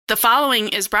The following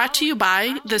is brought to you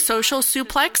by the Social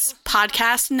Suplex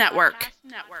Podcast Network.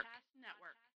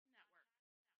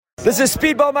 This is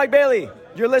Speedball Mike Bailey.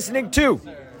 You're listening to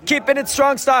Keepin' It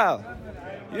Strong Style.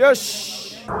 Yes.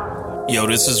 Yo,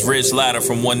 this is Rich Latta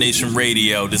from One Nation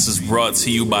Radio. This is brought to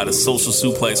you by the Social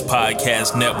Suplex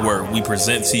Podcast Network. We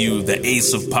present to you the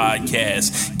Ace of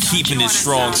Podcasts, Keeping It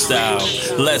Strong Style.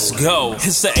 Let's go.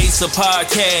 It's the Ace of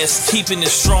Podcasts, Keeping It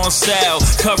Strong Style.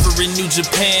 Covering New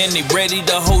Japan, they ready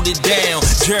to hold it down.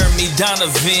 Jeremy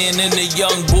Donovan and the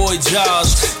young boy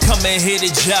Josh. Come and hit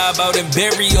a job out and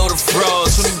bury all the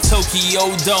frauds. From the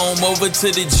Tokyo Dome over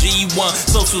to the G1.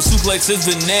 Social Suplex is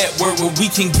the network where we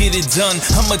can get it done.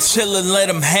 I'ma chill and let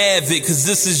them have it, cause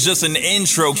this is just an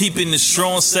intro. Keeping the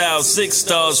strong style, 6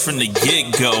 stars from the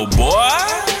get-go, boy.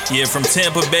 Yeah, from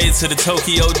Tampa Bay to the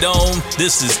Tokyo Dome,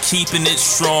 this is Keeping It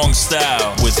Strong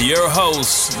Style with your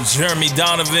hosts, Jeremy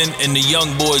Donovan and the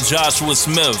young boy Joshua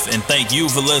Smith. And thank you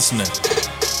for listening.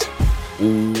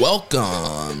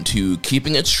 Welcome to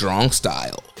Keeping It Strong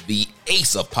Style, the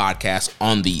ace of podcasts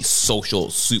on the Social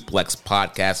Suplex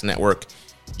Podcast Network.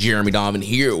 Jeremy Donovan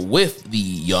here with the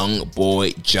young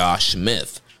boy Josh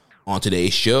Smith. On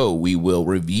today's show, we will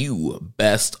review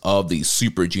best of the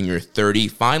Super Junior 30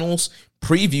 finals,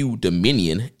 preview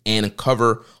Dominion, and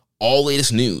cover all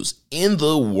latest news in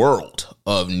the world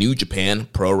of New Japan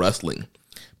Pro Wrestling.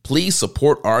 Please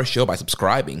support our show by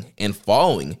subscribing and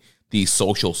following the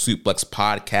Social Suplex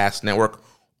Podcast Network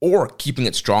or Keeping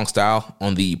It Strong Style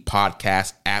on the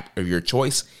podcast app of your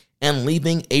choice and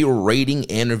leaving a rating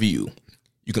and review.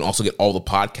 You can also get all the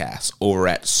podcasts over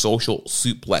at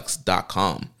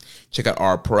socialsuplex.com. Check out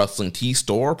our Pro Wrestling Tees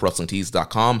store,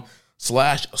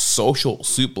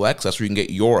 prowrestlingtees.com/socialsuplex. That's where you can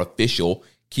get your official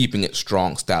Keeping It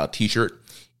Strong Style t-shirt.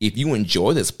 If you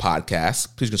enjoy this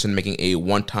podcast, please consider making a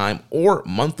one-time or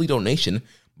monthly donation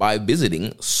by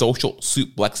visiting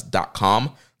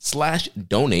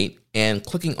socialsuplex.com/donate and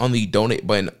clicking on the donate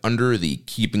button under the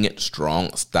Keeping It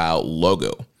Strong Style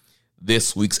logo.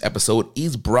 This week's episode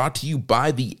is brought to you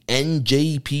by the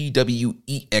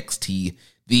NJPW-EXT,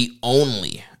 the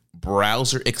only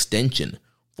browser extension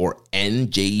for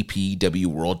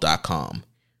NJPWWorld.com.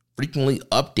 Frequently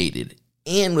updated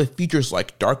and with features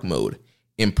like dark mode,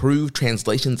 improved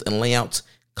translations and layouts,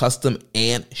 custom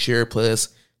and share playlists,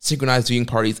 synchronized viewing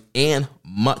parties, and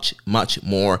much, much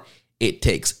more. It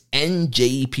takes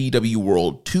NJPW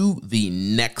World to the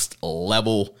next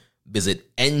level.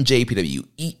 Visit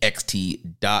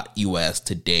njpwext.us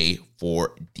today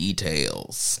for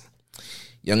details.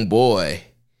 Young boy,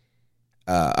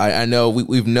 I know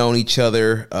we've known each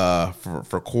other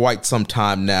for quite some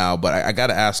time now, but I got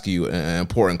to ask you an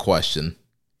important question.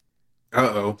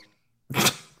 Uh-oh.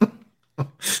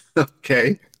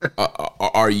 Okay.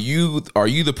 Are you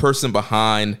the person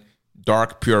behind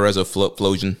Dark Purezo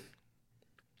Flosion?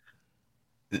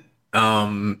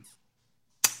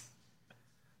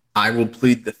 I will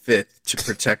plead the fifth to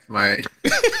protect my.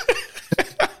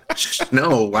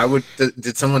 No, why would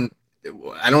did someone?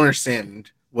 I don't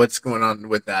understand what's going on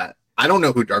with that. I don't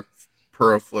know who Dark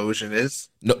Puroflosion is.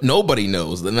 No, nobody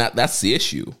knows. Then that's the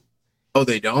issue. Oh,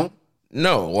 they don't?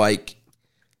 No, like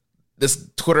this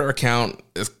Twitter account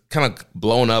is kind of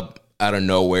blown up out of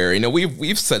nowhere. You know,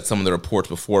 we've said some of the reports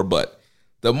before, but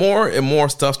the more and more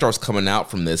stuff starts coming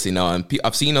out from this, you know, and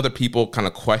I've seen other people kind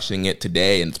of questioning it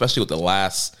today, and especially with the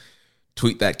last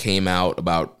tweet that came out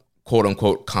about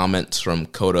quote-unquote comments from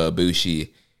Kota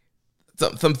Ibushi.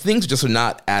 Some things just are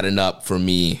not adding up for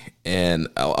me, and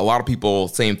a lot of people,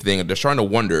 same thing, they're starting to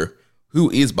wonder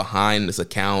who is behind this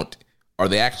account. Are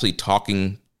they actually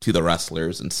talking to the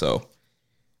wrestlers? And so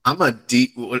I'm a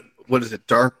deep, what is it,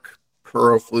 Dark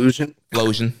Puroflusion?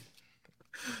 Flosion.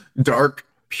 Dark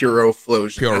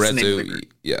Puroflosion. Purezo,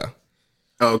 yeah.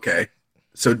 Okay.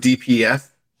 So DPF?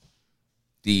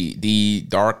 The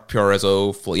Dark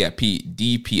Purezo,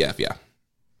 DPF, yeah.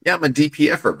 Yeah, I'm a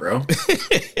DPFer, bro.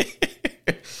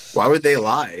 Why would they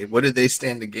lie? What did they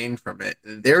stand to gain from it?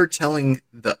 They're telling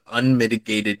the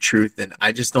unmitigated truth, and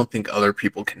I just don't think other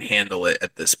people can handle it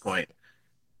at this point.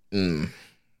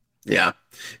 Yeah.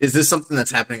 Is this something that's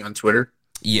happening on Twitter?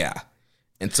 Yeah.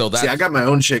 And so See, I got my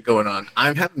own shit going on.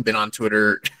 I haven't been on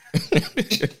Twitter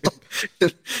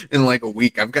in like a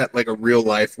week. I've got like a real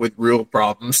life with real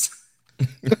problems.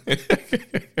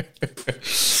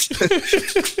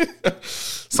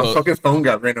 My fucking phone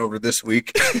got ran over this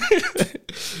week.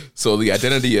 So the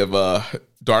identity of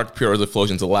Dark Purezo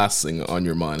Flosion is the last thing on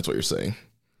your mind, is what you're saying.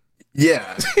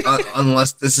 Yeah,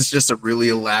 unless this is just a really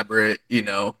elaborate,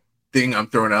 thing I'm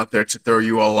throwing out there to throw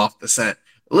you all off the scent.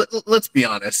 Let's be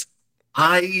honest.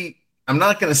 I'm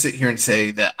not going to sit here and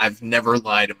say that I've never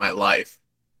lied in my life.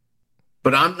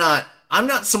 but I'm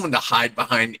not someone to hide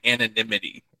behind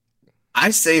anonymity.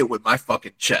 I say it with my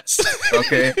fucking chest,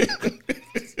 okay?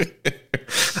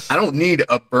 I don't need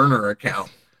a burner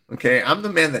account, okay? I'm the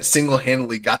man that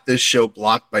single-handedly got this show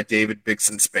blocked by David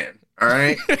Bixenspan, all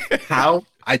right? How?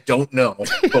 I don't know,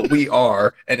 but we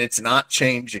are, and it's not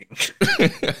changing.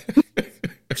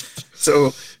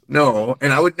 So, no,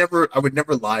 and I would never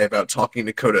lie about talking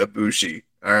to Kota Ibushi,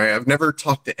 all right? I've never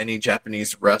talked to any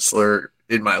Japanese wrestler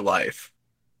in my life.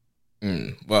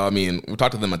 Well, I mean, we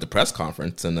talked to them at the press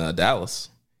conference in Dallas.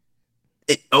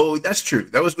 That's true.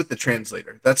 That was with the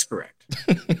translator. That's correct.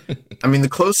 I mean, the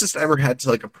closest I ever had to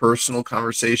like a personal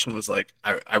conversation was like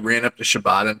I ran up to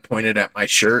Shibata and pointed at my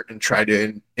shirt and tried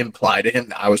to imply to him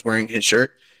that I was wearing his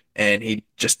shirt, and he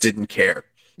just didn't care.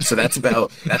 So that's about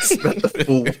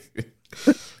the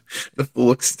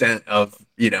full extent of,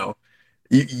 you know,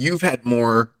 you've had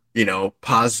more, you know,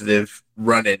 positive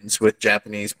run-ins with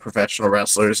Japanese professional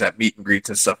wrestlers at meet and greets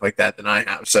and stuff like that than I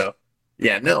have. So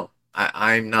yeah, no,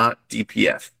 I'm not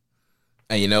DPF.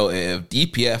 And, you know, if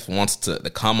DPF wants to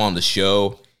come on the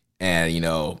show and, you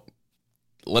know,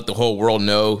 let the whole world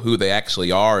know who they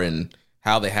actually are and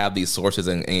how they have these sources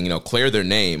and you know, clear their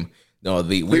name. No,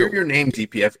 clear your name,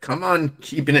 DPF. Come on,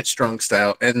 Keeping It Strong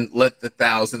style, and let the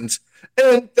thousands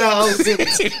and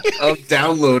thousands of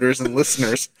downloaders and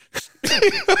listeners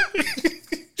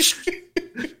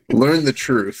learn the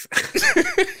truth.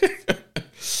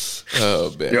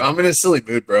 Oh man, yo, I'm in a silly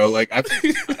mood, bro. Like,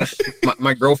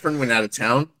 my girlfriend went out of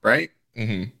town, right?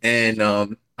 Mm-hmm. And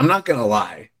I'm not gonna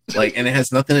lie, like, and it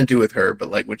has nothing to do with her,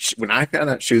 but like when I found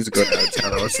out she was going out of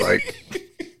town, I was like,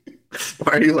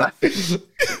 "Why are you laughing?"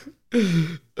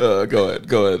 Go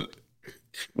ahead.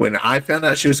 When I found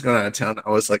out she was going out of town, I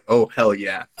was like, "Oh hell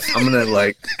yeah, I'm gonna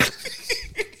like."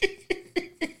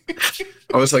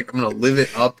 I was like, I'm gonna live it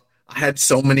up. I had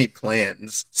so many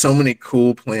plans, so many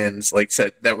cool plans, like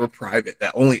said that were private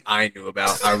that only I knew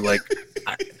about. I'm like,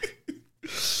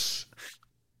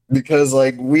 because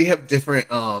like we have different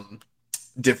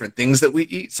things that we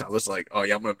eat. So I was like, oh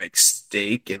yeah, I'm gonna make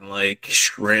steak and like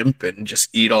shrimp and just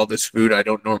eat all this food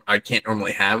I can't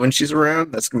normally have when she's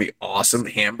around. That's gonna be awesome.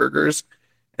 Hamburgers,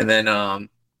 and then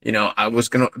you know, I was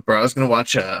gonna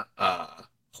watch a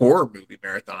horror movie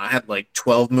marathon. I had like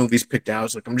 12 movies picked out. I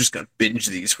was like, I'm just gonna binge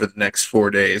these for the next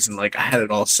 4 days, and like I had it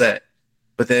all set.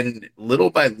 But then little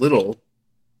by little,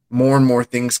 more and more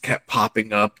things kept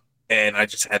popping up, and I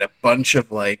just had a bunch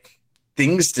of like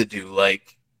things to do,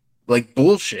 like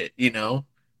bullshit, you know,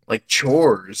 like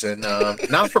chores, and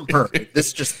not from her. This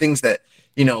is just things that,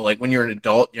 you know, like when you're an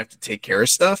adult, you have to take care of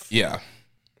stuff. Yeah.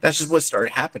 That's just what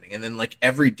started happening. And then like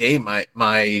every day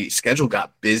my schedule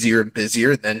got busier and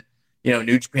busier. And then, you know,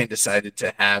 New Japan decided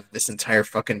to have this entire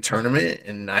fucking tournament,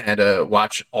 and I had to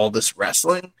watch all this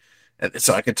wrestling, and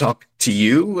so I could talk to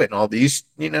you and all these,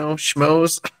 you know,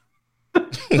 schmoes.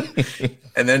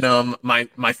 And then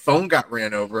my phone got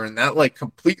ran over, and that like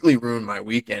completely ruined my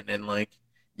weekend. And like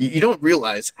you don't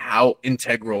realize how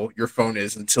integral your phone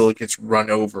is until it gets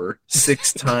run over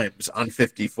 6 times on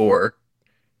 54.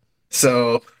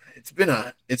 So it's been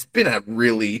a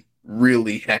really,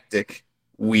 really hectic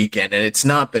weekend, and it's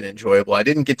not been enjoyable. I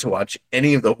didn't get to watch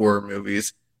any of the horror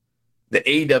movies. The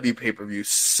AEW pay-per-view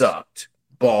sucked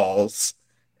balls,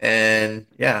 and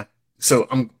yeah. So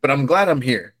I'm glad I'm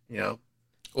here. You know,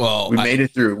 well, we made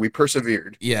it through. We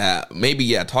persevered. Yeah, maybe.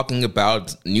 Yeah, talking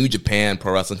about New Japan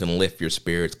Pro Wrestling can lift your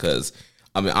spirits, because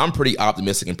I mean, I'm pretty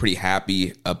optimistic and pretty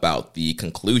happy about the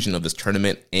conclusion of this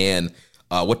tournament and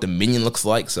what Dominion looks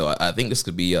like. So I think this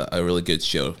could be a really good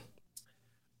show.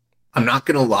 I'm not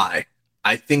gonna lie.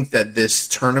 I think that this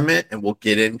tournament, and we'll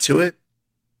get into it,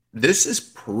 this is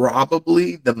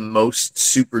probably the most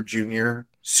Super Juniors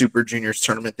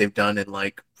tournament they've done in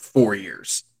like 4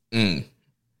 years.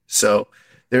 So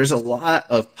there's a lot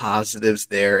of positives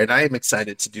there, and I am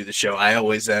excited to do the show. I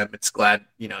always am. It's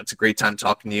a great time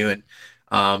talking to you, and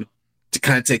to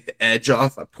kind of take the edge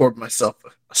off, I poured myself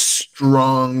a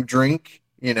strong drink,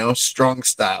 you know, strong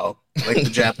style, like the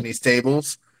Japanese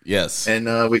tables. Yes.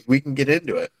 And we can get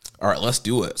into it. All right, let's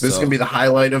do it. This is going to be the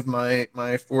highlight of my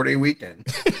 4-day weekend.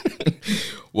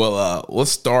 Well,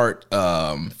 let's start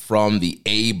from the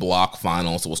A block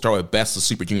finals. So we'll start with Best of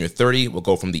Super Junior 30. We'll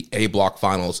go from the A block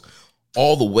finals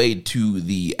all the way to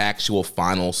the actual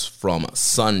finals from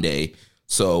Sunday.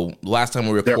 So last time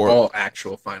we recorded, they're all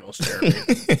actual finals, Jeremy.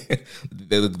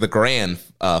 the grand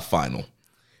final.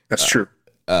 That's true.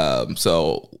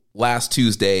 So last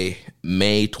Tuesday,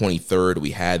 May 23rd,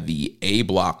 we had the A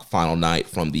block final night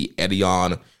from the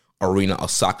Edion Arena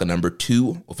Osaka number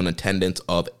 2 with an attendance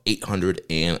of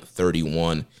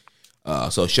 831.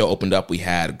 So show opened up. We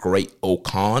had Great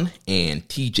Okan and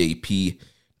TJP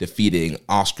defeating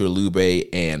Oscar Lube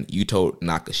and Yuto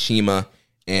Nakashima.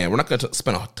 And we're not going to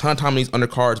spend a ton of time on these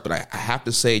undercards, but I have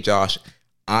to say, Josh,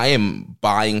 I am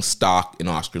buying stock in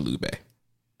Oscar Lube.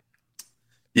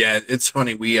 Yeah, it's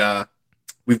funny. We've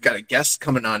got a guest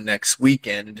coming on next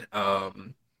weekend.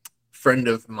 Friend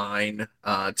of mine,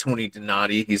 Tony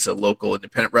Donati. He's a local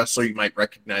independent wrestler. You might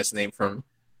recognize the name from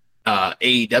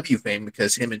AEW fame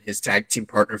because him and his tag team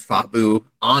partner Fabu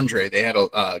Andre, they had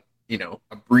a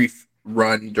brief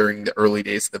run during the early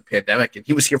days of the pandemic, and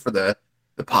he was here for the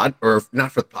pod, or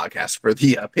not for the podcast, for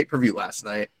the pay-per-view last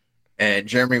night. And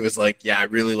Jeremy was like, "Yeah, I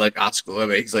really like Oscar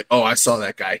Lube." He's like, "Oh, I saw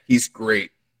that guy. He's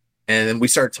great." And then we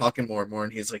started talking more and more,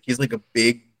 and he's like a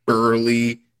big,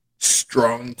 burly,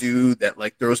 strong dude that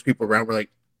like throws people around. We're like,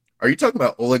 "Are you talking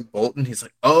about Oleg Bolton?" He's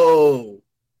like, "Oh,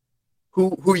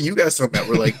 who are you guys talking about?"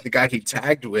 We're like, "The guy he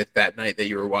tagged with that night that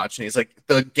you were watching." He's like,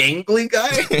 "The gangly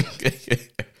guy?"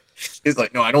 He's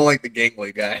like, "No, I don't like the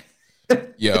gangly guy."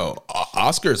 Yo,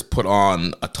 Oscar's put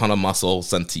on a ton of muscle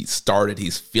since he started.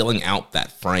 He's filling out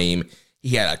that frame.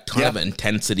 He had a ton of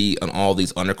intensity on all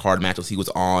these undercard matches he was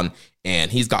on, and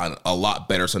he's gotten a lot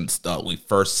better since we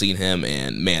first seen him.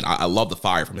 And man, I love the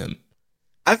fire from him.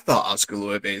 I've thought Oscar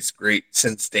Lube is great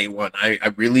since day one.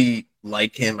 I really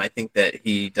like him. I think that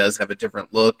he does have a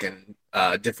different look and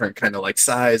different kind of like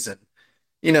size, and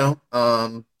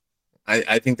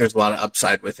I think there's a lot of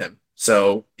upside with him.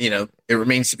 So, it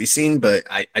remains to be seen, but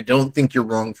I don't think you're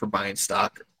wrong for buying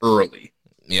stock early.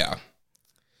 Yeah.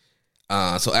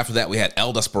 So after that, we had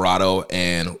El Desperado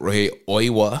and Rei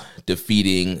Oiwa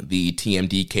defeating the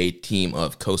TMDK team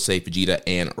of Kosei Fujita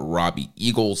and Robbie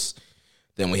Eagles.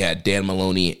 Then we had Dan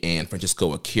Maloney and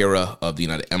Francisco Akira of the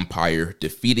United Empire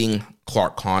defeating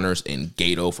Clark Connors and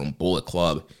Gato from Bullet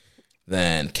Club.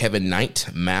 Then Kevin Knight,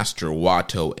 Master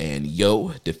Wato, and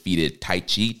Yo defeated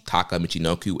Taichi, Taka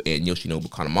Michinoku, and Yoshinobu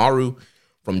Kanemaru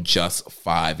from Just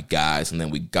Five Guys. And then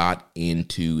we got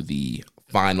into the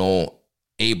final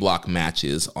A-block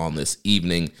matches on this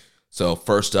evening. So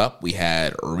first up, we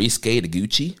had Ryusuke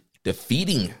Taguchi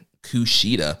defeating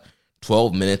Kushida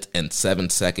 12 minutes and 7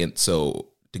 seconds.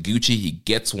 So Taguchi, he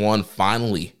gets one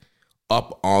finally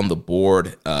up on the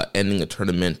board, ending the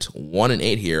tournament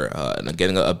 1-8 here, and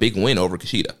getting a big win over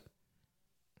Kushida.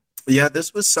 Yeah,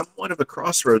 this was somewhat of a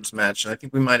crossroads match, and I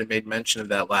think we might have made mention of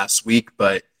that last week,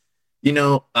 but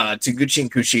Taguchi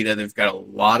and Kushida, they've got a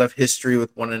lot of history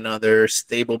with one another,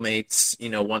 stablemates,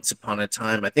 once upon a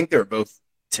time. I think they were both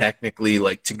technically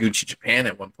like Taguchi Japan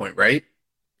at one point, right?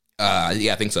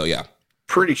 Yeah, I think so, yeah.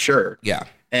 Pretty sure. Yeah.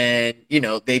 And,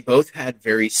 they both had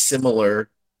very similar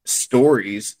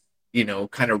stories,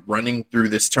 kind of running through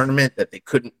this tournament that they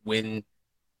couldn't win.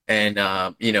 And,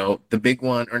 the big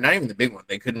one, or not even the big one,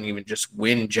 they couldn't even just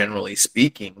win, generally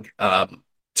speaking.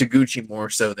 Taguchi more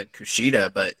so than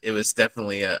Kushida, but it was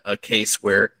definitely a case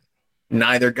where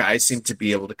neither guy seemed to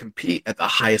be able to compete at the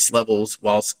highest levels,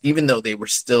 whilst even though they were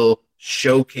still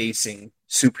showcasing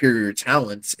superior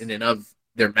talents in and of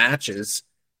their matches,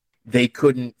 they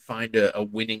couldn't find a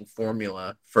winning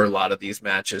formula for a lot of these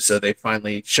matches. So they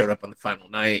finally showed up on the final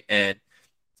night, and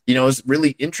it was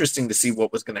really interesting to see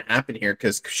what was going to happen here,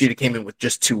 because Kushida came in with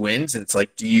just 2 wins, and it's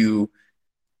like, do you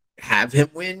have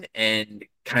him win and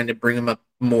kind of bring him up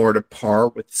more to par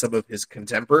with some of his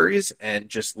contemporaries and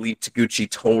just leave Taguchi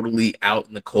totally out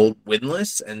in the cold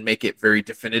winless and make it very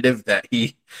definitive that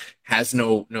he has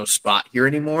no spot here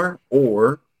anymore?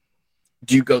 Or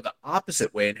do you go the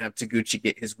opposite way and have Taguchi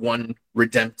get his one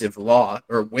redemptive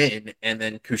win, and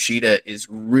then Kushida is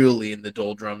really in the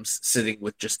doldrums, sitting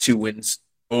with just 2 wins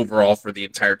overall for the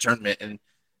entire tournament? And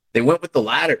they went with the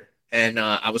latter, and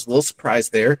I was a little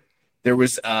surprised there. There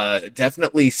was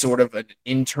definitely sort of an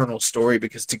internal story,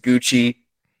 because Taguchi,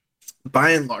 by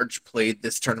and large, played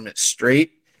this tournament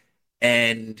straight.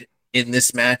 And in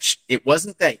this match, it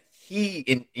wasn't that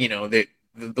he,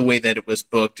 the way that it was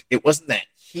booked, it wasn't that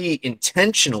he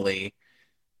intentionally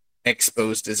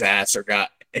exposed his ass or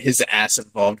got his ass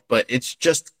involved, but it's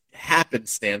just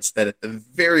happenstance that at the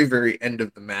very, very end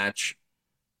of the match,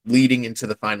 leading into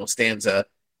the final stanza,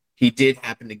 he did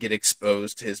happen to get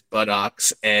exposed, his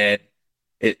buttocks, and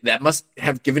that must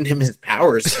have given him his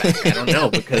powers back. I don't know,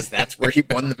 because that's where he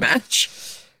won the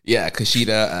match. Yeah,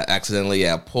 Kushida accidentally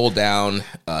pulled down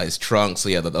his trunk, so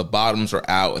the bottoms were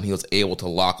out, and he was able to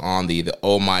lock on the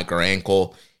oh my god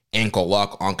ankle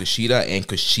lock on Kushida, and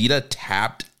Kushida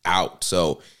tapped out.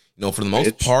 So, for the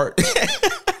most part,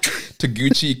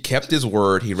 Taguchi kept his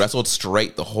word. He wrestled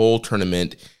straight the whole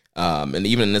tournament. And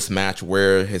even in this match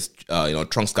where his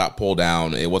trunks got pulled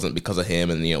down, it wasn't because of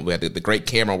him. And we had the great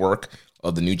camera work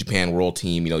of the New Japan World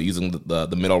Team, using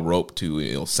the middle rope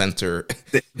to censor.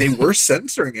 They were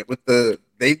censoring it with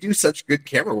they do such good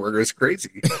camera work. It's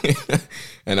crazy.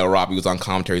 And Robbie was on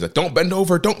commentary. He's like, don't bend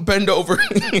over.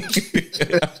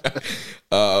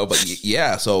 But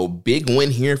yeah, so big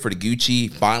win here for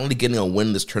Taguchi. Finally getting a win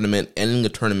in this tournament, ending the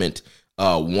tournament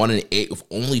 1-8 with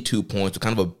only 2 points. So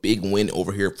kind of a big win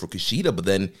over here for Kushida. But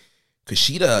then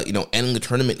Kushida, ending the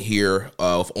tournament here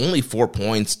with only 4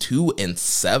 points,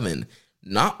 2-7.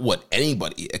 Not what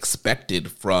anybody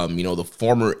expected from, the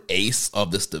former ace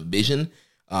of this division.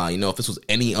 If this was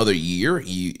any other year,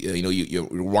 you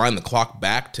rewind the clock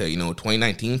back to,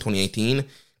 2019, 2018,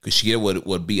 Kushida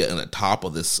would be at the top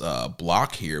of this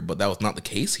block here, but that was not the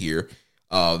case here.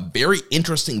 Very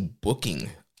interesting booking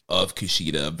of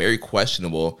Kushida, very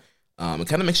questionable. It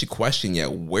kind of makes you question,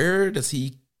 where does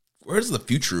the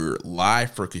future lie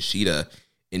for Kushida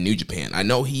in New Japan? I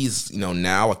know he's,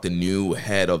 now like the new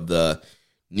head of the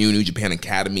New Japan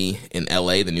Academy in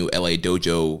LA, the new LA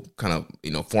dojo kind of,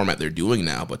 format they're doing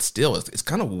now, but still it's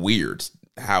kind of weird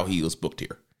how he was booked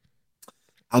here.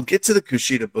 I'll get to the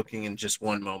Kushida booking in just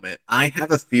one moment. I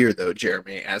have a fear though,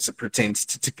 Jeremy, as it pertains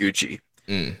to Taguchi.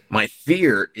 My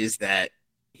fear is that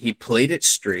he played it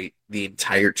straight the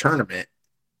entire tournament.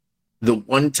 The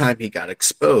one time he got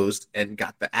exposed and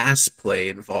got the ass play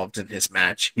involved in his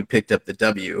match, he picked up the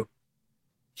W.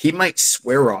 He might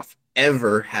swear off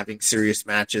ever having serious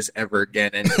matches ever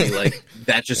again, and be like,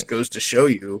 that just goes to show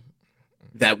you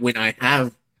that when I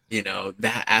have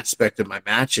that aspect of my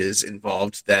matches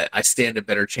involved, that I stand a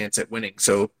better chance at winning.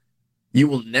 So you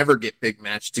will never get big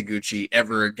match Taguchi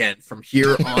ever again. From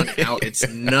here on out, it's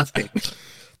nothing.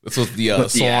 This was the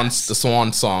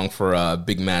swan song for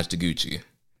big match Taguchi.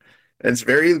 It's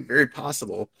very, very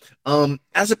possible.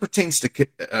 As it pertains to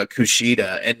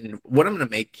Kushida, and what I'm going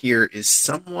to make here is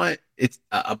somewhat it's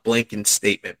a blanket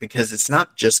statement, because it's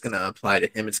not just going to apply to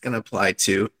him. It's going to apply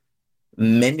to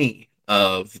many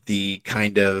of the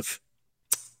kind of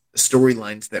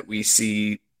storylines that we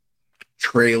see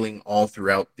trailing all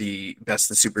throughout the Best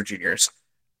of Super Juniors.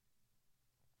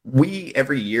 We,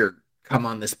 every year, come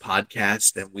on this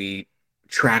podcast and we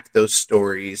track those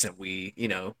stories and we,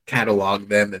 catalog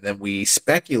them, and then we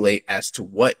speculate as to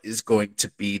what is going to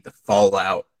be the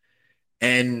fallout.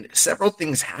 And several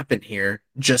things happen here,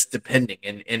 just depending,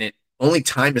 and it only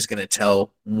time is going to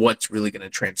tell what's really going to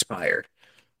transpire.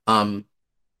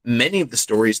 Many of the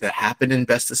stories that happen in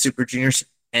Best of Super Juniors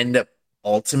end up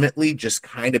ultimately just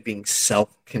kind of being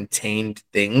self-contained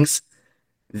things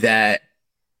that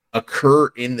occur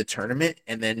in the tournament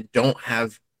and then don't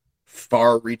have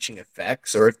far-reaching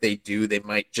effects, or if they do, they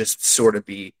might just sort of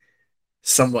be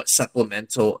somewhat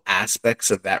supplemental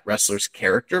aspects of that wrestler's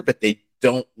character, but they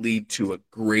don't lead to a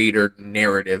greater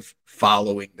narrative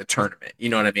following the tournament. You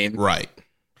know what I mean? Right.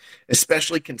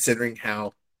 Especially considering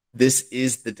how this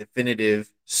is the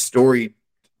definitive story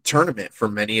tournament for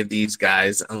many of these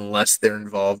guys, unless they're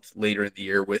involved later in the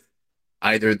year with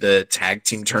either the tag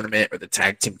team tournament or the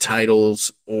tag team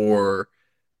titles or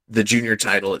the junior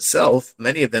title itself.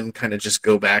 Many of them kind of just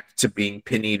go back to being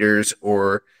pin eaters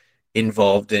or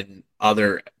involved in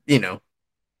other,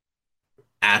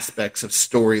 aspects of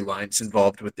storylines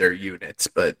involved with their units,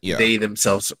 but they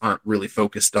themselves aren't really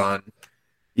focused on,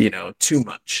 too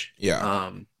much.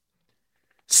 Yeah.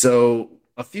 So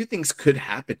a few things could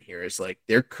happen here. Is like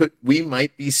we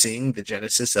might be seeing the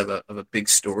genesis of a big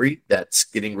story that's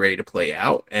getting ready to play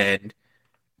out, and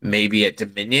maybe at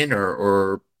Dominion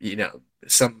or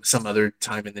some other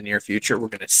time in the near future, we're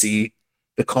going to see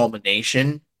the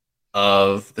culmination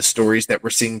of the stories that we're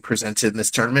seeing presented in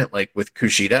this tournament. Like with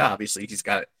Kushida, obviously he's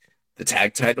got the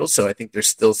tag title, so I think there's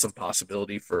still some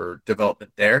possibility for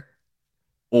development there.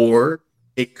 Or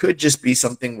it could just be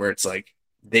something where it's like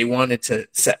they wanted to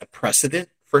set a precedent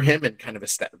for him and kind of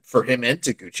for him and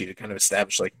Taguchi to kind of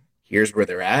establish, like, here's where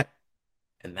they're at,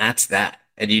 and that's that.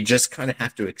 And you just kind of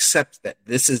have to accept that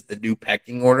this is the new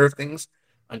pecking order of things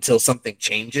until something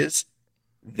changes.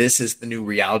 This is the new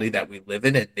reality that we live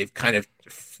in, and they've kind of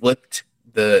flipped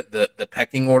the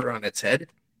pecking order on its head,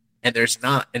 and there's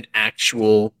not an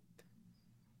actual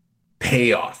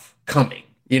payoff coming.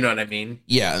 You know what I mean?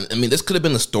 Yeah, I mean, this could have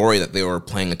been the story that they were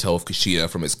playing to tell of Kushida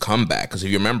from his comeback. Because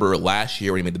if you remember last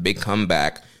year when he made the big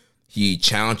comeback, he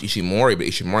challenged Ishimori, but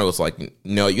Ishimori was like,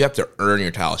 no, you have to earn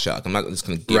your title shot. I'm not just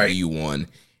going to give you one.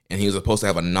 And he was supposed to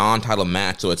have a non-title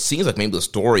match. So it seems like maybe the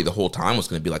story the whole time was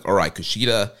going to be like, all right,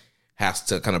 Kushida has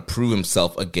to kind of prove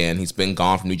himself again. He's been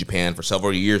gone from New Japan for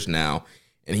several years now,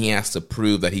 and he has to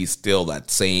prove that he's still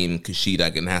that same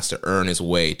Kushida and has to earn his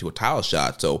way to a title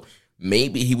shot. So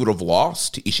maybe he would have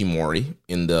lost to Ishimori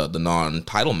in the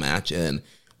non-title match, and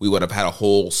we would have had a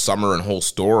whole summer and whole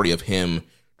story of him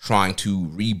trying to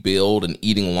rebuild and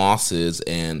eating losses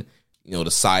and,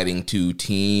 deciding to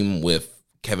team with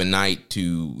Kevin Knight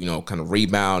to, kind of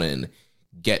rebound and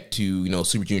get to,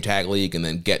 Super Junior Tag League and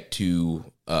then get to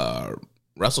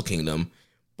Wrestle Kingdom.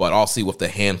 But also with the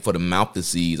hand, foot, and mouth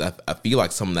disease, I feel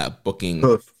like some of that booking...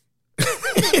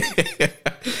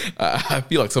 I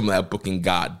feel like some of that booking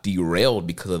got derailed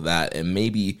because of that, and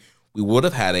maybe we would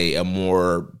have had a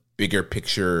more bigger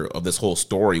picture of this whole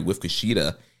story with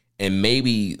Kushida, and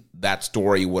maybe that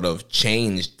story would have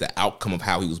changed the outcome of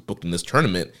how he was booked in this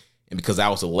tournament. And because that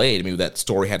was delayed, maybe that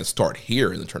story had to start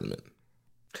here in the tournament.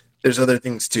 There's other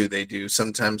things too they do.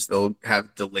 Sometimes they'll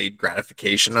have delayed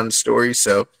gratification on stories,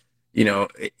 so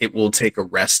it will take a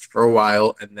rest for a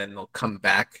while, and then they'll come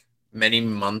back many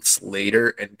months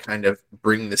later and kind of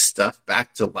bring the stuff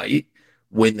back to light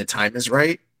when the time is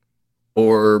right,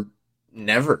 or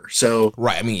never. So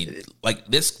right, I mean, like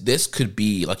this could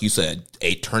be, like you said,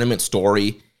 a tournament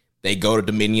story. They go to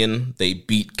Dominion, they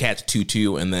beat Cats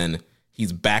 2-2, and then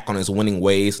he's back on his winning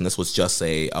ways, and this was just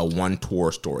a one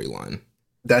tour storyline.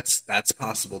 That's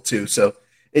possible too. So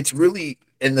it's really,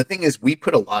 and the thing is, we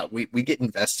put a lot, we get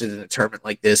invested in a tournament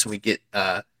like this, and we get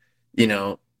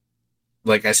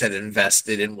like I said,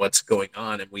 invested in what's going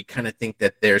on, and we kind of think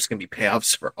that there's going to be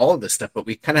payoffs for all of this stuff, but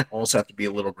we kind of also have to be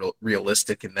a little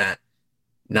realistic in that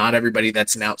not everybody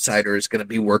that's an outsider is going to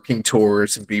be working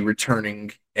tours and be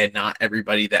returning, and not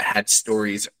everybody that had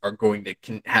stories are going to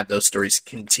have those stories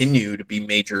continue to be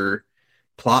major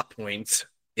plot points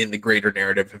in the greater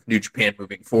narrative of New Japan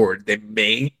moving forward. They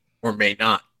may or may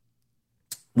not.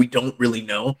 We don't really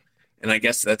know, and I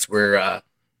guess that's where,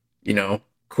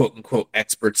 quote unquote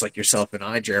experts like yourself and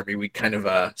I, Jeremy, we kind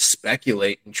of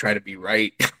speculate and try to be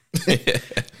right,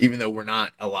 even though we're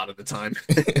not a lot of the time.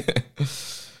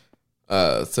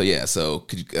 So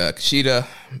Kushida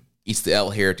eats the L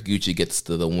here. Taguchi gets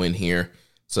the win here.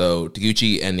 So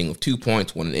Taguchi ending with 2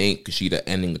 points, 1-8. Kushida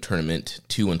ending the tournament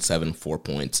 2-7, 4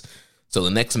 points. So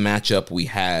the next matchup we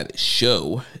had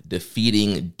Sho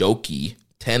defeating Doki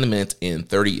 10 minutes and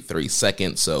 33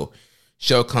 seconds. So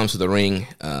Sho comes to the ring,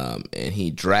 and he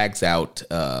drags out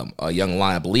a young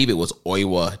lion. I believe it was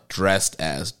Oiwa dressed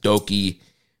as Doki.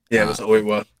 Yeah, it was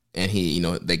Oiwa. And he,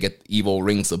 they get Evil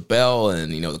rings the bell,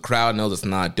 and the crowd knows it's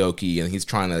not Doki, and he's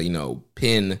trying to,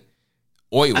 pin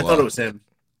Oiwa. I thought it was him.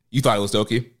 You thought it was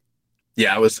Doki?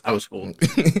 Yeah, I was fooled.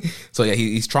 So yeah,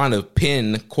 he's trying to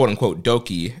pin quote unquote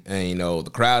Doki, and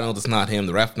the crowd knows it's not him.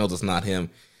 The ref knows it's not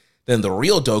him. Then the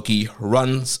real Doki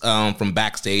runs from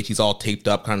backstage. He's all taped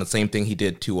up, kind of the same thing he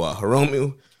did to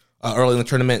Hiromu early in the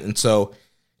tournament. And so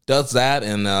does that,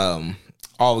 and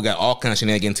we got all kind of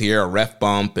shenanigans here, a ref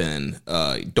bump, and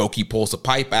Doki pulls the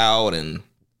pipe out, and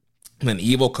then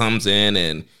Evil comes in,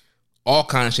 and all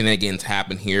kind of shenanigans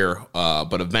happen here.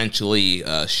 But eventually,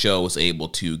 Sho is able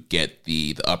to get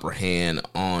the upper hand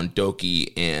on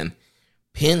Doki and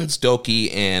pins Doki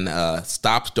and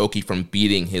stops Doki from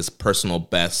beating his personal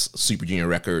best Super Junior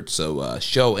record. So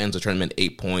Sho ends the tournament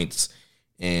 8 points,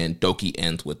 and Doki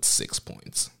ends with 6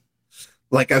 points.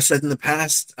 Like I've said in the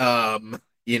past,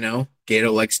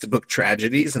 Gato likes to book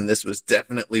tragedies, and this was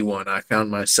definitely one. I found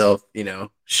myself,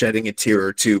 shedding a tear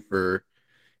or two for,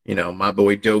 my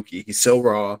boy Doki. He's so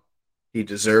raw. He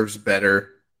deserves better.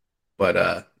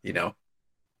 But,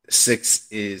 6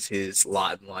 is his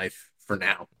lot in life for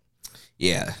now.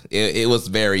 Yeah, it was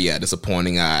very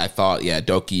disappointing. I thought,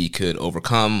 Doki could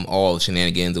overcome all the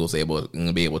shenanigans. It was able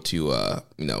to be able to,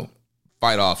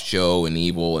 fight off Sho and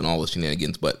Evil and all the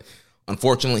shenanigans. But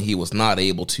unfortunately, he was not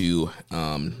able to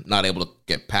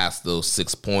get past those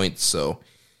 6 points. So,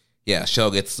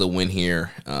 Sho gets the win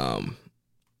here. And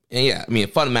a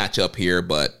fun matchup here,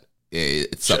 but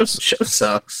it sucks. Sho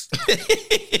sucks.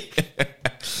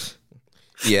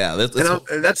 Yeah,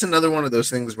 that's another one of those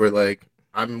things where, like,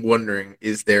 I'm wondering,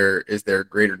 is there a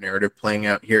greater narrative playing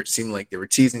out here? It seemed like they were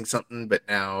teasing something, but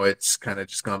now it's kind of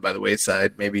just gone by the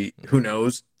wayside. Maybe, who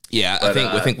knows? Yeah, but,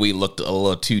 I think we looked a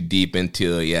little too deep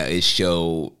into is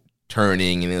Sho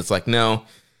turning, and it's like, no.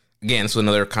 Again, it's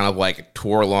another kind of like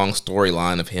tour-long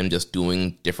storyline of him just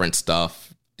doing different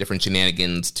stuff, different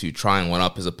shenanigans to try and one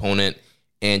up his opponent,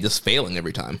 and just failing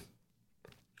every time.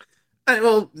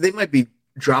 Well, they might be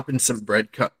dropping some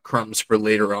breadcrumbs for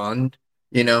later on.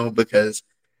 Because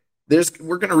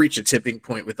we're going to reach a tipping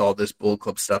point with all this Bull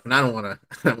Club stuff, and I don't want to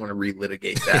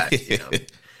relitigate that.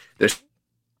 There's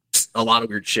a lot of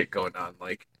weird shit going on.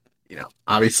 Like,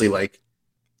 obviously, like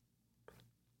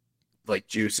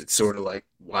Juice, it's sort of like,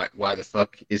 why the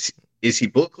fuck is he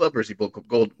Bull Club, or is he Bull Club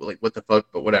Gold? Like, what the fuck?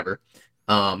 But whatever.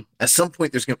 At some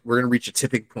point, we're going to reach a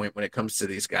tipping point when it comes to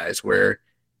these guys where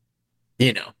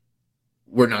you know,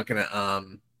 we're not going to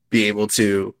be able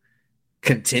to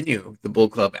continue the Bull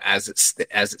Club as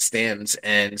it stands.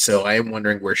 And so I am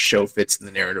wondering where Show fits in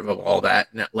the narrative of all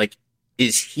that. Now, like,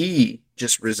 is he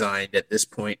just resigned at this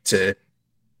point to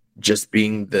just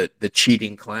being the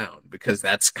cheating clown? Because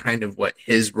that's kind of what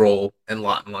his role and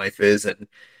lot in life is, and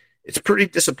it's pretty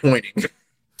disappointing.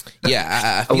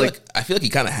 Yeah, I feel like he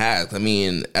kind of has. I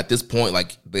mean, at this point,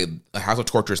 like the House of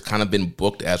Torture has kind of been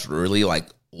booked as really like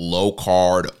low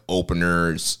card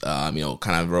openers. Kind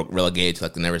of relegated to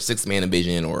like the never 6-man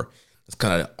division, or this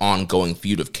kind of ongoing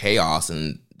feud of chaos,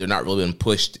 and they're not really been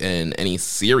pushed in any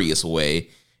serious way.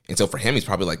 And so for him, he's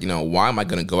probably like, why am I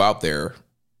going to go out there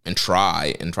and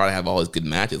try to have all these good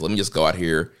matches? Let me just go out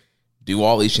here, do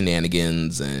all these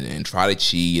shenanigans, and try to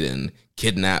cheat and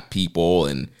kidnap people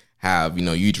and have,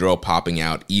 Yujiro popping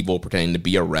out, Evil pretending to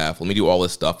be a ref. Let me do all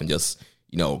this stuff and just,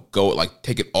 go like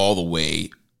take it all the way,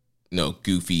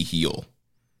 goofy heel.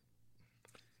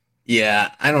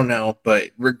 Yeah, I don't know,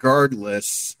 but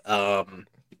regardless,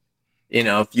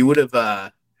 if you would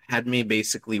have had me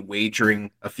basically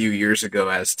wagering a few years ago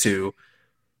as to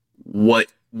where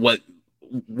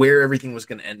everything was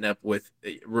going to end up with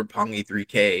Roppongi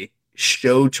 3K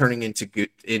Show turning into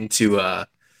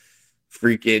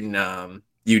freaking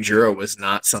Yujiro was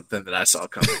not something that I saw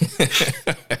coming.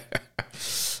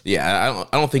 Yeah,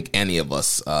 I don't think any of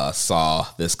us saw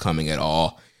this coming at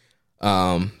all.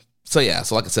 So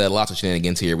like I said, lots of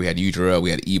shenanigans here. We had Yujiro,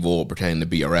 we had Evil pretending to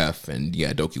be a ref, and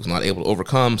Doki was not able to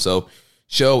overcome. So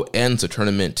Show ends the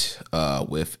tournament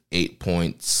with 8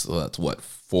 points. So that's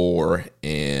 4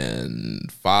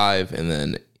 and 5, and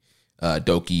then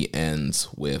Doki ends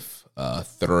with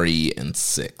 3 and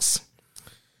 6.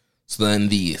 So then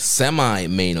the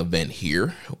semi-main event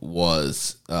here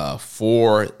was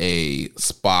for a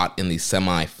spot in the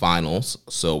semifinals.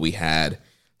 So we had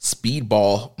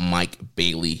Speedball Mike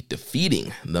Bailey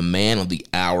defeating the man of the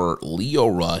hour, Lio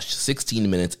Rush, 16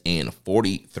 minutes and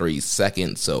 43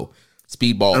 seconds. So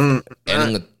Speedball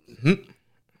ending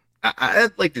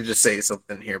I'd like to just say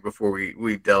something here before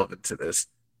we delve into this.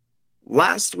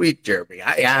 Last week, Jeremy,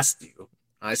 I asked you,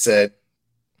 I said,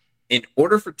 in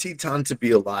order for Teton to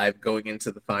be alive going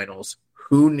into the finals,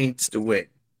 who needs to win?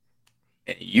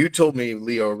 And you told me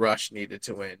Lio Rush needed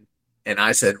to win. And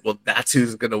I said, well, that's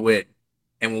who's going to win.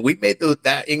 And when we made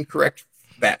that incorrect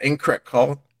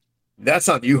call, that's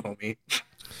on you, homie.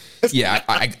 Yeah,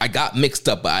 I got mixed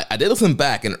up. But I did listen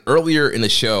back, and earlier in the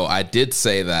show, I did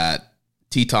say that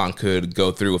Teton could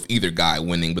go through with either guy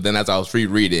winning. But then as I was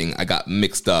rereading, I got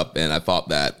mixed up, and I forgot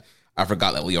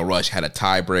that Lio Rush had a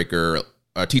tiebreaker.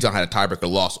 Teton had a tiebreaker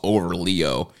loss over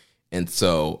Leo, and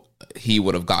so he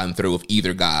would have gotten through with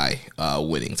either guy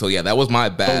winning. So yeah, that was my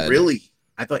bad. Oh, really?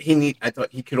 I thought he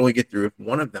could only get through if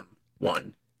one of them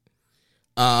won.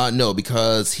 No,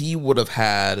 because he would have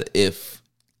had, if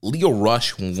Lio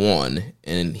Rush won,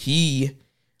 and he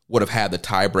would have had the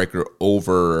tiebreaker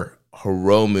over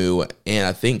Hiromu, and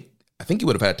I think he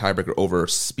would have had a tiebreaker over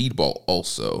Speedball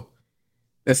also.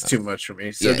 That's too much for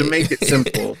me. So to make it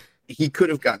simple, he could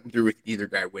have gotten through with either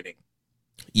guy winning.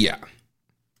 Yeah.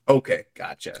 Okay,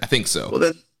 gotcha. I think so. Well,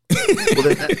 then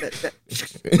that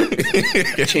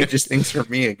changes things for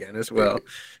me again as well.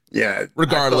 Yeah.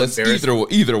 Regardless,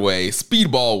 either way,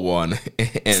 Speedball won.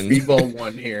 And Speedball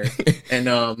won here. And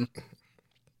I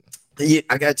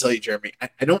gotta tell you, Jeremy,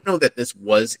 I don't know that this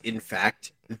was in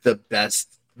fact the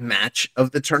best match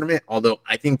of the tournament, although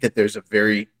I think that there's a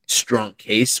very strong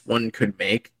case one could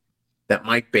make that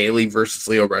Mike Bailey versus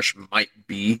Lio Rush might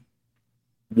be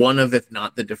one of, if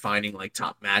not the defining like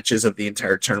top matches of the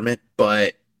entire tournament.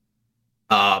 But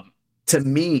to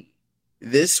me,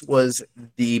 this was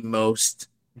the most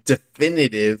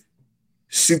definitive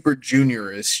Super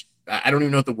Junior-ish. I don't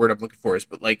even know what the word I'm looking for is,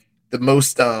 but like the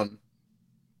most how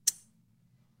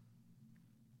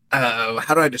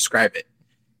do I describe it?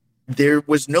 There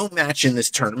was no match in this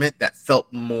tournament that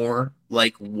felt more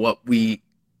like what we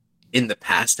in the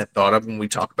past have thought of when we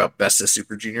talk about best of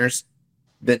Super Juniors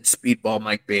than Speedball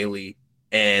Mike Bailey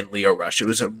and Lio Rush. It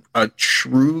was a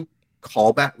true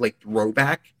callback, like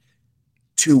throwback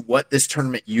to what this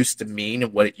tournament used to mean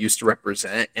and what it used to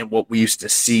represent and what we used to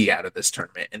see out of this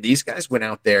tournament. And these guys went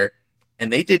out there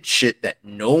and they did shit that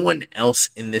no one else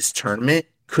in this tournament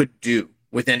could do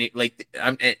with any, like,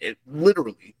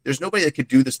 literally, there's nobody that could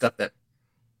do the stuff that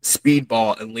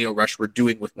Speedball and Lio Rush were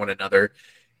doing with one another.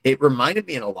 It reminded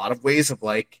me in a lot of ways of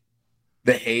like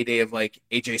the heyday of like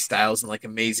AJ Styles and like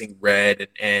Amazing Red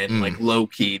and like Low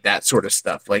Key, that sort of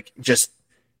stuff. Like just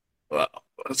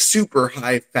super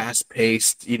high, fast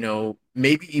paced,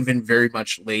 maybe even very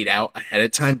much laid out ahead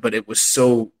of time, but it was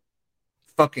so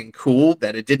fucking cool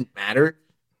that it didn't matter.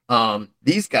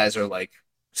 These guys are like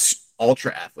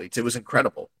ultra athletes. It was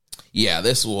incredible. Yeah,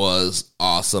 this was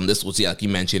awesome. This was, like you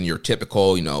mentioned, your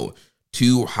typical,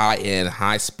 two high-end,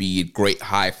 high-speed, great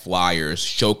high flyers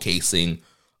showcasing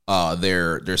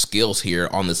their skills here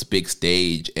on this big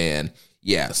stage. And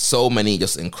yeah, so many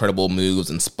just incredible moves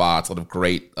and spots, a lot of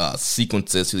great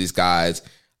sequences to these guys.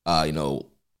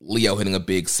 Leo hitting a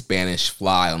big Spanish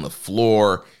fly on the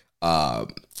floor.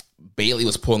 Bailey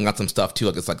was pulling out some stuff too,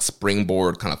 like it's like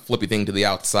springboard kind of flippy thing to the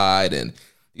outside. And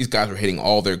these guys were hitting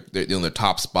all their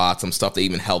top spots, some stuff they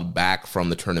even held back from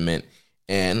the tournament.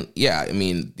 And yeah, I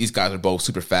mean, these guys are both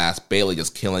super fast. Bailey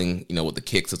just killing, with the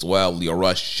kicks as well. Leo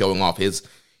Rush showing off his,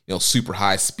 super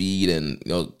high speed and,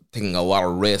 taking a lot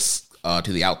of risks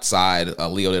to the outside.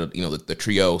 Leo did, the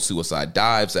trio suicide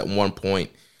dives at one point.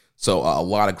 So a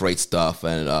lot of great stuff.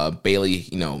 And Bailey,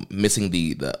 missing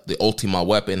the Ultima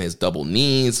weapon, his double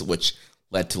knees, which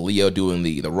led to Leo doing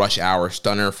the rush hour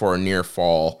stunner for a near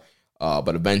fall.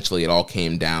 But eventually it all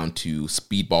came down to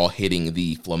Speedball hitting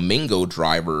the Flamingo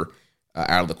driver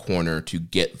out of the corner to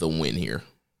get the win here.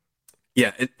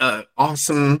 Yeah,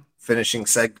 awesome finishing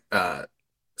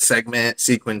segment,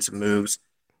 sequence of moves.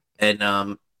 And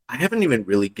I haven't even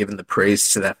really given the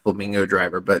praise to that Flamingo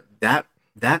driver, but that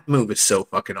move is so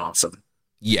fucking awesome.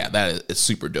 Yeah, that is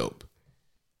super dope.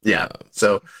 Yeah,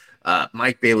 so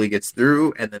Mike Bailey gets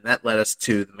through, and then that led us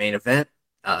to the main event,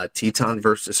 Teton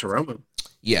versus Hiromu.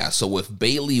 Yeah, so with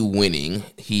Bailey winning,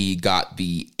 he got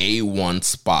the A1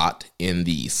 spot in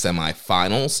the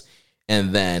semifinals,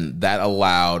 and then that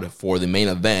allowed for the main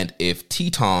event, if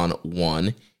Teton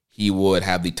won, he would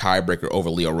have the tiebreaker over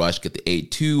Leo Rush, get the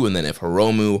A2, and then if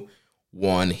Hiromu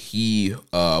won, he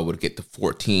would get the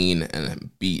 14 and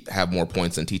have more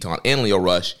points than Teton and Leo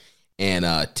Rush, and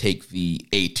take the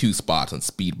A2 spots on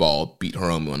Speedball, beat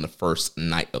Hiromu on the first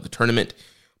night of the tournament.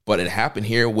 But it happened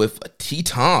here with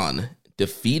Teton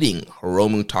defeating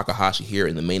Hiromu Takahashi here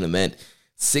in the main event,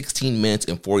 16 minutes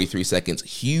and 43 seconds.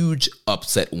 Huge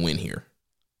upset win here.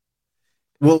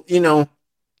 Well,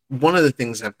 one of the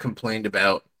things I've complained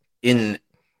about in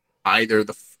either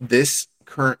this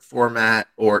current format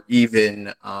or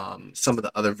even some of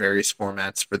the other various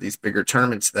formats for these bigger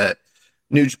tournaments that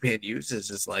New Japan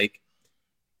uses is like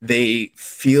they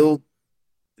feel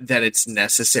that it's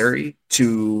necessary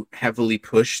to heavily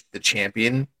push the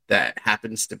champion that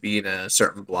happens to be in a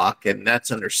certain block, and that's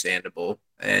understandable.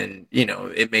 And,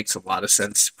 it makes a lot of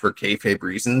sense for kayfabe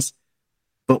reasons.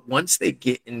 But once they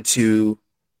get into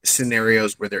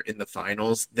scenarios where they're in the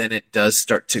finals, then it does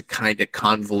start to kind of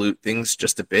convolute things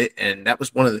just a bit. And that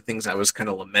was one of the things I was kind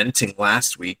of lamenting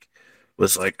last week,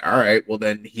 was like, all right, well,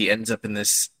 then he ends up in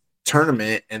this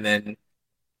tournament, and then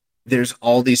there's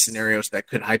all these scenarios that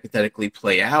could hypothetically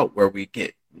play out where we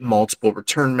get multiple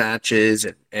return matches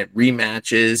and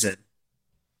rematches, and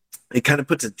it kind of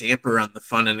puts a damper on the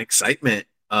fun and excitement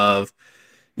of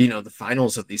the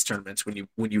finals of these tournaments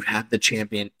when you have the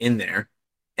champion in there.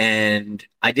 And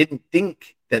I didn't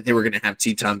think that they were going to have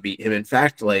Teton beat him. In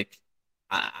fact,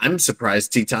 I'm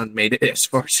surprised Teton made it as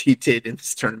far as he did in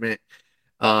this tournament,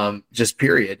 just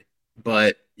period.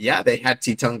 But yeah, they had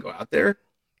Teton go out there,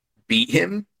 beat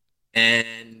him,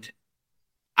 and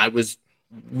I was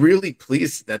really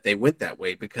pleased that they went that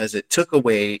way, because it took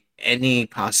away any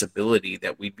possibility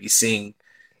that we'd be seeing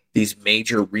these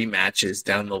major rematches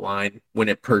down the line when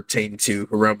it pertained to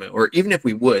Hiromu. Or even if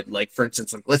we would, for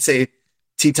instance, let's say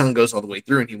Teton goes all the way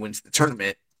through and he wins the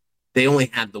tournament, they only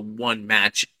had the one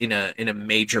match in a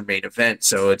major main event,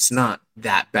 so it's not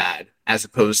that bad, as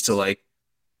opposed to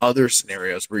other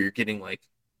scenarios where you're getting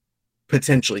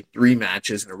potentially 3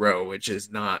 matches in a row, which is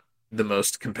not the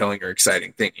most compelling or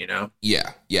exciting thing,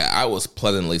 Yeah, I was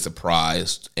pleasantly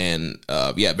surprised, and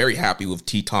very happy with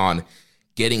Teton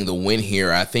getting the win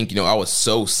here. I think, I was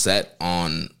so set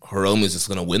on Hiromu's just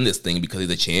going to win this thing because he's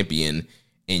a champion,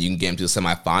 and you can get him to the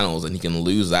semifinals, and he can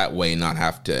lose that way, not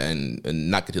have to, and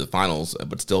not get to the finals,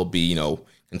 but still be,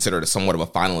 considered as somewhat of a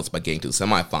finalist by getting to the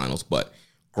semifinals. But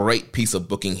great piece of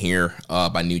booking here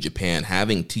by New Japan,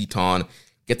 having Teton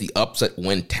get the upset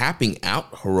win, tapping out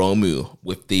Hiromu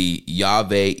with the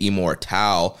Llave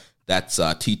Immortal. That's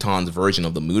Teton's version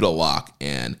of the Muda lock,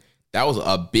 and that was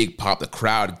a big pop. The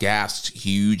crowd gasped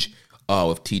huge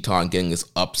with Teton getting this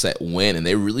upset win, and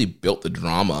they really built the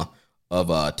drama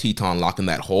of Teton locking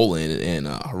that hole in, and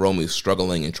Hiromu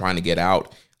struggling and trying to get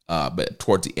out, but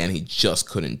towards the end he just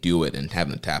couldn't do it and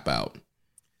having to tap out.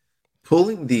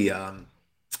 Pulling the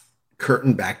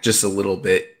curtain back just a little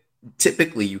bit,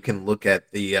 typically you can look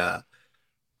at the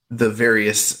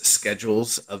various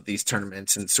schedules of these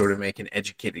tournaments and sort of make an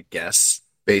educated guess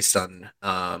based on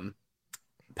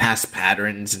past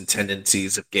patterns and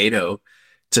tendencies of Gato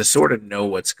to sort of know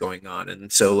what's going on.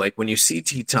 And so like when you see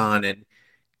Teton, and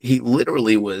he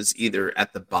literally was either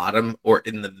at the bottom or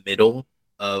in the middle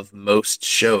of most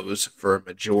shows for a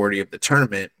majority of the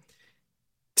tournament,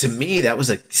 to me, that was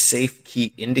a safe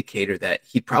key indicator that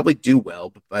he'd probably do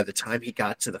well, but by the time he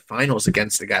got to the finals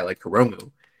against a guy like Hiromu,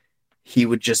 he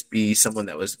would just be someone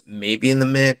that was maybe in the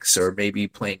mix or maybe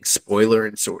playing spoiler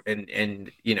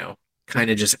and kind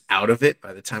of just out of it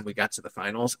by the time we got to the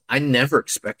finals. I never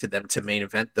expected them to main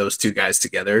event those two guys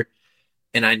together,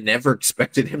 and I never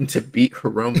expected him to beat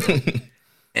Hiromu.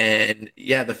 And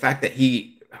yeah, the fact that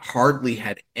he hardly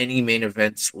had any main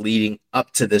events leading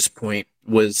up to this point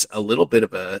was a little bit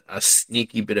of a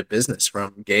sneaky bit of business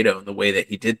from Gato in the way that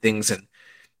he did things, and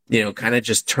kind of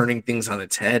just turning things on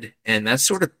its head. And that's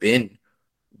sort of been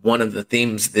one of the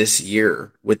themes this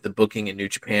year with the booking in New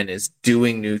Japan, is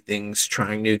doing new things,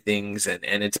 trying new things, and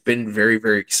it's been very,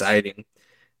 very exciting.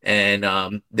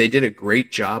 And they did a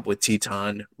great job with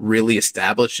Teton really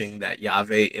establishing that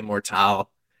Llave Immortal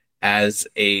as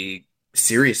a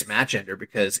serious match ender,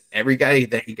 because every guy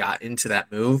that he got into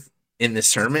that move in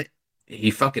this tournament,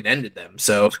 he fucking ended them.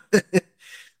 So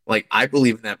like, I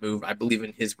believe in that move. I believe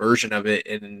in his version of it,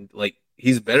 and like,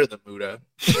 he's better than Muda.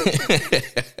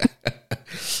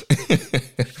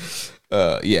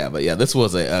 This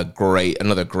was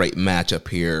another great matchup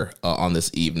here on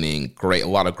this evening. A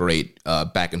lot of great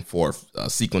back and forth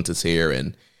sequences here,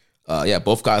 and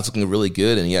both guys looking really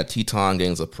good. And Teton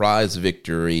getting a surprise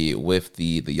victory with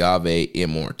the Llave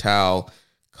Immortal.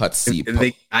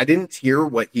 I didn't hear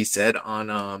what he said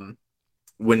on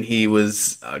when he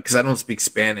was, because I don't speak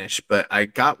Spanish, but I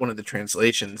got one of the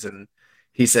translations, and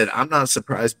he said, "I'm not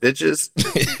surprised, bitches."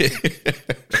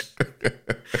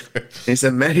 He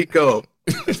said, "Mexico."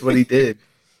 That's what he did.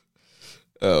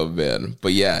 Oh man,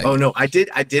 but yeah. Oh no, I did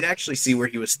actually see where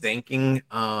he was thanking,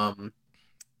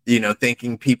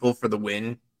 thanking people for the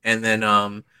win, and then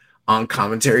on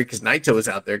commentary, because Naito was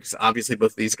out there, because obviously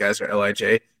both of these guys are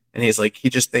LIJ, and he's like,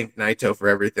 he just thanked Naito for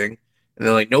everything, and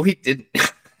they're like, no, he didn't.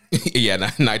 Yeah,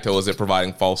 Naito wasn't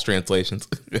providing false translations.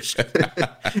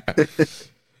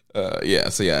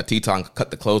 Teton cut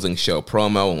the closing show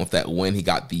promo, and with that win, he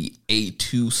got the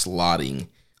A2 slotting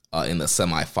in the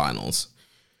semifinals,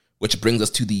 which brings us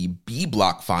to the B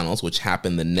block finals, which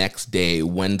happened the next day,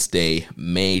 Wednesday,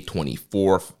 May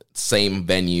 24th. Same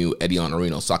venue, Edion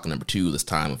Arena, Osaka number 2, this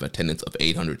time with attendance of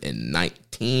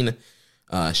 819.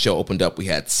 Show opened up, we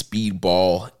had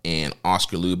Speedball and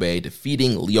Oscar Lube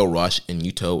defeating Leo Rush and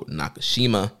Yuto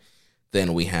Nakashima.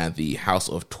 Then we had the House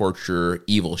of Torture,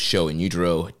 Evil Show and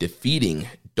Yujiro defeating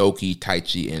Doki,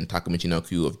 Taichi, and Takamichi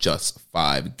Noku of Just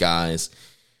 5 Guys.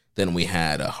 Then we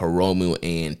had Hiromu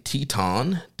and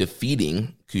Teton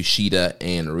defeating Kushida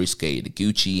and Ryusuke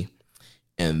Taguchi.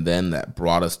 And then that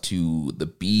brought us to the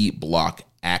B block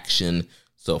action.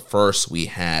 So first we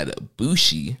had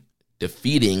Bushi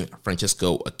defeating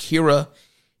Francesco Akira,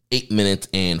 8 minutes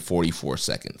and 44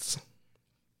 seconds.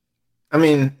 I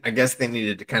mean, I guess they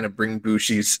needed to kind of bring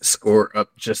Bushi's score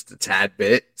up just a tad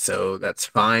bit, so that's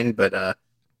fine. But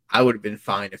I would have been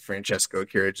fine if Francesco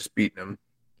Akira just beaten him.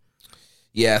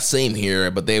 Yeah, same here.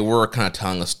 But they were kind of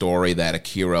telling a story that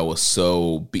Akira was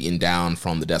so beaten down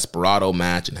from the Desperado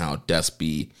match and how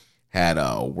Despi had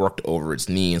worked over its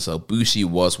knee. And so Bushi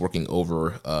was working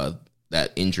over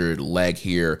that injured leg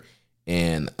here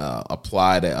and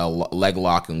applied a leg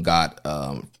lock and got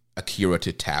Akira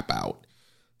to tap out.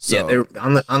 So, yeah, they're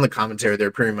on the commentary. They're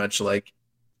pretty much like,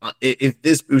 if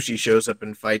this Bushi shows up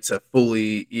and fights a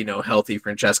fully, healthy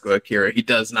Francesco Akira, he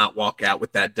does not walk out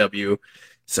with that W.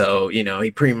 So,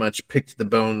 he pretty much picked the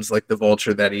bones like the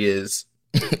vulture that he is.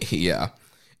 Yeah.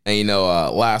 And,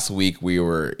 last week we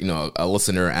were, a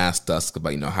listener asked us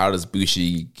about, how does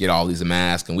Bushi get all these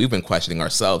masks? And we've been questioning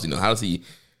ourselves, how does he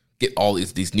get all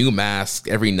these new masks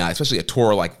every night, especially a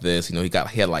tour like this? He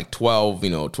had like 12,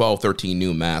 13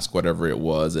 new masks, whatever it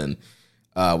was. And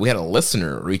we had a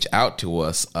listener reach out to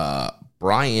us.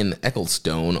 Brian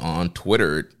Ecclestone on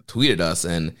Twitter tweeted us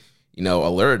and,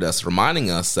 alerted us,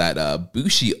 reminding us that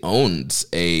Bushi owns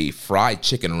a fried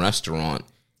chicken restaurant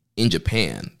in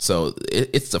Japan. So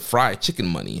it's the fried chicken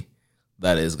money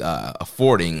that is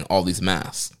affording all these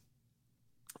masks.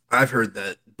 I've heard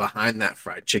that behind that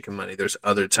fried chicken money, there's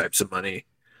other types of money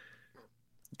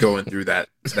going through that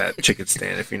chicken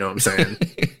stand, if you know what I'm saying.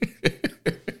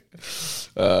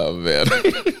 Oh, man.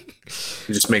 It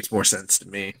just makes more sense to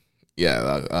me.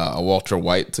 Yeah, a Walter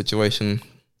White situation.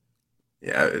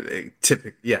 Yeah,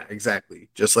 yeah, exactly.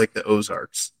 Just like the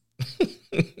Ozarks.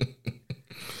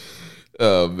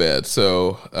 Oh man,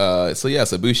 so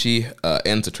Bushi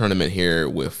ends the tournament here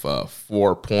with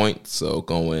 4 points. So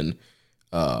going,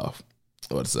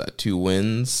 what is that? 2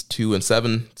 wins,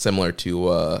 2-7, similar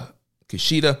to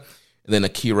Kushida. And then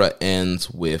Akira ends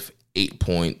with 8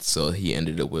 points, so he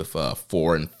ended it with a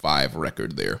 4-5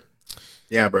 record there.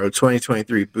 Yeah, bro.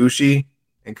 2023 Bushi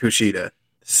and Kushida,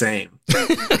 same.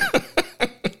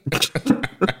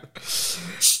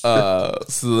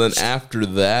 So then after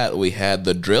that, we had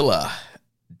the Drilla,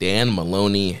 Dan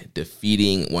Maloney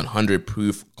defeating 100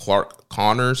 proof Clark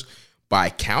Connors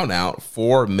by countout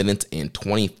 4 minutes and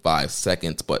 25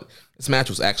 seconds. But this match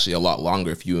was actually a lot longer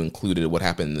if you included what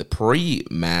happened in the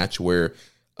pre-match, where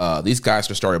these guys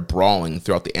just started brawling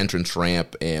throughout the entrance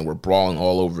ramp and were brawling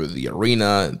all over the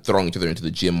arena and throwing each other into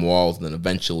the gym walls. And then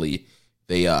eventually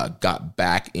they got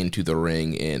back into the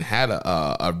ring and had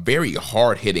a very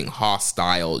hard-hitting,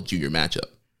 hostile junior matchup.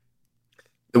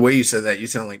 The way you said that, you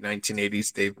sound like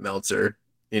 1980s Dave Meltzer,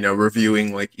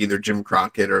 reviewing like either Jim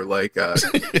Crockett or like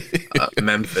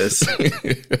Memphis.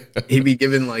 He'd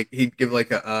give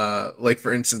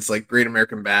for instance, like Great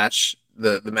American Bash,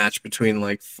 the match between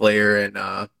like Flair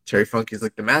and Terry Funk. He's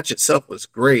like, the match itself was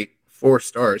great, 4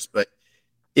 stars, but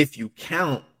if you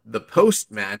count the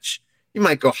post match, you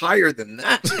might go higher than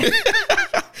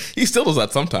that. He still does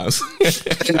that sometimes.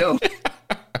 I know.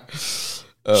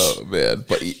 Oh man,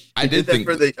 but I did think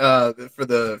for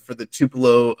the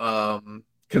Tupelo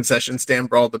concession stand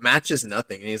brawl, the match is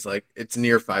nothing, and he's like, it's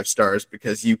near 5 stars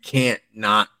because you can't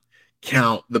not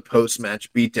count the post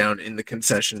match beatdown in the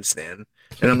concession stand.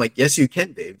 And I'm like, yes, you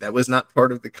can, Dave. That was not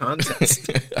part of the contest.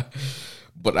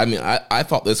 But I mean, I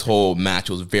thought this whole match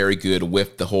was very good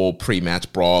with the whole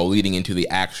pre-match brawl leading into the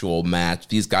actual match.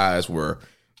 These guys were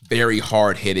very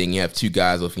hard hitting. You have 2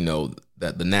 guys with,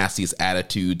 the nastiest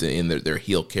attitudes in their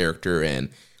heel character. And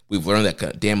we've learned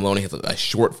that Dan Maloney has a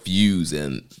short fuse,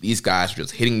 and these guys are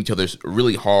just hitting each other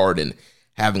really hard and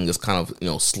having this kind of,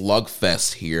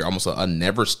 slugfest here, almost a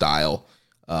Never style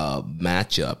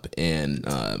matchup. And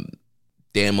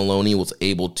Dan Maloney was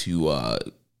able to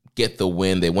get the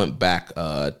win. They went back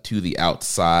to the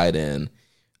outside, and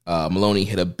Maloney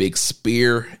hit a big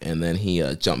spear, and then he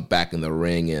jumped back in the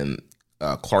ring, and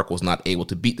Clark was not able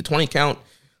to beat the 20 count.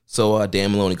 So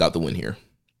Dan Maloney got the win here.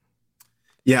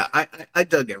 Yeah, I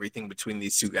dug everything between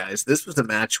these 2 guys. This was a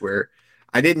match where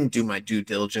I didn't do my due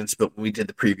diligence, but when we did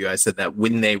the preview, I said that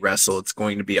when they wrestle, it's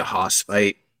going to be a hoss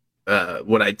fight.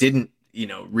 What I didn't,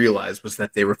 realize was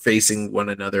that they were facing one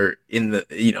another in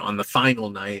the, on the final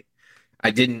night.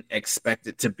 I didn't expect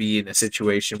it to be in a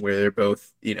situation where they're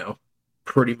both,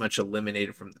 pretty much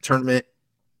eliminated from the tournament.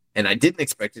 And I didn't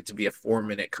expect it to be a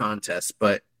 4-minute contest,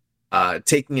 but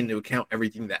taking into account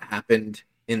everything that happened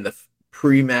in the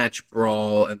pre-match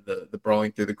brawl and the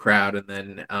brawling through the crowd, and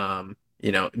then,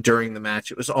 during the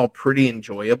match, it was all pretty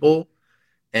enjoyable.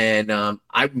 And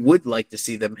I would like to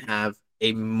see them have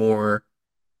a more,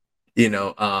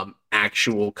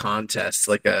 actual contest,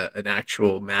 like an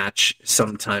actual match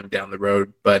sometime down the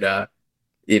road. But,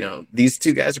 these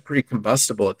 2 guys are pretty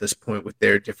combustible at this point with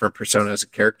their different personas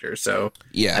and characters. So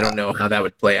yeah, I don't know how that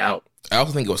would play out. I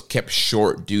also think it was kept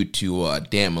short due to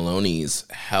Dan Maloney's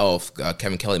health.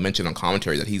 Kevin Kelly mentioned on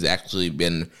commentary that he's actually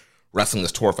been wrestling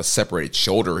this tour with a separated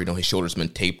shoulder. His shoulder's been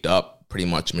taped up pretty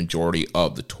much majority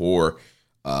of the tour.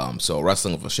 So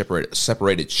wrestling with a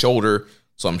separated shoulder.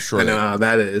 So I'm sure I know how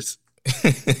that is.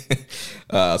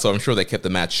 So I'm sure they kept the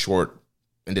match short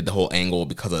and did the whole angle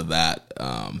because of that.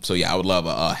 So yeah, I would love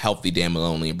a healthy Dan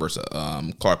Maloney versus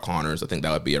Clark Connors. I think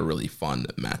that would be a really fun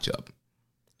matchup.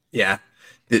 Yeah.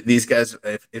 These guys,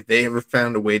 if they ever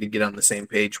found a way to get on the same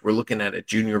page, we're looking at a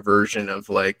junior version of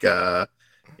like,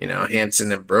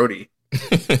 Hanson and Brody.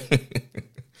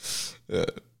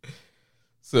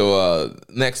 So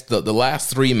next, the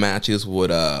last 3 matches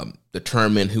would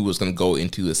determine who was going to go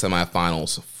into the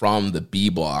semifinals from the B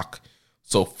block.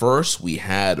 So first, we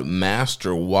had Master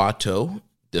Wato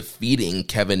defeating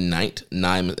Kevin Knight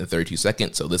 9 minutes and 32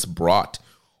 seconds. So this brought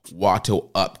Wato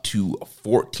up to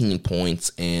 14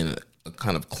 points and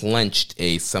kind of clenched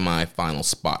a semifinal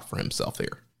spot for himself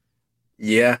there.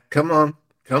 Yeah, come on.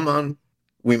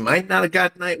 We might not have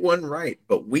got night 1 right,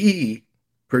 but we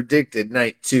predicted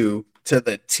night 2 to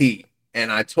the T.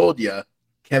 And I told you,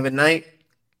 Kevin Knight,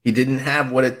 he didn't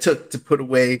have what it took to put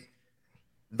away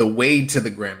the way to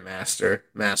the Grandmaster,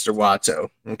 Master Wato.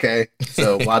 Okay,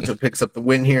 so Wato picks up the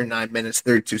win here, 9 minutes,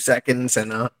 32 seconds,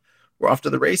 and we're off to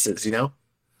the races,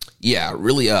 Yeah,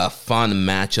 really a fun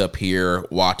matchup here.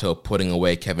 Wato putting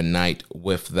away Kevin Knight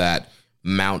with that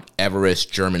Mount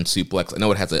Everest German suplex. I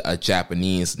know it has a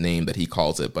Japanese name that he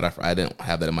calls it, but I didn't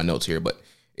have that in my notes here. But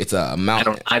It's a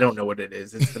Mount. I don't know what it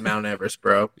is. It's the Mount Everest,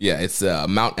 bro. Yeah, it's a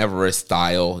Mount Everest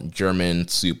style German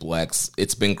suplex.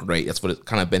 It's been great. That's what it's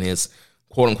kind of been his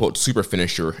quote unquote super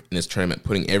finisher in this tournament,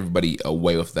 putting everybody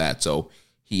away with that. So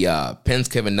he pins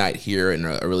Kevin Knight here in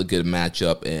a really good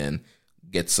matchup and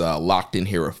gets locked in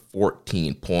here with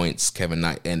 14 points. Kevin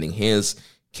Knight ending his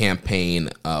campaign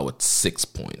with 6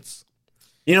 points.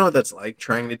 You know what that's like?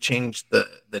 Trying to change the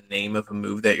name of a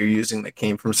move that you're using that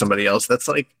came from somebody else. That's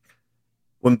like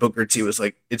when Booker T was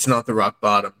like, it's not the rock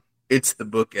bottom, it's the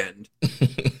bookend.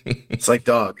 It's like,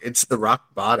 dog, it's the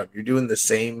rock bottom. You're doing the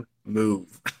same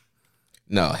move.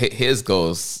 No, his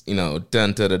goes, dun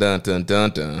dun dun dun dun dun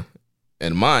dun,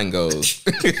 and mine goes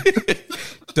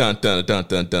dun dun dun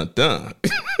dun dun dun.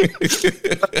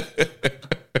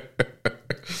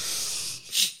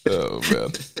 Oh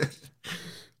man!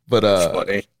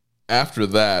 But after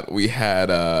that, we had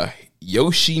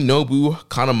Yoshinobu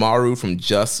Kanemaru from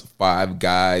Just Five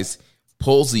Guys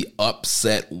pulls the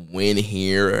upset win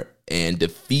here and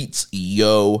defeats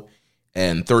Yo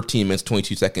in 13 minutes,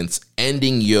 22 seconds,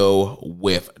 ending Yo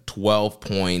with 12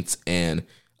 points and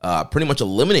pretty much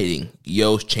eliminating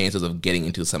Yo's chances of getting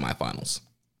into the semifinals.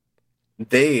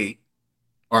 They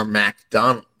are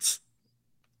McDonald's.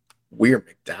 We're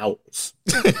McDowell's.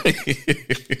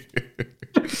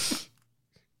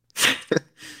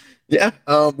 Yeah,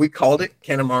 we called it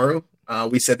Kanemaru.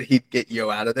 We said that he'd get Yo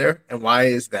out of there. And why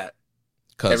is that?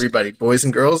 Everybody, boys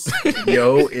and girls,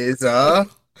 Yo is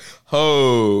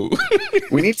ho.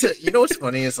 We need to, what's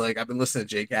funny is like I've been listening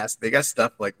to JCast. They got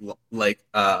stuff like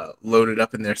loaded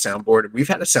up in their soundboard. We've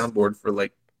had a soundboard for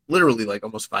like literally like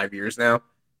almost 5 years now.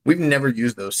 We've never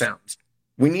used those sounds.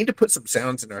 We need to put some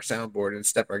sounds in our soundboard and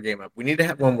step our game up. We need to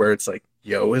have one where it's like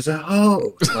Yo is a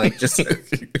hoe, like just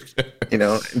and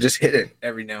just hit it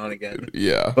every now and again.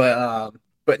 Yeah.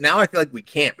 But now I feel like we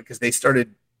can't because they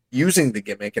started using the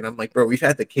gimmick, and I'm like, bro, we've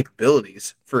had the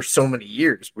capabilities for so many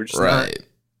years. We're just right.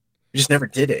 We just never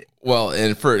did it. Well,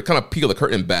 and for kind of peel the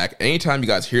curtain back, anytime you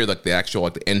guys hear like the actual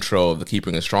like the intro of the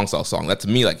Keeping a Strong Style song, that's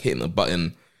me like hitting the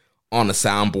button on the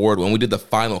soundboard. When we did the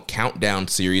final countdown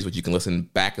series, which you can listen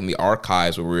back in the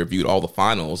archives where we reviewed all the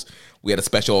finals, we had a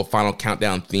special final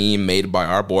countdown theme made by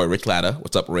our boy Rich Latta.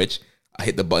 What's up, Rich? I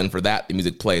hit the button for that. The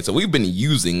music played. So we've been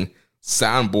using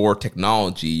soundboard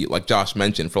technology, like Josh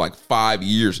mentioned, for like 5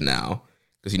 years now.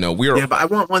 Because we're but I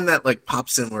want one that like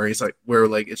pops in where he's like, where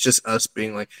like it's just us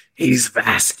being like, he's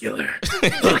vascular,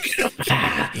 look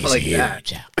at him, like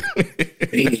huge. That.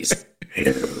 He's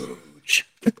huge.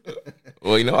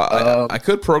 Well, I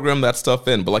could program that stuff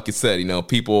in, but like you said,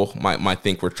 people might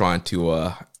think we're trying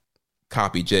to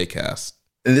copy JCast.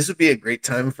 And this would be a great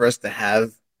time for us to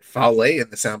have Fale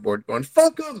in the soundboard going,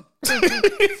 fuck him.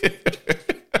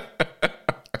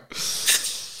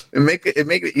 It make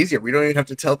it easier. We don't even have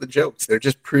to tell the jokes; they're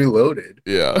just preloaded.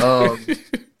 Yeah.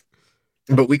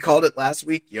 But we called it last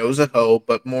week. Yo's a hoe,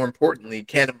 but more importantly,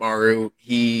 Kanemaru,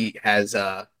 he has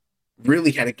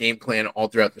really had a game plan all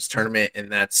throughout this tournament,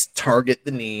 and that's target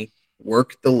the knee,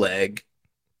 work the leg,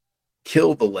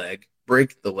 kill the leg,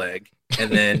 break the leg,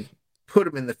 and then put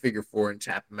him in the figure four and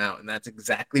tap him out. And that's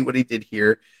exactly what he did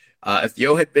here. If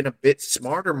Yo had been a bit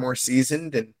smarter, more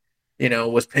seasoned, and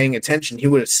was paying attention, he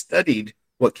would have studied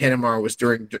what Kanemaru was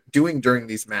doing during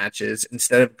these matches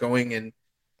instead of going and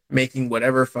making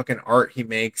whatever fucking art he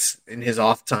makes in his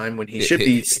off time when he should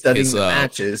be studying the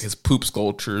matches. His poop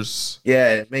sculptures.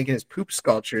 Yeah, making his poop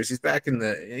sculptures. He's back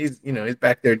he's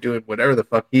back there doing whatever the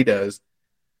fuck he does.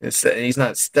 And he's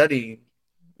not studying,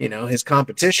 his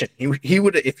competition. He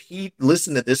would, if he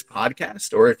listened to this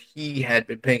podcast or if he had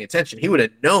been paying attention, he would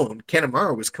have known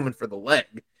Kanemaru was coming for the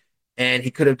leg and he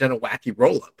could have done a wacky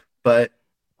roll up. But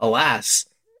alas,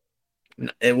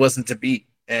 it wasn't to be.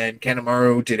 And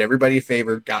Kanemaru did everybody a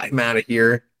favor, got him out of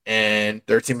here, and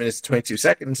 13 minutes, 22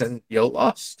 seconds, and Yo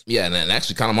lost. Yeah, and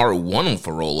actually Kanemaru won him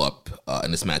for roll-up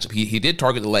in this matchup. He did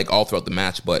target the leg all throughout the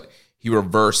match, but he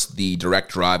reversed the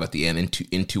direct drive at the end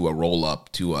into a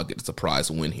roll-up to get a surprise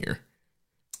win here.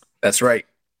 That's right.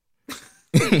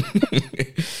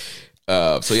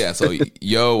 So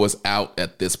Yo was out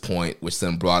at this point, which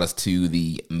then brought us to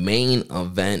the main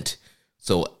event.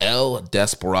 So El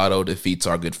Desperado defeats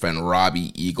our good friend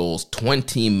Robbie Eagles,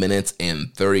 20 minutes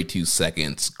and 32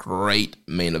 seconds. Great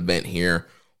main event here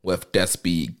with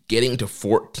Despy getting to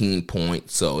 14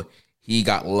 points. So he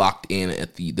got locked in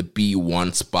at the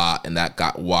B1 spot, and that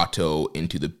got Watto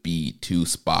into the B2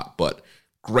 spot. But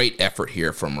great effort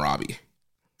here from Robbie.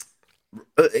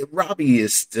 Robbie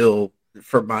is still,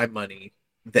 for my money,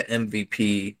 the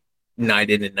MVP night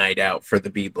in and night out for the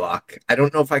B block. I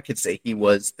don't know if I could say he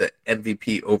was the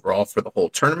MVP overall for the whole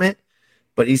tournament,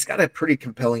 but he's got a pretty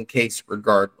compelling case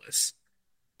regardless.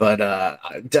 But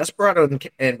Desperado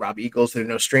and Rob Eagles, they're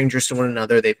no strangers to one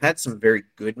another. They've had some very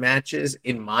good matches.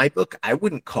 In my book, I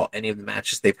wouldn't call any of the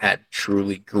matches they've had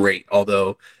truly great,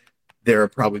 although there are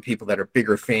probably people that are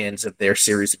bigger fans of their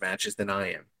series of matches than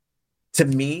I am. To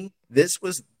me, this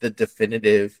was the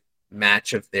definitive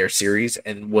match of their series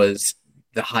and was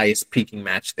the highest peaking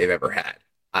match they've ever had.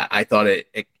 I thought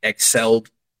it excelled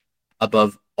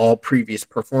above all previous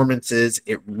performances.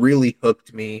 It really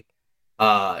hooked me.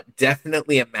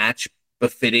 Definitely a match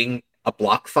befitting a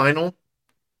block final.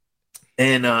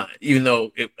 And even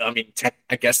though,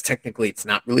 I guess technically it's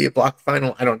not really a block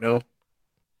final. I don't know.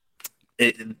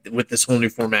 With this whole new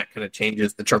format kind of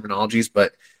changes the terminologies.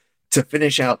 But to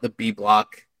finish out the B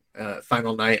block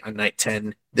final night on night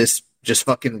 10, this just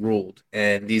fucking ruled.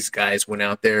 And these guys went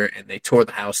out there and they tore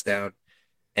the house down.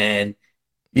 And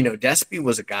Despy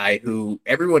was a guy who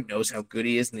everyone knows how good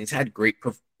he is, and he's had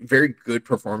very good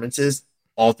performances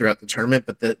all throughout the tournament.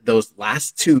 But those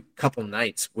last two couple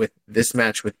nights with this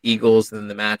match with Eagles and then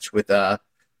the match with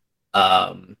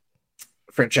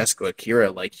Francesco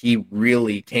Akira, like he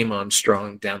really came on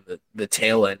strong down the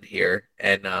tail end here.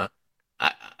 And I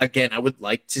would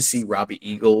like to see Robbie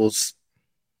Eagles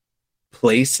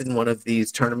place in one of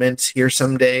these tournaments here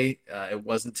someday. It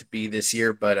wasn't to be this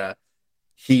year, but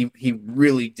he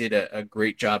really did a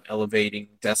great job elevating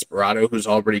Desperado, who's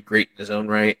already great in his own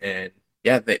right. And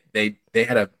yeah, they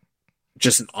had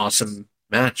just an awesome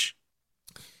match.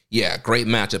 Yeah, great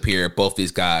matchup here. Both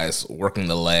these guys working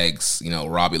the legs.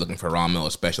 Robbie looking for Ron Miller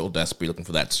special, Despy looking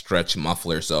for that stretch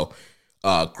muffler. So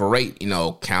great,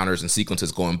 counters and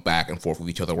sequences going back and forth with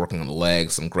each other, working on the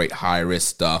legs. Some great high risk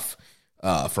stuff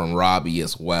from Robbie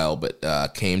as well.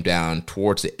 But came down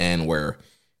towards the end where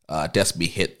Despy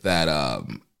hit that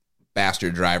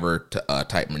bastard driver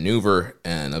type maneuver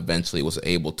and eventually was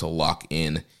able to lock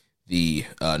in the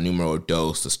numero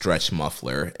dos, the stretch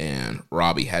muffler, and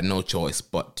Robbie had no choice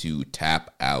but to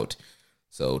tap out.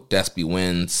 So Despy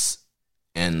wins,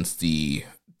 ends the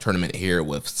tournament here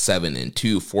with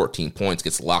 7-2, 14 points,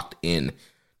 gets locked in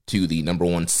to the number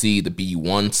 1 seed, the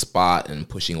B1 spot, and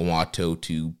pushing Wato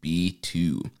to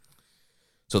B2.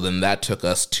 So then that took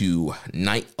us to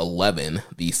night 11,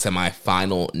 the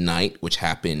semifinal night, which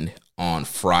happened on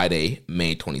Friday,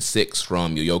 May 26th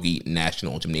from Yoyogi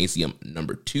National Gymnasium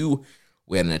number 2.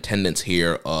 We had an attendance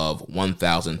here of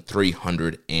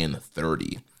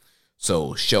 1,330.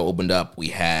 So show opened up. We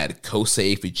had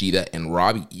Kosei Fujita and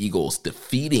Robbie Eagles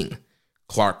defeating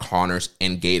Clark Connors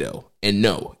and Gato. And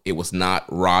no, it was not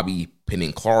Robbie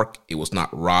pinning Clark. It was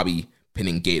not Robbie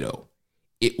pinning Gato.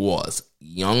 It was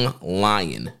Young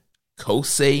Lion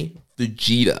Kosei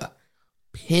Fujita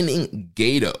pinning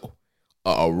Gato.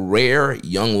 A rare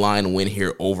Young Lion win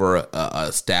here over a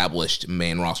established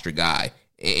main roster guy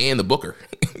and the booker.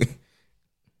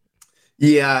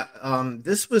 Yeah,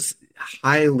 this was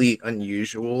highly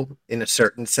unusual in a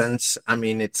certain sense. I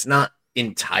mean, it's not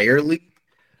entirely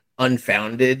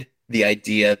unfounded, the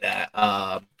idea that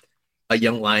a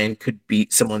Young Lion could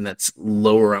beat someone that's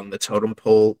lower on the totem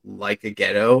pole like a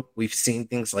Ghetto. We've seen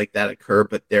things like that occur,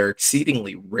 but they're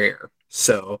exceedingly rare.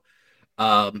 So,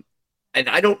 and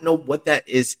I don't know what that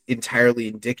is entirely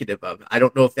indicative of. I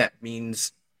don't know if that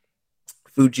means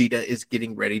Fujita is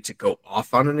getting ready to go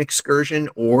off on an excursion,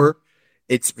 or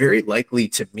it's very likely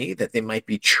to me that they might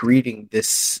be treating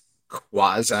this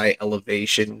quasi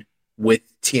elevation with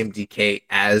TMDK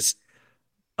as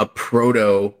a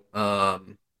proto,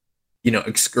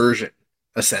 excursion,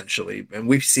 essentially. And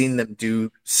we've seen them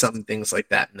do some things like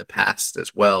that in the past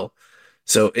as well.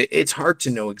 So it's hard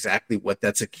to know exactly what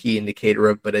that's a key indicator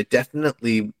of, but it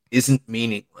definitely isn't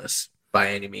meaningless by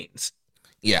any means.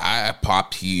 Yeah, I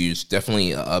popped huge.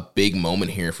 Definitely a big moment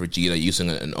here for Vegeta using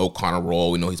an O'Connor role.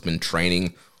 We know he's been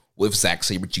training with Zack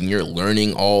Sabre Jr.,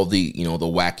 learning all the, the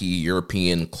wacky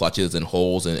European clutches and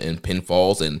holds and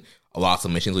pinfalls and a lot of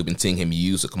submissions. We've been seeing him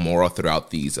use a Kimura throughout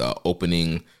these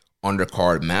opening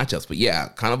undercard matchups. But yeah,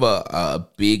 kind of a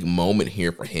big moment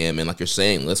here for him. And like you're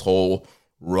saying, this whole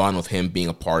run with him being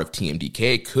a part of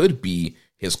TMDK could be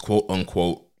his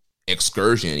quote-unquote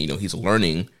excursion. He's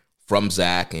learning from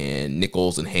Zach and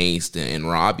Nichols and Haste and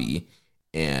Robbie,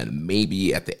 and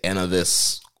maybe at the end of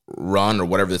this run or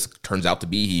whatever this turns out to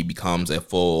be, he becomes a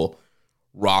full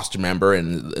roster member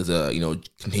and is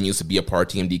continues to be a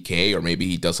part of TMDK, or maybe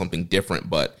he does something different.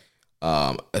 But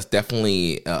it's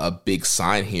definitely a big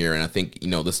sign here, and I think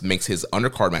this makes his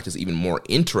undercard matches even more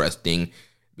interesting.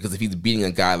 Because if he's beating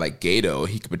a guy like Gato,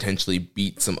 he could potentially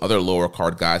beat some other lower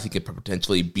card guys. He could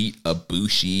potentially beat a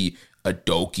Bushi, a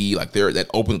Doki. That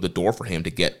opens the door for him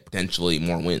to get potentially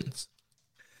more wins.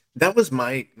 That was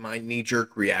my knee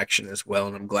jerk reaction as well,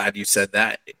 and I'm glad you said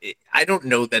that. I don't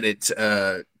know that it's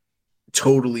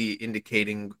totally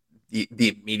indicating the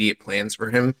immediate plans for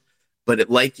him, but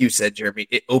like you said, Jeremy,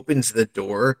 it opens the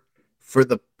door for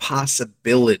the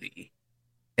possibility.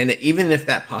 And even if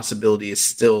that possibility is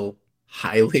still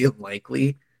highly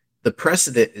unlikely, the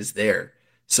precedent is there.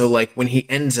 So, like, when he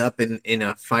ends up in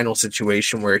a final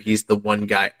situation where he's the one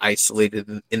guy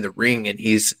isolated in the ring and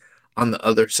he's on the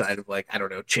other side of, like, I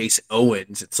don't know, Chase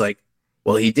Owens, it's like,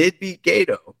 well, he did beat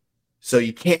Gato. So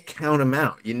you can't count him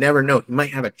out. You never know. He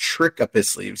might have a trick up his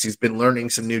sleeves. He's been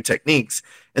learning some new techniques.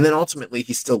 And then ultimately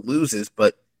he still loses,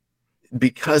 but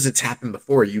because it's happened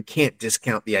before, you can't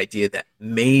discount the idea that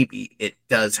maybe it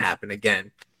does happen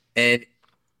again. And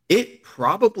it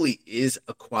probably is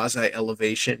a quasi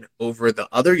elevation over the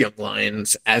other young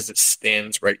lions as it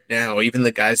stands right now, even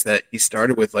the guys that he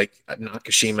started with, like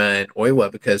Nakashima and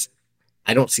Oiwa, because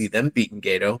I don't see them beating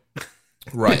Gato.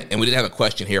 Right. And we did have a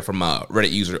question here from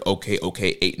Reddit user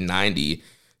OKOK890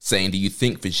 saying, do you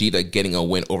think Vegeta getting a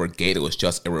win over Gato is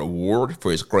just a reward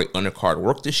for his great undercard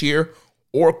work this year?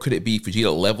 Or could it be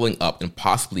Vegeta leveling up and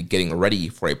possibly getting ready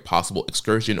for a possible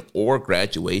excursion or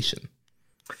graduation?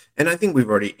 And I think we've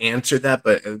already answered that,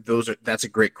 but that's a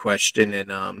great question.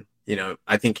 And,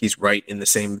 I think he's right in the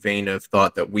same vein of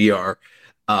thought that we are.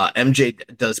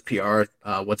 MJ does PR.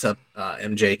 What's up,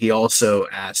 MJ? He also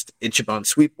asked, Ichiban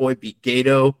Sweet Boy beat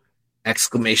Gato, !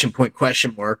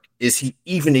 Question mark. Is he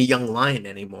even a young lion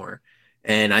anymore?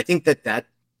 And I think that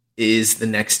is the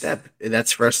next step.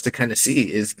 That's for us to kind of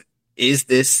see is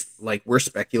this, like we're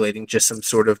speculating, just some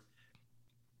sort of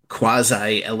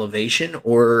quasi elevation,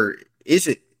 or is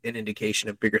it an indication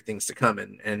of bigger things to come?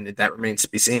 And that remains to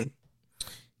be seen.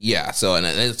 Yeah, so and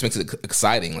it makes it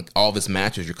exciting. Like all of his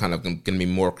matches, you're kind of going to be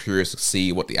more curious to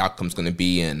see what the outcome's going to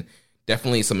be, and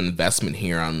definitely some investment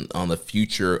here on the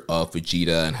future of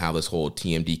Vegeta and how this whole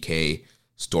TMDK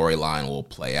storyline will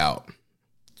play out.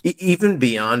 Even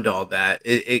beyond all that,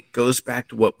 it goes back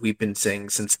to what we've been saying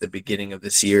since the beginning of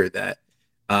this year, that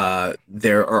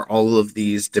there are all of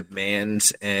these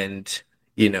demands and,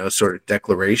 sort of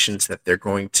declarations that they're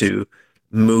going to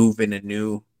move in a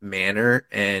new manner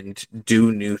and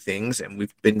do new things. And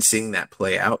we've been seeing that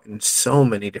play out in so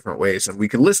many different ways. And we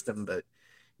could list them, but,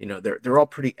 they're all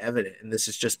pretty evident. And this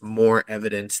is just more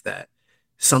evidence that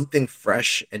something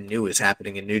fresh and new is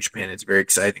happening in New Japan. It's very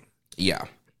exciting. Yeah.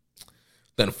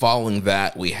 Then following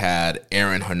that, we had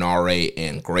Aaron Hanare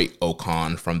and Great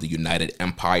Okan from the United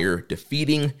Empire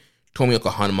defeating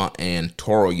Tomioka Hanma and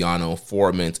Toru Yano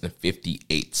 4 minutes and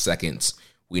 58 seconds.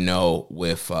 We know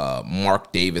with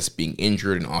Mark Davis being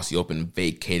injured and Aussie Open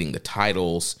vacating the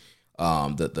titles,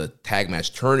 the tag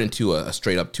match turned into a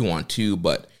straight up 2-on-2,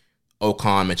 but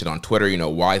Okan mentioned on Twitter,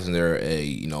 why isn't there a,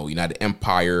 United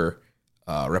Empire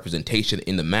representation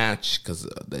in the match? Because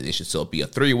it should still be a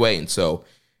three-way. And so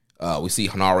we see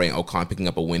Hanare and Okan picking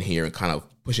up a win here and kind of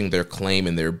pushing their claim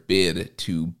and their bid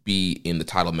to be in the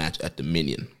title match at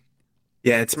Dominion.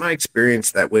 Yeah, it's my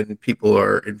experience that when people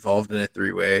are involved in a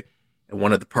three-way and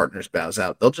one of the partners bows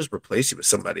out, they'll just replace you with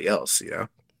somebody else,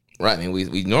 Right. I mean,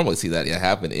 we normally see that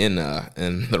happen in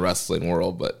the wrestling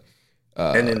world, but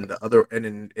and in the other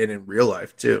and in real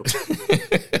life too.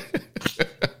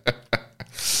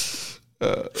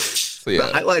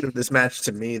 The highlight of this match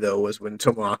to me, though, was when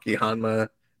Tomoaki Hanma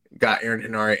got Aaron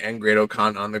Hanare and Great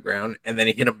Okan on the ground, and then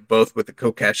he hit them both with the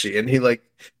Kokeshi, and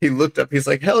he looked up, he's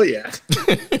like, hell yeah.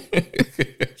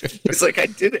 He's like, I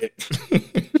did it.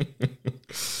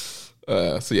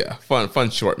 So yeah, fun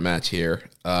short match here.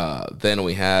 Then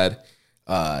we had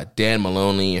Dan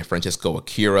Maloney and Francesco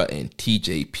Akira and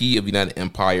TJP of United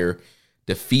Empire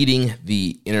defeating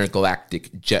the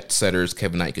Intergalactic Jet Setters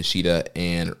Kevin Knight Kushida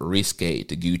and Risuke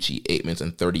Taguchi 8 minutes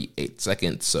and 38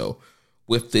 seconds. So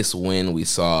with this win, we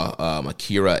saw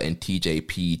Akira and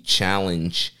TJP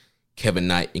challenge Kevin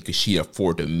Knight and Kushida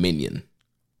for Dominion.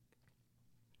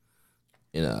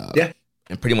 And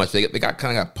pretty much they got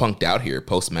punked out here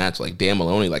post match. Like Dan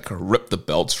Maloney ripped the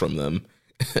belts from them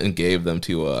and gave them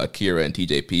to Akira and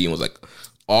TJP and was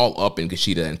all up in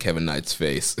Kushida and Kevin Knight's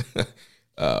face.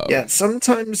 Yeah,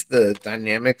 sometimes the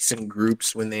dynamics in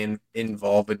groups when they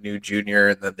involve a new junior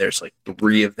and then there's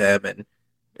three of them, and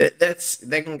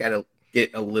that can kind of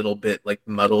get a little bit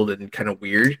muddled and kind of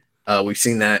weird. We've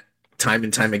seen that time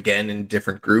and time again in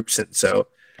different groups, and so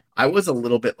I was a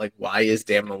little bit why is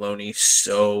Dan Maloney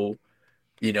so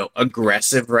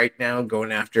aggressive right now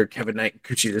going after Kevin Knight and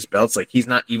Kushida's belts? He's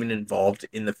not even involved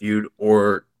in the feud,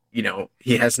 or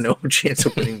he has no chance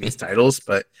of winning these titles.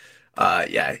 But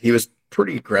yeah, he was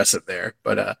pretty aggressive there.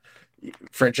 But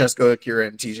Francesco Akira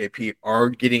and TJP are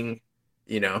getting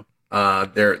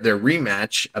their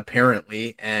rematch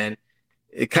apparently, and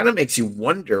it kind of makes you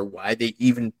wonder why they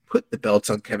even put the belts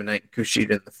on Kevin Knight and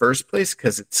Kushida in the first place,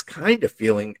 because it's kind of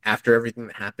feeling after everything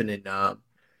that happened in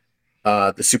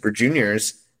the Super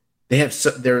Juniors,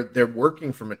 they're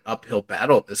working from an uphill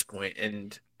battle at this point,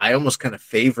 and I almost kind of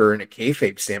favor, in a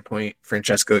kayfabe standpoint,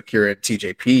 Francesco Akira and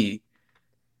TJP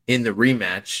in the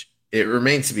rematch. It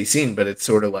remains to be seen, but it's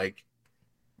sort of like,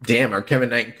 damn, are Kevin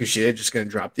Knight and Kushida just going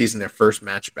to drop these in their first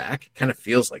match back? It kind of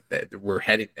feels like that we're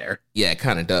heading there. Yeah, it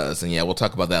kind of does. And yeah, we'll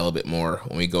talk about that a little bit more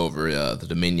when we go over the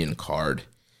Dominion card.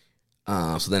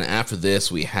 So then after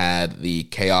this, we had the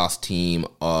Chaos team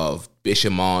of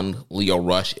Bishamon, Leo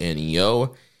Rush, and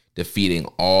Yo defeating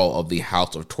all of the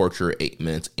House of Torture 8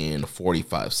 minutes and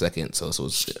 45 seconds. So this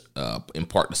was in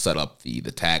part to set up the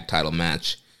tag title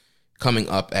match coming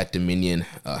up at Dominion.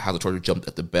 House of Torture jumped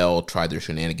at the bell, tried their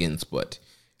shenanigans, but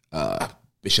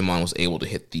Bishamon was able to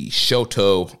hit the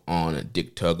Shoto on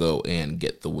Dick Togo and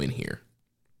get the win here.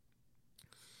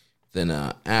 Then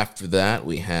after that,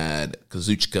 we had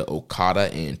Kazuchika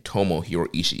Okada and Tomohiro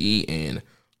Ishii and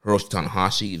Hiroshi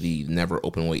Tanahashi, the never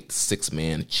openweight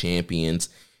 6-man champions.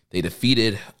 They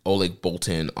defeated Oleg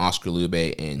Boltin, Oscar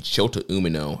Lube, and Shota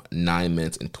Umino 9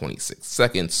 minutes and 26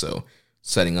 seconds. So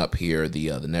setting up here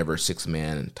the never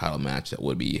 6-man title match that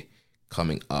would be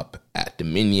coming up at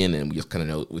Dominion. And we just kind of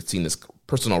know we've seen this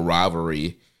personal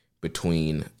rivalry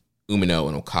between Umino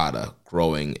and Okada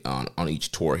growing on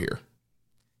each tour here.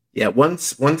 Yeah,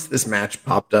 once this match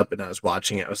popped up and I was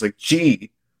watching it, I was like,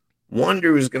 gee,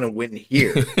 wonder who's going to win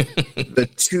here. The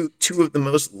two of the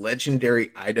most legendary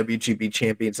IWGP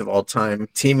champions of all time,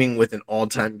 teaming with an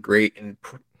all-time great and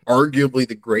arguably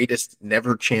the greatest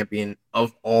never champion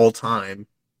of all time,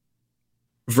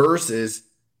 versus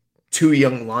two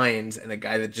young lions and a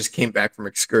guy that just came back from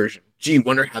excursion. Gee,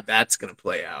 wonder how that's going to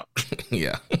play out.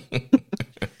 Yeah.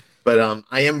 But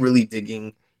I am really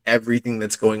digging everything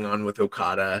that's going on with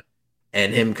Okada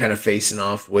and him kind of facing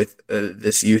off with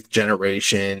this youth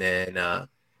generation. And,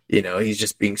 he's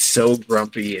just being so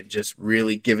grumpy and just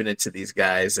really giving it to these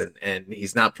guys. And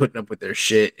he's not putting up with their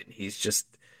shit. And he's just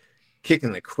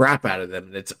kicking the crap out of them.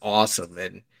 And it's awesome.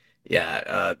 And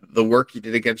yeah, the work he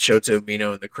did against Shota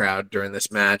Umino in the crowd during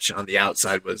this match on the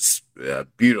outside was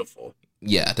beautiful.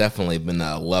 Yeah, definitely been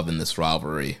loving this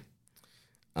rivalry.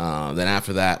 Then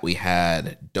after that, we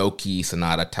had Doki,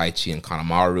 Sanada, Taichi, and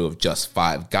Kanemaru of Just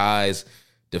 5 Guys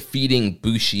defeating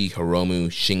Bushi, Hiromu,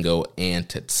 Shingo, and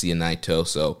Tetsuya Naito.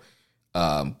 So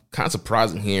kind of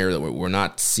surprising here that we're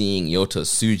not seeing Yota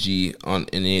Tsuji in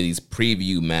any of these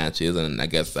preview matches, and I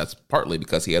guess that's partly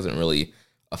because he hasn't really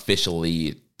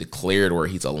officially declared where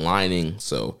he's aligning,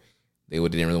 so they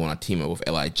didn't really want to team up with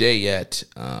LIJ yet.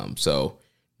 So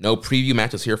no preview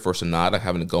matches here for Sanada,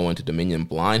 having to go into Dominion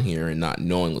blind here and not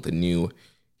knowing what the new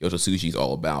Yota Tsuji is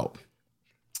all about.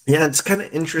 Yeah, it's kind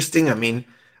of interesting. I mean,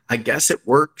 I guess it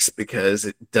works because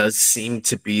it does seem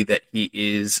to be that he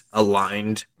is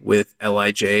aligned with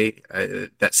LIJ.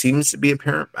 That seems to be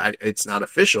apparent. It's not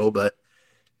official, but,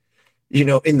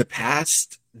 in the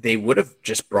past, they would have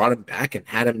just brought him back and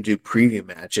had him do preview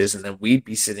matches, and then we'd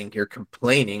be sitting here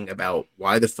complaining about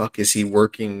why the fuck is he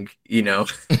working,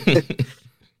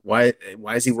 why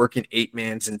is he working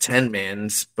 8-mans and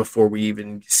 10-mans before we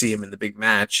even see him in the big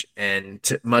match? And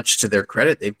much to their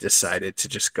credit, they've decided to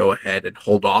just go ahead and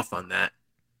hold off on that.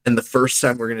 And the first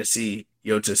time we're going to see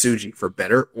Yota Tsuji, for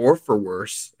better or for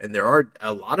worse, and there are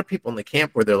a lot of people in the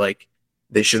camp where they're like,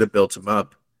 they should have built him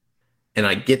up. And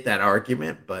I get that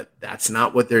argument, but that's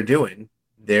not what they're doing.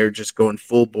 They're just going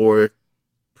full bore,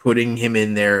 putting him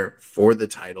in there for the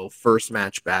title, first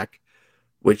match back,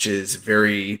 which is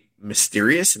very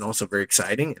mysterious and also very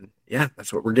exciting. And yeah,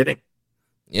 that's what we're getting.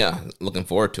 Yeah, looking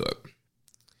forward to it.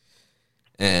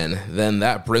 And then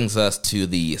that brings us to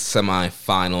the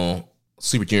semifinal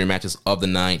Super Junior matches of the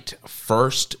night.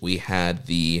 First, we had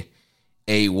the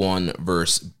A1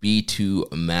 versus B2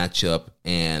 matchup,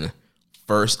 and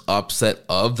first upset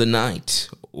of the night,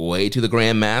 way to the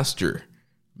Grandmaster,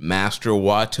 Master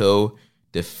Wato,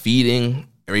 defeating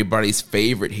everybody's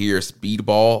favorite here,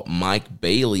 Speedball Mike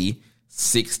Bailey,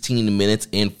 16 minutes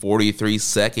and 43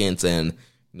 seconds. And,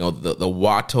 the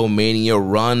Wato Mania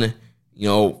run,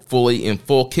 fully in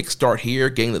full kickstart here,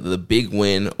 getting the big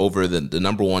win over the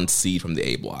number 1 seed from the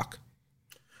A block.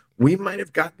 We might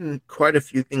have gotten quite a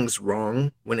few things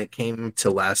wrong when it came to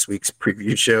last week's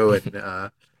preview show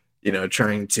and,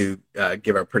 trying to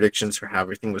give our predictions for how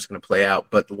everything was going to play out.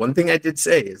 But the one thing I did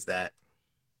say is that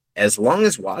as long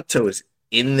as Wato is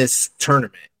in this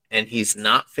tournament and he's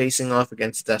not facing off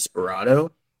against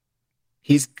Desperado,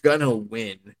 he's going to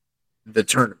win the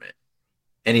tournament.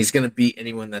 and he's going to beat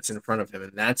anyone that's in front of him.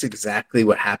 And that's exactly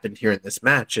what happened here in this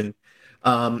match. And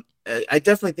I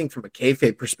definitely think from a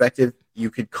kayfabe perspective, you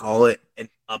could call it an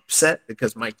upset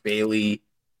because Mike Bailey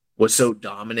was so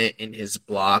dominant in his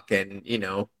block and,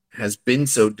 has been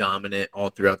so dominant all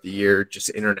throughout the year, just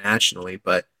internationally.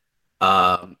 But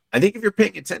I think if you're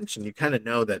paying attention, you kind of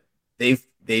know that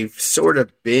they've sort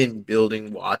of been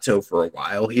building Watto for a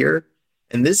while here.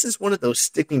 And this is one of those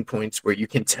sticking points where you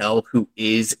can tell who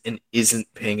is and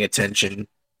isn't paying attention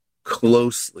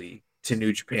closely to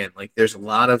New Japan. Like there's a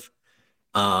lot of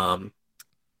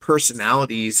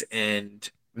personalities and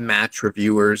match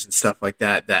reviewers and stuff like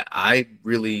that that I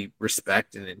really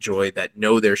respect and enjoy that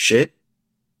know their shit,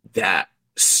 that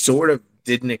sort of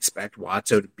didn't expect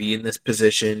Watto to be in this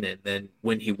position. And then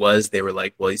when he was, they were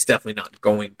like, well, he's definitely not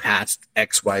going past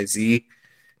XYZ.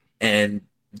 And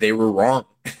they were wrong.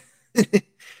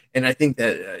 And I think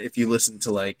that if you listen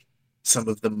to like some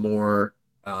of the more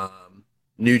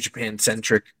New Japan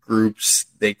centric groups,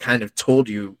 they kind of told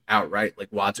you outright,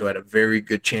 like Watto had a very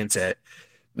good chance at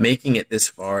making it this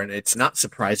far. And it's not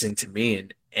surprising to me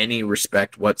in any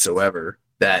respect whatsoever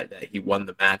that he won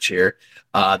the match here.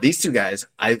 These two guys,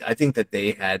 I think that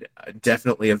they had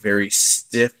definitely a very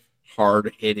stiff,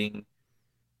 hard hitting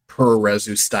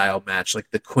Puroresu style match,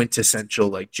 like the quintessential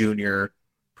like junior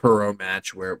Puro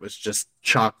match where it was just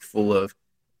chock full of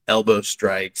elbow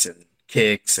strikes and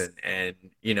kicks and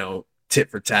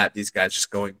tit for tat, these guys just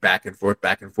going back and forth.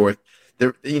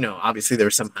 There, obviously there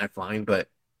was some high flying, but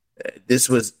this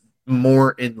was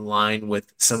more in line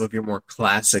with some of your more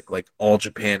classic like All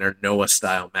Japan or Noah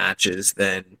style matches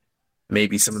than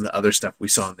maybe some of the other stuff we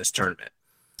saw in this tournament.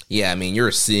 Yeah, I mean,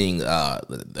 you're seeing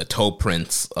the toe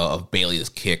prints of Bailey's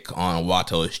kick on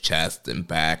Watto's chest and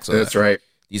back. So that's right.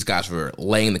 These guys were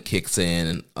laying the kicks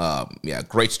in.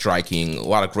 Great striking, a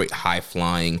lot of great high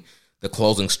flying. The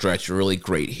closing stretch really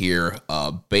great here.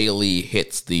 Bailey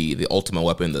hits the ultimate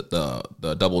weapon,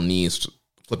 the double knees,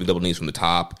 flipping double knees from the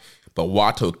top. But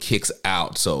Watto kicks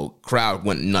out, so crowd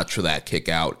went nuts for that kick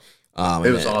out.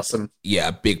 It was awesome.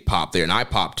 Yeah, big pop there. And I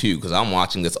popped too because I'm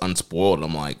watching this unspoiled. And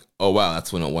I'm like, oh, wow,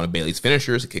 that's one of Bailey's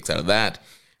finishers. He kicks out of that.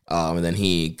 And then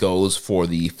he goes for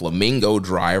the Flamingo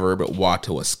driver, but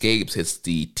Watto escapes, hits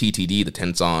the TTD, the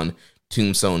Tenzon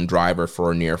Tombstone driver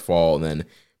for a near fall. And then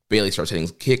Bailey starts hitting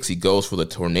kicks. He goes for the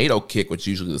tornado kick, which is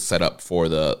usually the setup for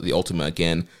the ultimate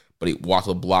again. But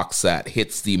Watto blocks that,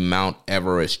 hits the Mount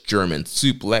Everest German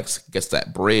suplex, gets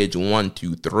that bridge, 1,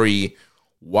 2, 3.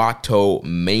 Watto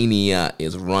Mania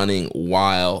is running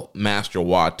while Master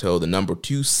Watto, the number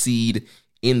 2 seed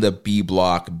in the B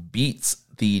block, beats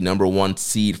the number 1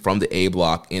 seed from the A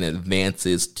block and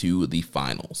advances to the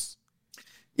finals.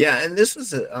 Yeah, and this was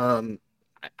the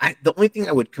only thing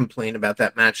I would complain about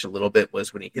that match a little bit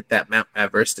was when he hit that Mount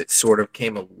Everest, it sort of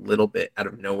came a little bit out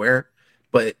of nowhere,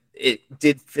 but it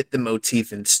did fit the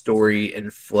motif and story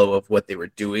and flow of what they were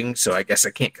doing. So I guess I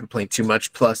can't complain too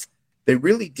much. Plus, they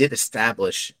really did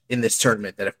establish in this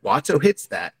tournament that if Watto hits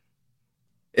that,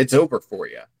 it's over for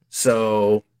you.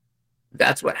 So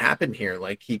that's what happened here.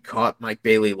 Like he caught Mike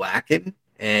Bailey lacking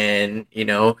and,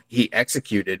 he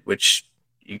executed, which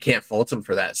you can't fault him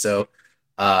for that. So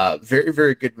very,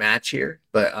 very good match here.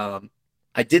 But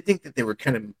I did think that they were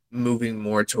kind of moving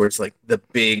more towards like the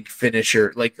big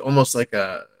finisher, like almost like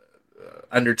a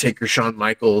Undertaker, Shawn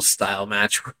Michaels style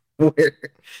match where,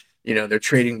 they're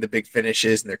trading the big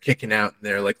finishes and they're kicking out and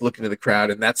they're like looking to the crowd.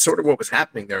 And that's sort of what was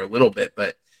happening there a little bit.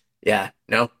 But yeah,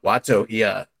 no, Watto,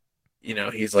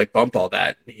 he's like bump all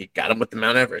that. He got him with the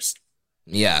Mount Everest.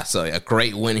 Yeah, so a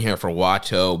great win here for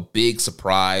Watto. Big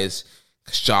surprise,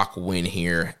 shock win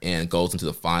here and goes into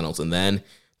the finals. And then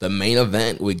the main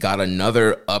event, we got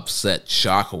another upset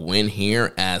shock win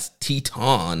here as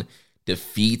Teton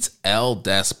defeats El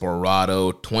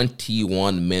Desperado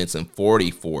 21 minutes and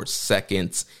 44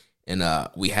 seconds. And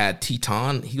we had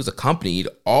Teton. He was accompanied.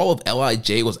 All of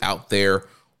LIJ was out there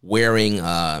wearing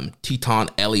Teton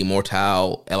El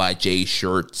Immortal LIJ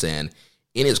shirts and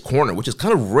in his corner, which is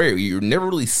kind of rare. You never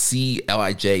really see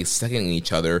LIJ seconding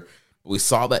each other. We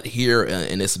saw that here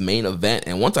in this main event.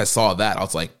 And once I saw that, I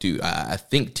was like, dude, I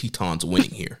think Teton's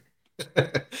winning here.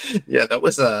 Yeah, that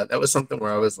was something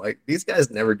where I was like, these guys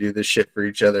never do this shit for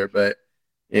each other, but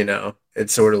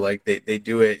it's sort of like they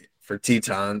do it for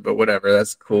Teton, but whatever,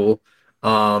 that's cool.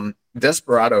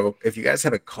 Desperado, if you guys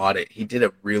haven't caught it, he did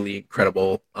a really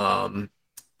incredible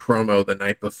promo the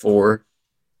night before,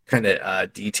 kind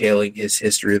of detailing his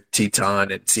history with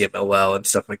Teton and CMLL and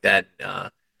stuff like that.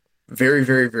 Very,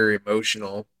 very, very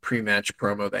emotional pre-match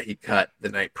promo that he cut the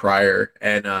night prior.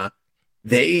 And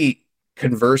they,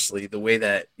 conversely, the way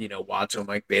that, Watto and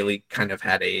Mike Bailey kind of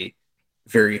had a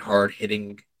very hard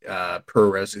hitting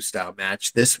Puroresu style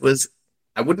match. This was,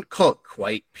 I wouldn't call it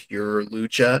quite pure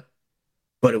lucha,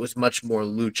 but it was much more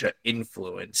lucha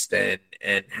influenced and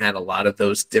had a lot of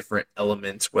those different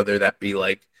elements, whether that be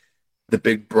like the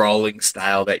big brawling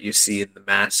style that you see in the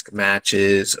mask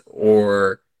matches,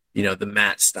 or the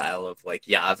mat style of like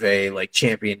Yave, like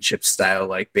championship style,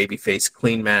 like babyface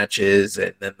clean matches,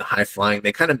 and then the high flying.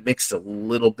 They kind of mixed a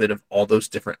little bit of all those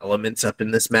different elements up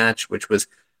in this match, which was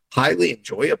highly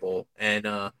enjoyable. And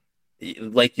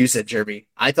like you said, Jeremy,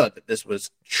 I thought that this was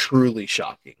truly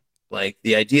shocking. Like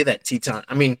the idea that Teton,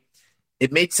 I mean,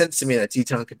 it made sense to me that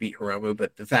Teton could beat Hiromu,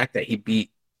 but the fact that he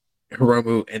beat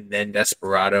Hiromu and then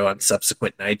Desperado on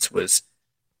subsequent nights was,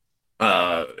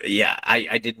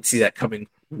 I didn't see that coming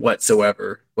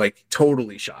whatsoever. Like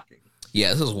totally shocking.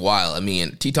 Yeah, this is wild. I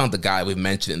mean, Teton's the guy we've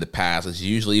mentioned in the past is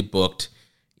usually booked,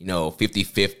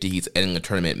 50-50. He's ending the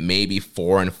tournament maybe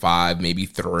 4-5, maybe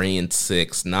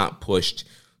 3-6, not pushed.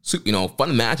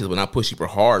 Fun matches, but not pushed super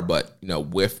hard. But,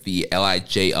 with the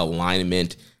LIJ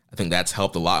alignment, I think that's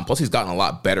helped a lot. And plus, he's gotten a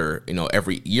lot better.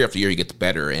 Every year after year, he gets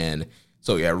better. And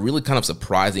so, yeah, really kind of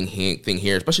surprising thing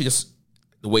here, especially just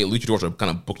the way luchadors are kind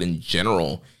of booked in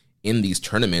general in these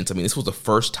tournaments. I mean, this was the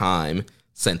first time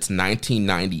since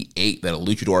 1998 that a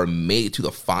luchador made it to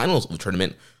the finals of the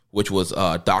tournament, which was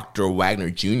Dr. Wagner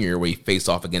Jr., where he faced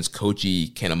off against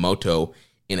Koji Kanemoto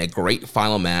in a great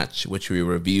final match, which we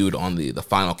reviewed on the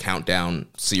Final Countdown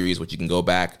series, which you can go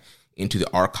back into the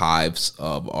archives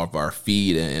of our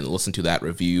feed and listen to that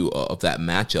review of that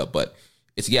matchup. But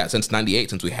it's, since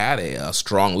 98, since we had a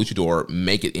strong luchador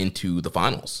make it into the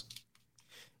finals.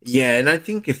 Yeah, and I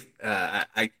think if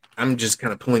I'm just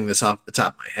kind of pulling this off the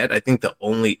top of my head, I think the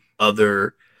only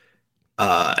other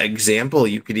example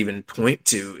you could even point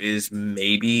to is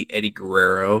maybe Eddie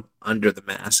Guerrero under the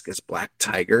mask as Black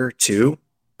Tiger too.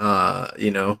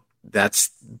 That's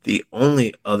the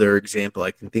only other example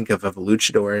I can think of a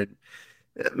luchador.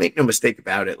 And make no mistake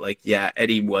about it, like, yeah,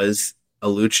 Eddie was a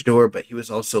luchador, but he was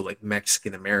also like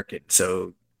Mexican American.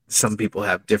 So some people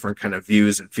have different kind of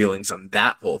views and feelings on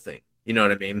that whole thing. You know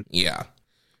what I mean? Yeah.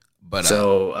 But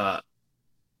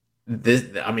this,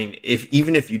 I mean,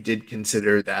 even if you did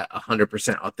consider that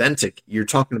 100% authentic, you're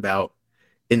talking about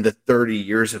in the 30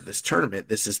 years of this tournament,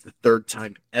 this is the third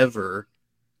time ever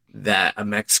that a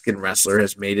Mexican wrestler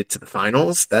has made it to the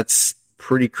finals. That's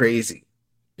pretty crazy.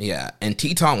 Yeah, and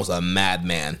Teton was a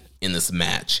madman in this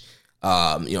match.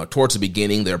 Towards the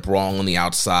beginning, they're brawling on the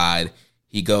outside.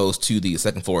 He goes to the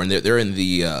second floor, and they're in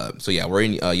the we're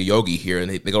in Yogi here,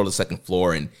 and they go to the second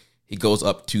floor, and he goes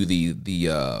up to the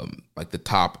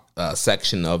top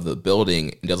section of the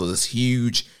building and does this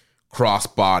huge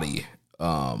crossbody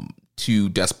to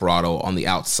Desperado on the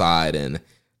outside, and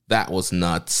that was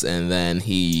nuts. And then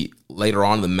later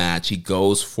on in the match, he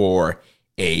goes for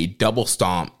a double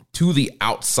stomp to the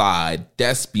outside.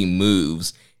 Despy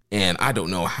moves, and I don't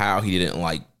know how he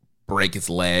didn't break his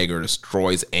leg or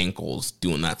destroy his ankles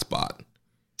doing that spot.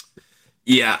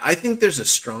 Yeah, I think there's a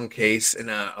strong case, and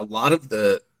a lot of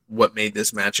what made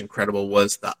this match incredible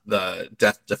was the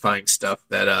death-defying stuff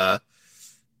that I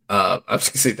was gonna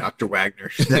say Dr.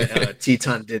 Wagner that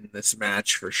Teton did in this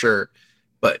match for sure.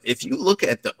 But if you look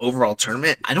at the overall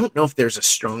tournament, I don't know if there's a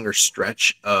stronger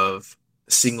stretch of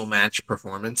single match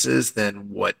performances than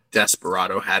what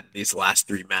Desperado had in these last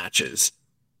three matches.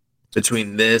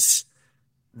 Between this,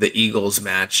 the Eagles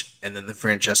match, and then the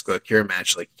Francesco Akira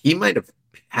match, he might have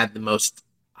had the most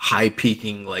high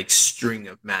peaking string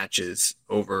of matches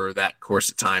over that course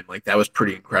of time. That was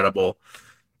pretty incredible.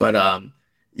 But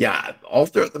all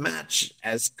throughout the match,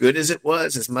 as good as it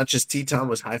was, as much as Teton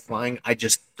was high flying, I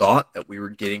just thought that we were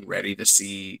getting ready to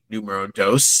see Numero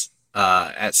Dos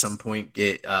at some point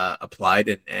get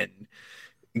applied and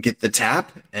get the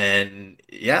tap. And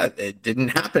yeah, it didn't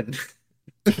happen.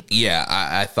 Yeah,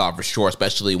 I thought for sure,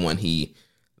 especially when he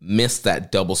missed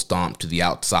that double stomp to the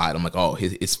outside. I'm like, oh,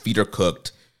 his feet are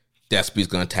cooked. Despy's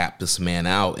going to tap this man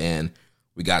out. And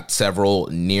we got several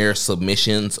near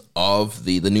submissions of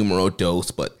the Numero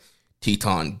Dos, but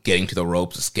Teton getting to the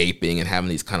ropes, escaping, and having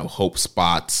these kind of hope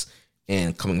spots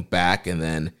and coming back. And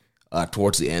then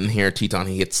towards the end here, Teton,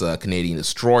 he hits a Canadian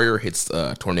Destroyer, hits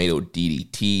a Tornado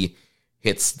DDT,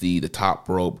 hits the top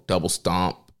rope double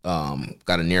stomp,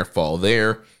 got a near fall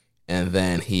there. And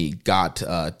then he got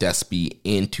Despy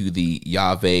into the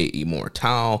Llave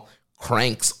Immortal,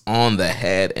 cranks on the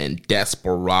head, and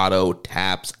Desperado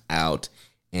taps out.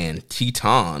 And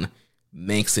Teton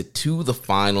makes it to the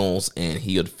finals, and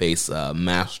he would face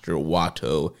Master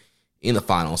Wato in the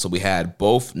finals. So we had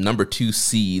both number 2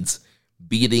 seeds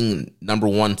beating number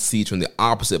 1 seeds from the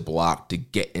opposite block to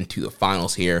get into the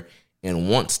finals here. And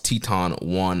once Teton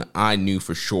won, I knew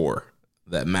for sure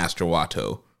that Master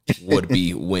Watto would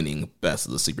be winning Best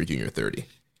of the Super Junior 30.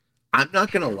 I'm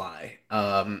not going to lie.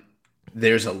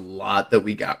 There's a lot that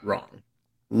we got wrong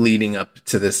leading up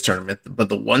to this tournament. But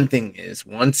the one thing is,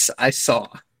 once I saw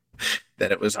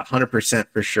that it was 100%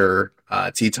 for sure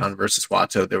Teton versus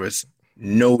Watto, there was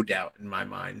no doubt in my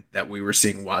mind that we were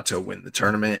seeing Watto win the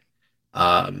tournament.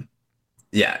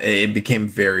 It became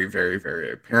very, very,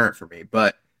 very apparent for me.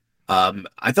 But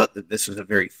I thought that this was a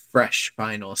very fresh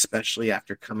final, especially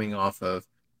after coming off of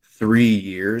 3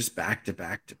 years back to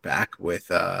back with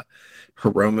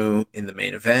Hiromu in the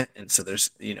main event. And so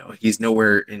there's, he's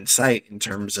nowhere in sight in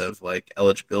terms of like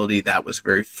eligibility. That was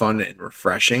very fun and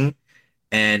refreshing.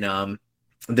 And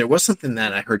there was something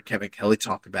that I heard Kevin Kelly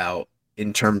talk about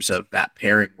in terms of that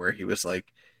pairing where he was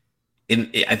like, I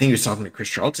think he was talking to Chris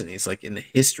Charlton. He's like, in the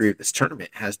history of this tournament,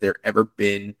 has there ever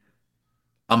been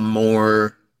a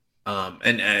more,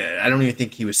 and I don't even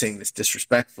think he was saying this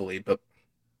disrespectfully, but,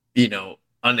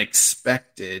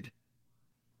 unexpected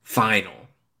final,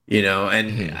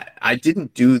 and I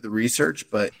didn't do the research,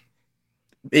 but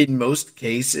in most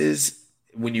cases,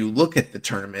 when you look at the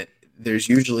tournament, there's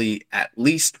usually at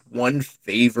least one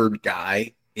favored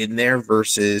guy in there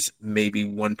versus maybe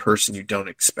one person you don't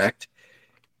expect.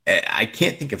 I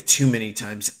can't think of too many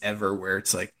times ever where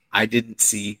it's like, I didn't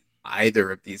see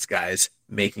either of these guys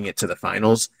making it to the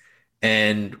finals.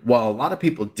 And while a lot of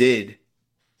people did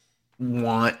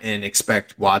want and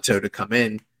expect Watto to come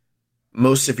in,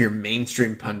 most of your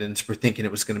mainstream pundits were thinking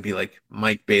it was going to be like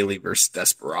Mike Bailey versus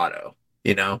Desperado,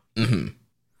 Mm-hmm.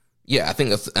 Yeah, I think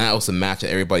that was a match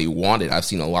that everybody wanted. I've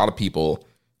seen a lot of people,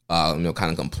 kind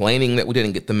of complaining that we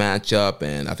didn't get the matchup,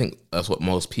 and I think that's what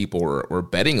most people were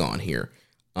betting on here.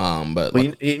 But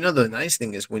the nice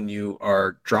thing is when you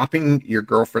are dropping your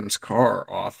girlfriend's car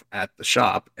off at the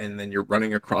shop, and then you're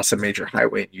running across a major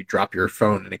highway, and you drop your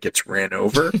phone, and it gets ran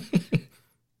over.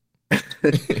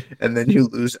 And then you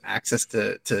lose access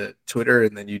to Twitter,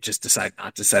 and then you just decide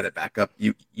not to set it back up.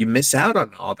 You miss out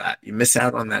on all that. You miss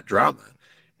out on that drama.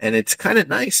 And it's kind of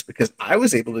nice because I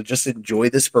was able to just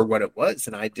enjoy this for what it was,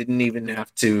 and I didn't even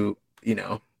have to,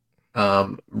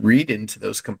 read into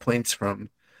those complaints from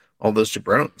all those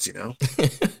jabrones,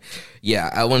 Yeah,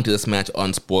 I went to this match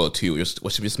unspoiled too,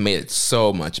 which just made it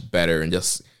so much better, and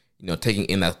just taking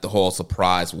in that the whole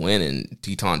surprise win and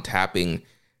Teton tapping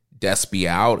Despy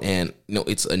out, and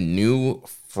it's a new,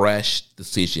 fresh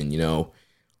decision.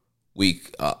 We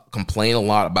complain a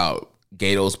lot about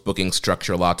Gato's booking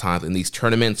structure a lot of times in these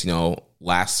tournaments.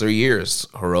 Last 3 years,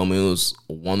 Hiromu's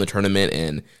won the tournament,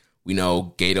 and we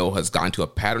know Gato has gotten to a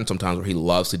pattern sometimes where he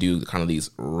loves to do kind of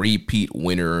these repeat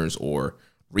winners or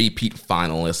repeat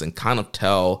finalists and kind of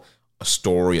tell a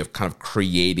story of kind of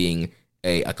creating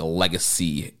a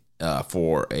legacy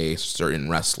for a certain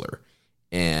wrestler.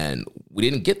 And we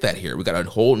didn't get that here. We got a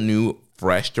whole new,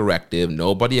 fresh directive.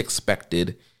 Nobody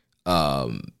expected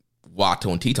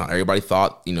Watto and Teton. Everybody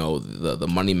thought, the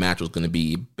money match was going to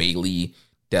be Bailey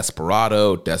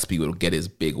Desperado. Despy would get his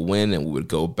big win, and we would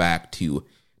go back to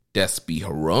Despy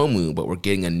Hiromu. But we're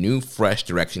getting a new, fresh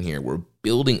direction here. We're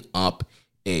building up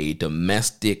a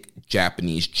domestic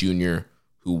Japanese junior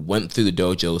who went through the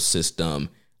dojo system,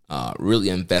 really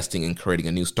investing in creating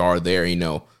a new star there.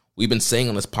 We've been saying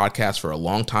on this podcast for a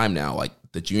long time now, like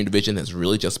the junior division has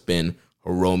really just been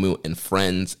Hiromu and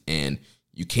friends, and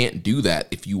you can't do that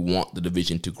if you want the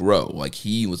division to grow. Like,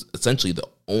 he was essentially the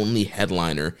only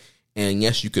headliner, and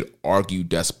yes, you could argue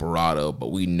Desperado,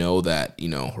 but we know that,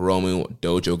 Hiromu,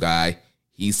 dojo guy,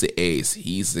 he's the ace.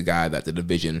 He's the guy that the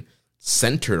division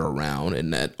centered around,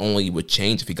 and that only would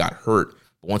change if he got hurt.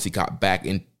 But once he got back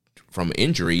in from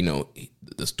injury,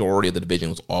 the story of the division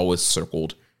was always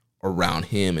circled around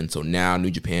him. And so now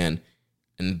New Japan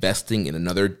investing in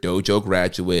another dojo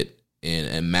graduate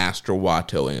and Master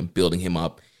Watto and building him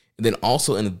up, and then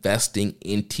also investing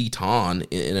in Teton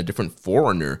in a different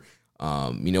foreigner.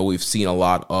 We've seen a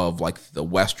lot of like the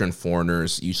Western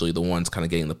foreigners, usually the ones kind of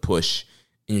getting the push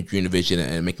in the junior division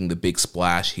and making the big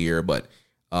splash here, but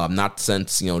not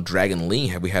since Dragon Lee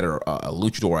have we had a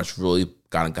luchador that's really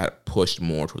got pushed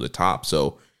more to the top.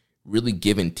 So really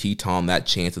giving Teton that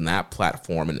chance and that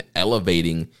platform and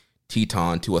elevating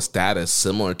Teton to a status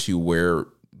similar to where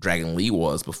Dragon Lee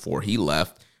was before he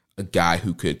left, a guy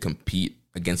who could compete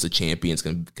against the champions,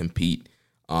 can compete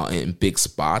in big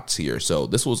spots here. So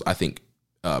this was, I think,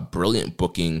 brilliant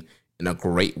booking and a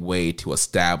great way to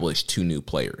establish two new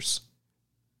players.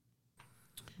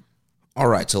 All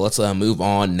right, so let's move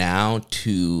on now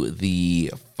to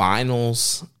the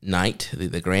finals night,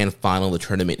 the grand final of the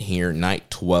tournament here,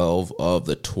 night 12 of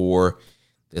the tour.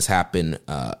 This happened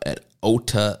at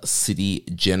Ota City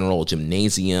General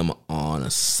Gymnasium on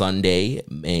Sunday,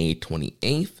 May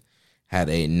 28th. Had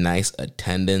a nice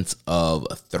attendance of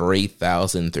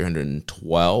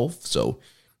 3,312. So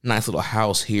nice little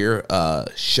house here.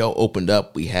 Show opened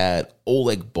up. We had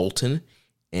Oleg Bolton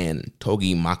and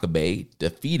Togi Makabe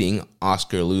defeating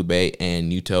Oscar Lube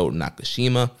and Yuto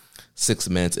Nakashima. 6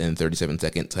 minutes and 37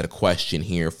 seconds. Had a question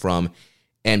here from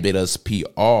Ambita's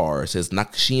PR. It says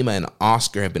Nakashima and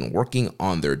Oscar have been working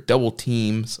on their double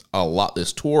teams a lot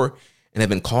this tour and have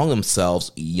been calling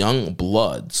themselves Young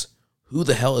Bloods. Who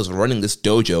the hell is running this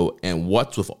dojo, and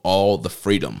what's with all the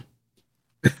freedom?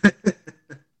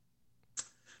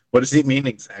 What does he mean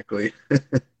exactly?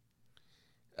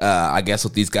 I guess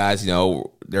with these guys,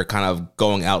 they're kind of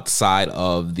going outside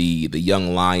of the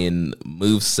Young Lion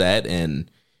move set, and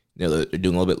they're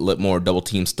doing a little bit more double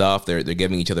team stuff. They're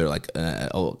giving each other like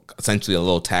essentially a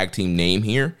little tag team name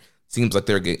here. Seems like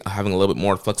they're having a little bit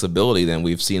more flexibility than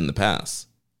we've seen in the past.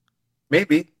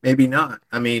 Maybe not.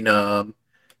 I mean,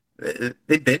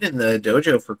 they've been in the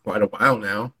dojo for quite a while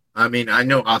now. I mean, I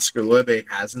know Oscar Lebe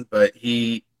hasn't, but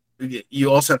you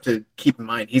also have to keep in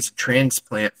mind, he's a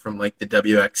transplant from like the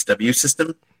WXW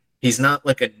system. He's not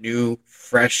like a new,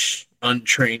 fresh,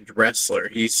 untrained wrestler.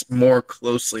 He's more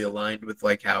closely aligned with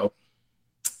like how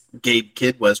Gabe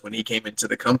Kidd was when he came into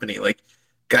the company. Like,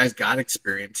 guy's got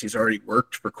experience. He's already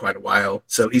worked for quite a while.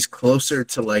 So he's closer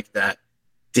to like that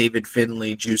David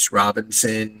Finlay, Juice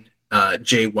Robinson,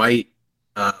 Jay White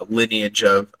lineage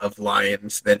of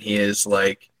Lions than he is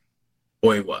like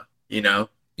Oiwa,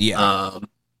 Yeah.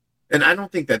 And I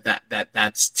don't think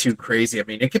that's too crazy. I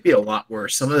mean, it could be a lot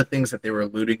worse. Some of the things that they were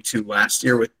alluding to last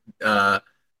year with the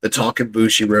Talkin'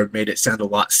 Bushi Road made it sound a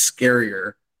lot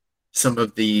scarier. Some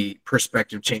of the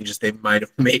perspective changes they might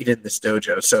have made in this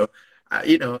dojo. So,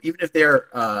 even if they're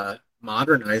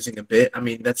modernizing a bit, I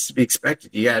mean, that's to be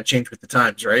expected. You got to change with the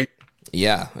times, right?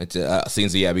 Yeah, it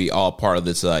seems to be all part of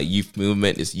this youth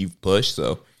movement, this youth push.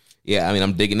 So, yeah, I mean,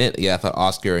 I'm digging it. Yeah, I thought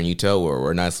Oscar and Yuto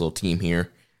were a nice little team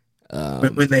here.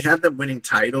 When they have them winning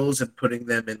titles and putting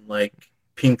them in like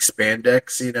pink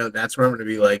spandex, that's where I'm going to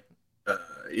be like,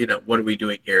 what are we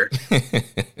doing here?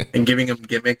 And giving them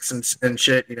gimmicks and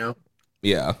shit,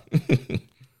 Yeah.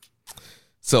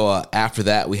 So after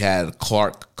that, we had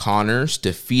Clark Connors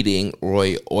defeating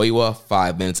Roy Oiwa,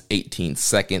 5 minutes, 18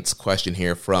 seconds. Question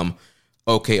here from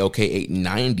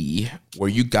OK890. Were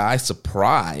you guys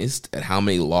surprised at how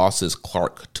many losses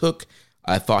Clark took?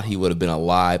 I thought he would have been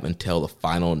alive until the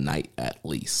final night at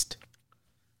least.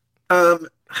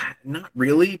 Not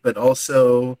really, but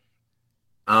also,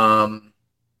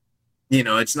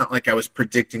 it's not like I was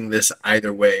predicting this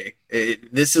either way.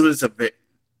 This was a bit,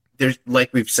 there's,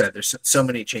 like we've said, there's so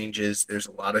many changes. There's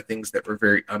a lot of things that were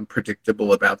very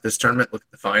unpredictable about this tournament. Look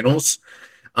at the finals.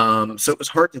 So it was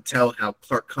hard to tell how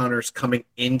Clark Connors coming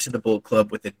into the Bullet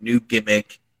Club with a new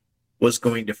gimmick was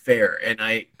going to fare. And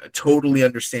I totally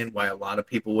understand why a lot of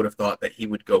people would have thought that he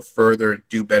would go further and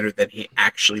do better than he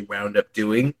actually wound up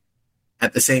doing.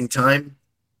 At the same time,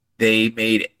 they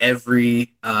made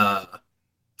every,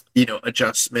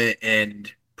 adjustment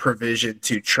and provision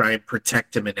to try and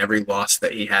protect him in every loss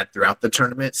that he had throughout the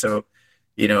tournament. So,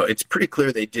 it's pretty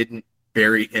clear they didn't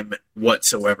bury him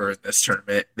whatsoever in this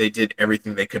tournament. They did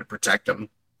everything they could to protect him.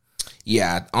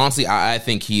 Yeah, honestly, I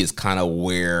think he is kind of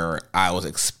where I was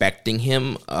expecting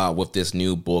him with this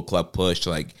new Bullet Club push.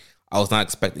 Like, I was not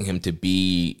expecting him to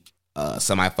be a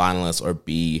semifinalist or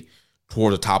be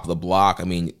toward the top of the block. I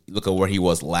mean, look at where he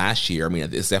was last year. I mean,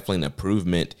 it's definitely an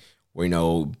improvement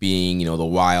where, being, the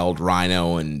Wild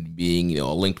Rhino and being,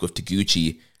 linked with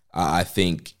Taguchi, I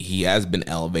think he has been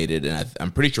elevated. And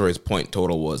I'm pretty sure his point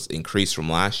total was increased from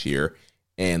last year.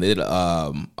 And they did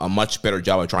a much better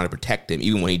job of trying to protect him.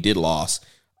 Even when he did lose,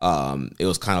 it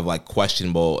was kind of like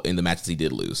questionable in the matches he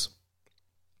did lose.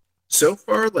 So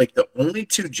far, like the only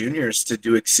two juniors to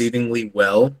do exceedingly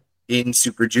well in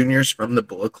Super Juniors from the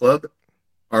Bullet Club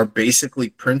are basically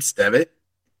Prince Devitt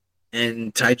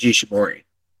and Taiji Ishimori.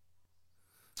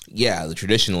 Yeah,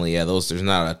 traditionally, there's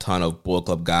not a ton of Bullet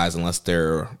Club guys unless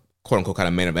they're quote unquote kind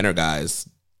of main eventer guys.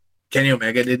 Kenny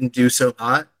Omega didn't do so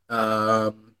hot.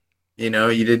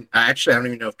 You didn't. I don't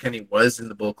even know if Kenny was in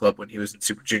the Bullet Club when he was in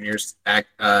Super Juniors.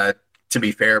 To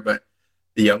be fair, but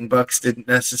the Young Bucks didn't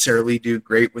necessarily do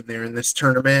great when they're in this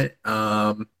tournament.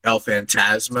 El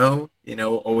Phantasmo,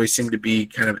 always seemed to be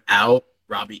kind of out.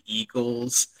 Robbie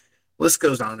Eagles, list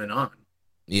goes on and on.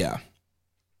 Yeah.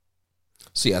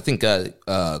 So yeah, I think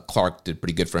Clark did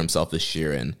pretty good for himself this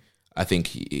year, and I think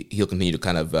he'll continue to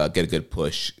kind of get a good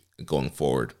push going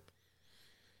forward.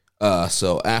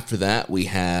 So after that, we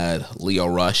had Leo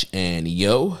Rush and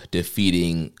Yo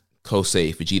defeating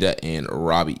Kosei Fujita and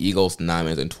Robbie Eagles, 9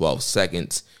 minutes and 12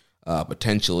 seconds.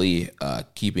 Potentially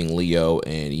keeping Leo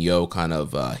and Yo kind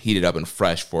of heated up and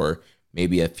fresh for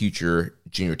maybe a future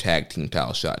junior tag team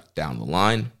title shot down the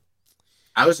line.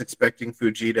 I was expecting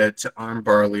Fujita to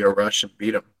armbar Leo Rush and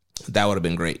beat him. That would have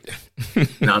been great.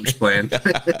 No, I'm just playing.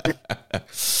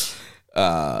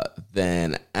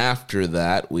 Then after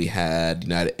that, we had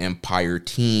United Empire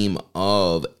team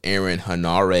of Aaron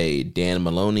Hanare, Dan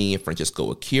Maloney,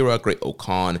 Francesco Akira, Great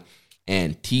Okan,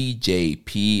 and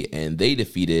TJP, and they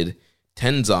defeated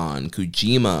Tenzan,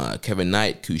 Kojima, Kevin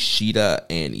Knight, Kushida,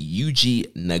 and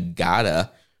Yuji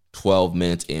Nagata, 12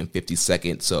 minutes and 50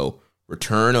 seconds. So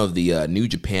return of the New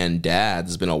Japan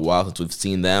dads. It's been a while since we've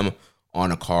seen them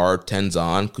on a card.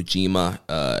 Tenzan, Kojima,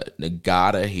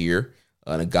 Nagata here.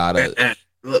 Nagata.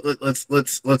 Let's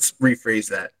rephrase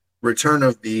that. Return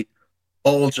of the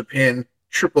All Japan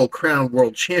Triple Crown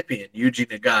World Champion Yuji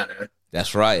Nagata.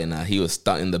 That's right, and he was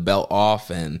stunting the belt off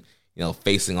and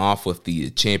facing off with the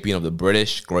champion of the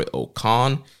British, Great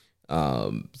Okan.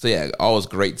 So yeah, always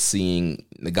great seeing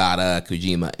Nagata,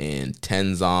 Kojima, and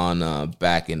Tenzan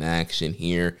back in action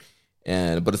here.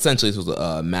 But essentially, this was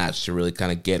a match to really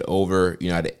kind of get over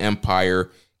United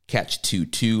Empire. Catch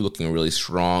 2-2, looking really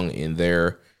strong in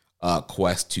their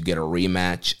quest to get a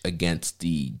rematch against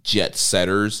the Jet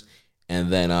Setters. And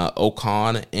then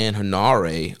Okan and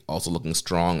Hanare also looking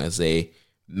strong as they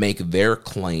make their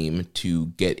claim to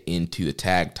get into the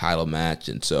tag title match.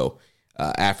 And so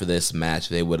after this match,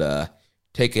 they would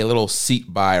take a little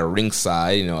seat by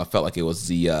ringside. I felt like it was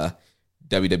the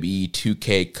WWE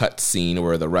 2K cutscene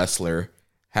where the wrestler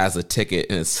has a ticket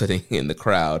and is sitting in the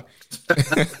crowd.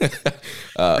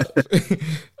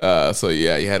 So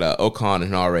yeah, you had Okan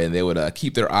and Hanare, and they would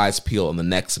keep their eyes peeled on the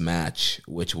next match,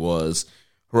 which was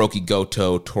Hiroki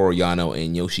Goto, Toru Yano,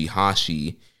 and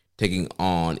Yoshihashi taking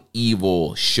on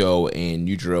Evil, Sho, and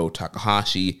Yujiro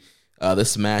Takahashi.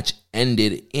 This match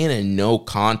ended in a no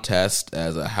contest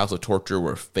as a House of Torture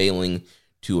were failing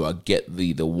to get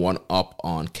the one up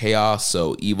on Chaos.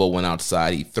 So Evil went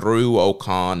outside. He threw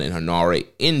Okan and Hanare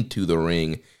into the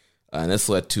ring. And this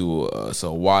led to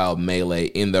a wild melee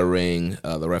in the ring.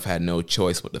 The ref had no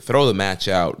choice but to throw the match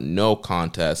out. No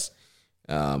contest.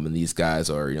 And these guys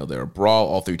are, they're brawl.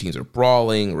 All three teams are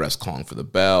brawling. Refs calling for the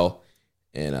bell.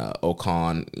 And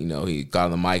Okan, he got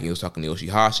on the mic and he was talking to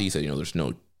Yoshihashi. He said, there's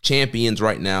no champions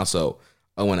right now. So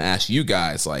I want to ask you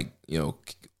guys,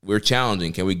 we're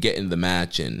challenging. Can we get into the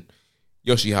match? And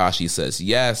Yoshihashi says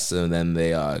yes. And then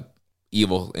they,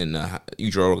 Evil and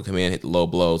Yujiro come in, hit the low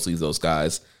blows, leaves those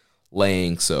guys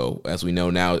laying. So as we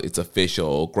know now, it's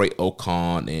official. Great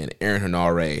Okan and Aaron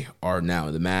Hanare are now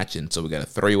in the match, and so we got a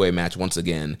three-way match once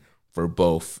again for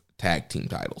both tag team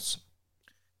titles.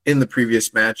 In the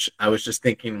previous match, I was just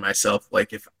thinking to myself,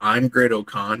 if I'm Great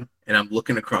Okan and I'm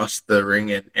looking across the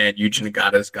ring and Yuji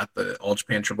Nagata's got the All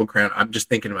Japan Triple Crown, I'm just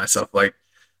thinking to myself,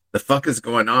 the fuck is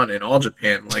going on in All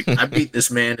Japan? I beat this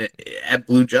man at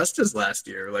Blue Justice last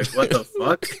year. What the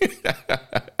fuck?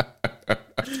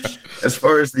 As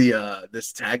far as the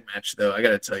this tag match, though, I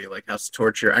gotta tell you, House of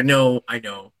Torture. I know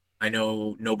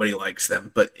nobody likes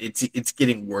them, but it's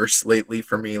getting worse lately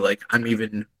for me. I'm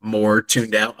even more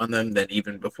tuned out on them than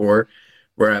even before,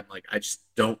 where I'm I just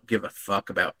don't give a fuck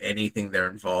about anything they're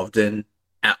involved in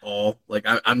at all.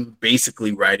 I'm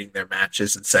basically writing their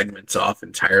matches and segments off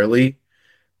entirely.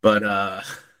 But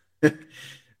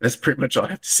that's pretty much all I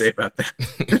have to say about that.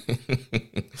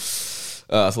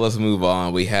 So let's move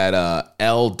on. We had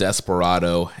El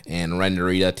Desperado and Ren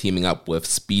Narita teaming up with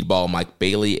Speedball Mike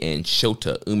Bailey and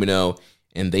Shota Umino,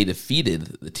 and they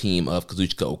defeated the team of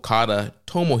Kazuchika Okada,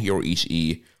 Tomohiro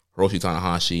Ishii, Hiroshi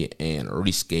Tanahashi, and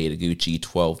Ryusuke Taguchi,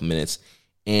 12 minutes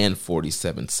and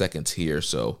 47 seconds here.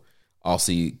 So I'll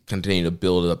see continue to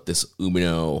build up this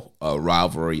Umino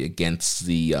rivalry against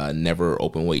the never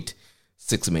open weight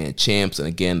 6-man champs. And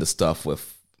again, the stuff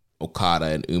with Okada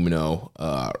and Umino,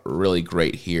 really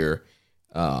great here.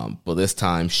 But this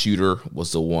time, Shooter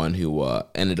was the one who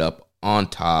ended up on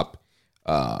top.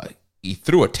 He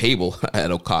threw a table at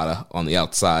Okada on the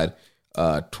outside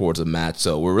towards the match.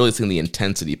 So we're really seeing the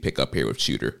intensity pick up here with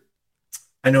Shooter.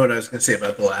 I know what I was going to say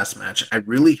about the last match. I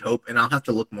really hope, and I'll have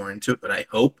to look more into it, but I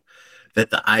hope that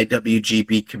the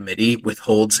IWGP committee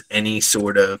withholds any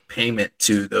sort of payment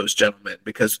to those gentlemen,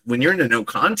 because when you're in a no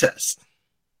contest,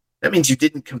 that means you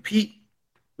didn't compete,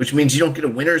 which means you don't get a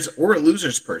winner's or a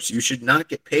loser's purse. You should not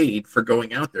get paid for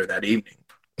going out there that evening.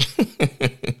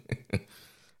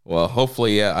 Well,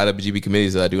 hopefully, IWGP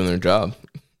committee's doing their job.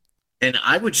 And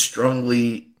I would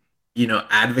strongly,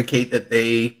 advocate that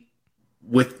they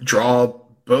withdraw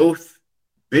both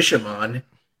Bishamon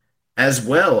as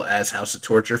well as House of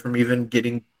Torture from even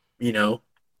getting,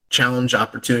 challenge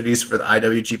opportunities for the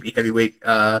IWGP Heavyweight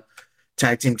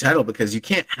Tag Team title, because you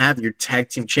can't have your tag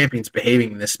team champions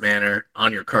behaving in this manner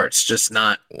on your card. It's just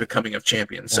not becoming of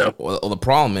champions. So, well, the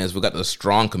problem is we got the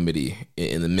Strong Committee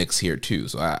in the mix here too.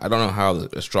 So I don't know how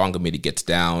the Strong Committee gets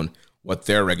down, what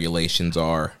their regulations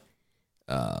are.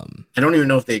 I don't even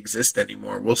know if they exist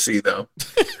anymore. We'll see though.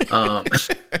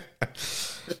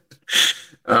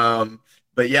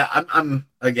 But yeah,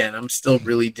 I'm still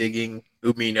really digging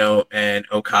Umino and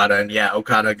Okada, and yeah,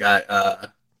 Okada got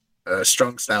a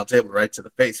strong style table right to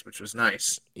the face, which was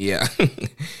nice. Yeah.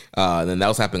 Then that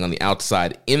was happening on the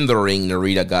outside. In the ring,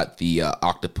 Narita got the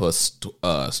octopus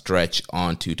stretch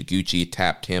onto Taguchi,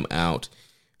 tapped him out.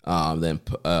 Then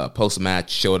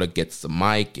post-match, Shota gets the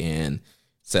mic and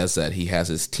says that he has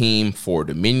his team for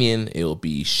Dominion. It'll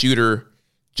be Shooter,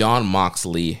 John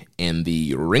Moxley, and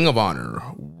the Ring of Honor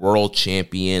World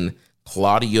Champion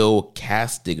Claudio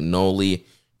Castagnoli,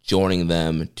 joining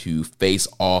them to face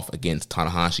off against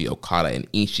Tanahashi, Okada,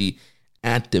 and Ishii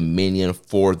at Dominion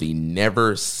for the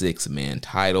Never Six-Man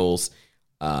titles.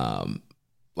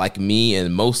 Like me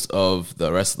and most of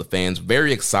the rest of the fans,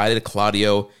 very excited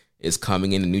Claudio is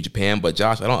coming into New Japan, but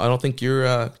Josh, I don't think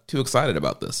you're too excited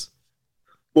about this.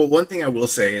 Well, one thing I will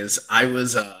say is I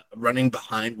was running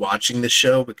behind watching the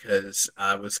show because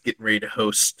I was getting ready to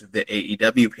host the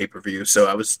AEW pay-per-view, so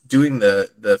I was doing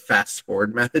the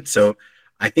fast-forward method, so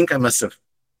I think I must have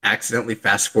accidentally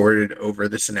fast-forwarded over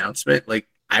this announcement. Like,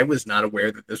 I was not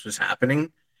aware that this was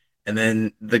happening, and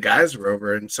then the guys were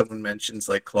over, and someone mentions,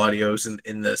 like, Claudio's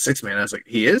in the six-man. I was like,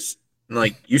 he is? And,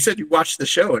 like, you said you watched the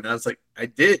show, and I was like, I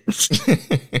did.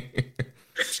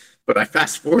 But I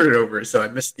fast-forwarded over, so I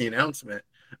missed the announcement.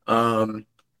 No,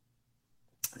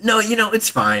 it's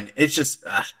fine. It's just,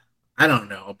 I don't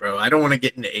know, bro. I don't want to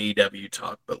get into AEW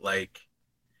talk, but, like,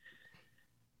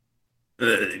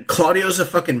 Claudio's a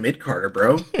fucking mid-carder,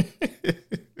 bro.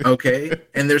 Okay?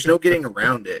 And there's no getting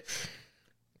around it.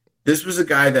 This was a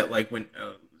guy that, like, when...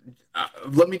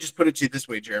 let me just put it to you this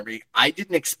way, Jeremy. I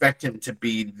didn't expect him to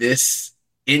be this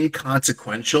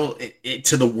inconsequential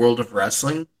to the world of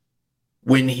wrestling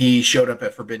when he showed up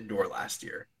at Forbidden Door last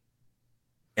year.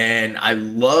 And I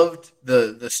loved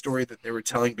the story that they were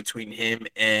telling between him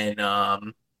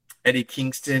and Eddie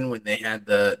Kingston when they had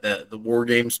the War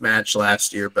Games match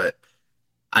last year. But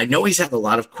I know he's had a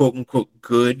lot of quote-unquote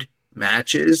good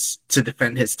matches to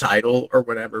defend his title or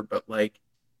whatever, but, like,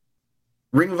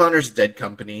 Ring of Honor's a dead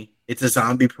company. It's a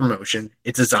zombie promotion.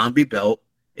 It's a zombie belt.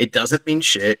 It doesn't mean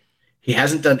shit. He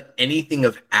hasn't done anything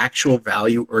of actual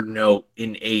value or note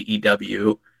in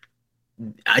AEW.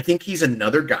 I think he's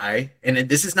another guy, and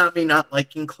this is not me not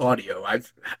liking Claudio.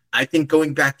 I think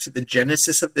going back to the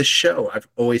genesis of this show, I've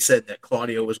always said that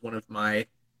Claudio was one of my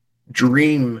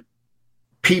dream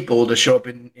people to show up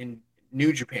in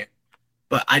New Japan.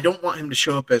 But I don't want him to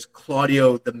show up as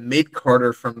Claudio, the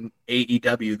mid-carder from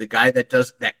AEW, the guy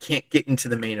that can't get into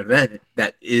the main event,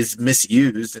 that is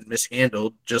misused and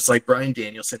mishandled, just like Bryan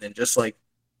Danielson and just like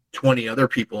 20 other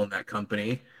people in that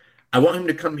company. I want him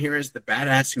to come here as the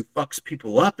badass who fucks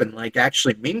people up and, like,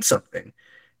 actually mean something.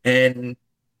 And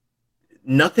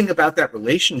nothing about that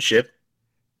relationship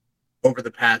over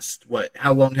the past,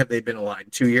 how long have they been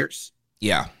aligned? 2 years?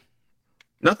 Yeah.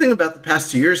 Nothing about the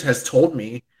past 2 years has told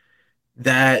me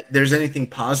that there's anything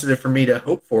positive for me to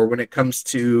hope for when it comes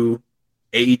to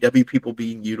AEW people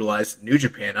being utilized in New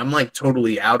Japan. I'm, like,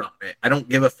 totally out on it. I don't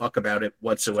give a fuck about it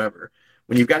whatsoever.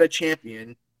 When you've got a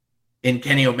champion in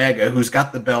Kenny Omega who's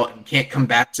got the belt and can't come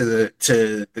back to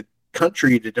the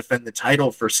country to defend the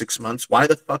title for 6 months, why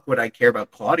the fuck would I care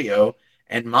about Claudio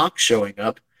and Mox showing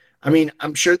up? I mean,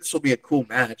 I'm sure this will be a cool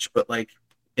match, but, like,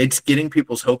 it's getting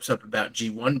people's hopes up about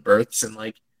G1 berths, and,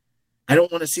 like, I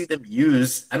don't want to see them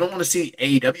used. I don't want to see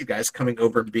AEW guys coming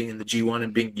over and being in the G1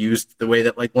 and being used the way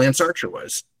that, like, Lance Archer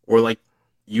was, or, like,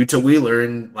 Yuta Wheeler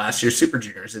in last year's Super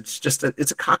Juniors. It's just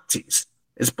it's a cock tease.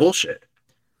 It's bullshit.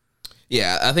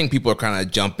 Yeah, I think people are kind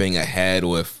of jumping ahead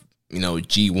with,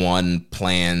 G1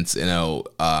 plans.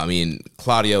 I mean,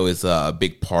 Claudio is a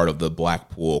big part of the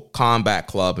Blackpool Combat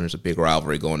Club, and there's a big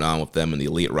rivalry going on with them and the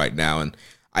Elite right now. And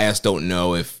I just don't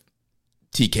know if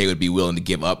TK would be willing to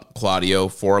give up Claudio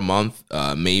for a month.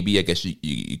 Maybe, I guess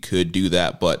you could do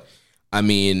that. But, I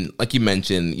mean, like you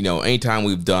mentioned, anytime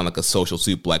we've done, like, a social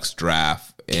suplex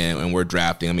draft and we're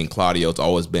drafting, I mean, Claudio's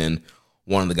always been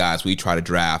one of the guys we try to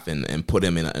draft and put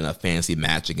him in a fantasy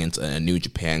match against a New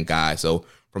Japan guy. So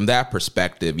from that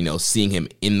perspective, seeing him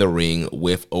in the ring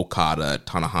with Okada,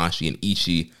 Tanahashi, and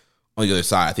Ishii on the other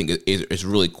side, I think is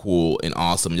really cool and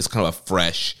awesome. Just kind of a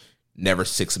fresh, never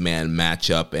six-man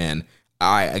matchup. And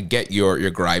I get your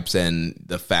gripes and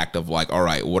the fact of like, all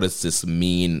right, what does this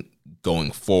mean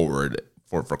going forward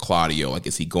for Claudio? Like,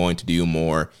 is he going to do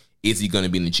more? Is he going to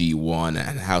be in the G1?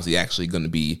 And how's he actually going to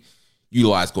be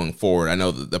utilized going forward? I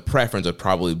know that the preference would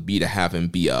probably be to have him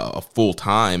be a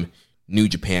full-time New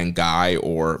Japan guy,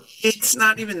 or it's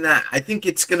not even that. I think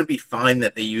it's going to be fine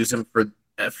that they use him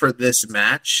for this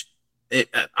match.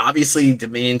 It, obviously,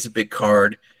 Dominion's a big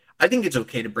card. I think it's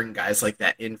okay to bring guys like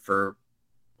that in for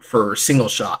single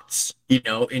shots,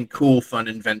 in cool, fun,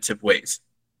 inventive ways.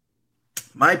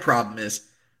 My problem is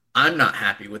I'm not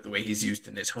happy with the way he's used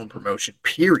in his home promotion,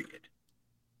 period.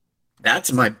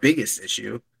 That's my biggest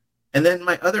issue. And then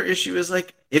my other issue is,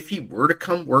 like, if he were to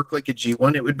come work like a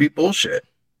G1, it would be bullshit.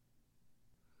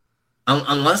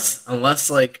 Unless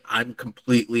like I'm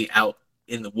completely out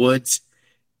in the woods,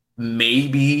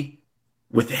 maybe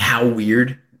with how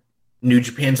weird New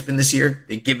Japan's been this year,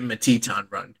 they give him a Teton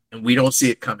run and we don't see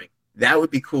it coming. That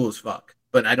would be cool as fuck,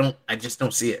 but I just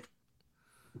don't see it.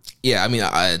 Yeah, I mean,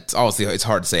 it's obviously it's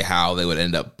hard to say how they would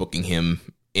end up booking him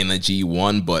in the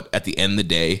G1, but at the end of the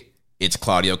day, it's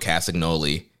Claudio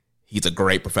Castagnoli. He's a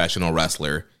great professional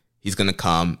wrestler. He's going to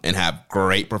come and have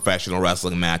great professional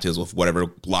wrestling matches with whatever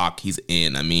block he's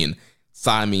in. I mean,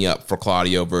 sign me up for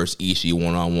Claudio versus Ishii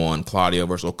one-on-one, Claudio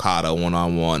versus Okada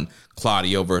one-on-one,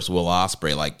 Claudio versus Will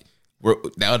Ospreay. Like,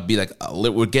 that would be like,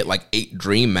 we'd get like 9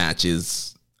 dream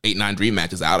matches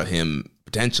out of him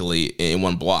potentially in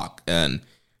one block. And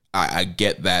I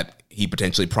get that he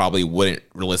potentially probably wouldn't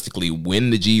realistically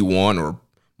win the G1 or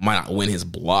might not win his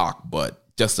block, but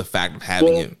just the fact of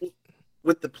having him.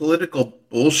 With the political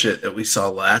bullshit that we saw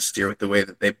last year with the way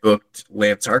that they booked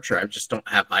Lance Archer, I just don't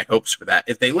have high hopes for that.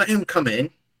 If they let him come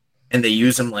in and they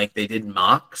use him like they did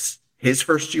Mox, his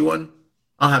first G1,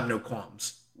 I'll have no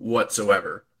qualms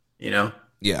whatsoever,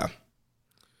 Yeah.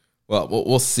 Well,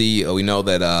 we'll see. We know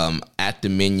that at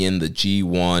Dominion, the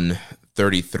G1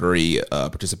 33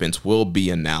 participants will be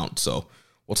announced, so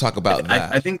we'll talk about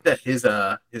that. I think that his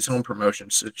home promotion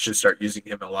should start using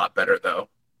him a lot better, though.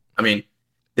 I mean,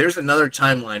 there's another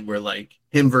timeline where, like,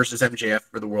 him versus MJF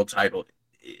for the world title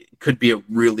could be a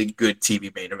really good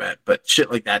TV main event, but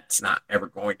shit like that's not ever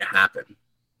going to happen.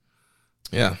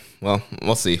 Yeah, well,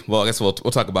 we'll see. Well, I guess we'll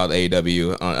talk about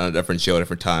AEW on a different show, a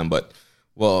different time, but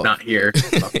not here.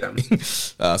 Fuck them.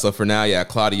 So for now, yeah,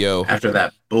 Claudio. After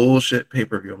that bullshit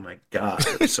pay-per-view, oh my god,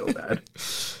 it was so bad.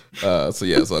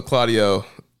 So Claudio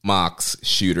Mox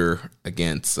Shooter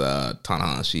against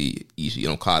Tanahashi, Ishii,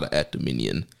 and Okada at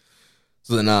Dominion.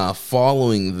 So then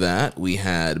following that, we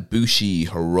had Bushi,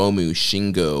 Hiromu,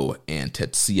 Shingo, and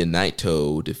Tetsuya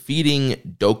Naito defeating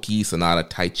Doki, Sanada,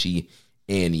 Taichi,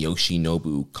 and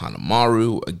Yoshinobu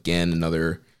Kanemaru. Again,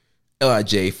 another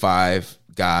LIJ 5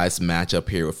 guys matchup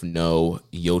here with no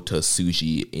Yota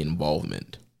Tsuji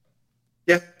involvement.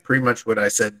 Yeah, pretty much what I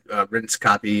said. Rinse,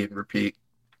 copy, and repeat.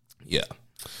 Yeah.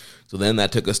 So then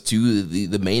that took us to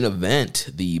the main event,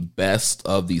 the best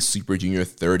of the Super Junior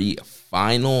 30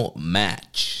 final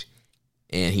match.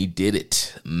 And he did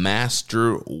it.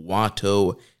 Master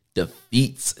Wato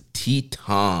defeats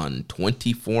Teton,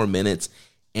 24 minutes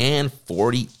and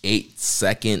 48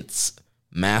 seconds.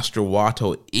 Master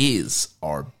Wato is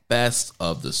our best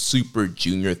of the Super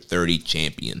Junior 30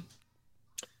 champion.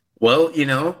 Well,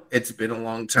 it's been a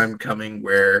long time coming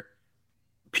where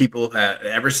people have,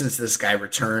 ever since this guy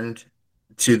returned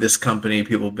to this company,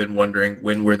 people have been wondering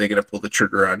when were they going to pull the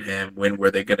trigger on him? When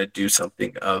were they going to do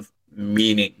something of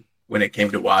meaning when it came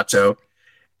to Wato?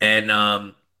 And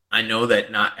I know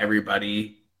that not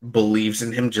everybody believes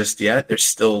in him just yet. There's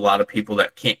still a lot of people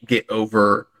that can't get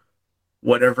over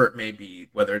whatever it may be,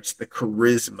 whether it's the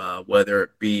charisma, whether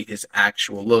it be his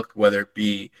actual look, whether it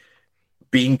be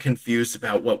being confused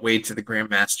about what way to the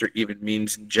Grandmaster even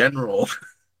means in general,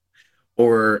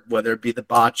 or whether it be the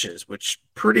botches, which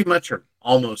pretty much are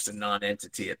almost a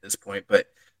non-entity at this point. But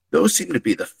those seem to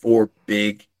be the 4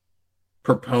 big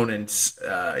proponents,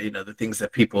 the things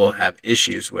that people have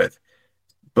issues with.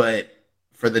 But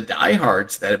for the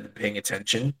diehards that have been paying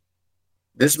attention,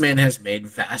 this man has made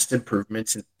vast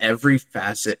improvements in every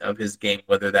facet of his game,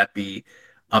 whether that be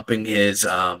upping his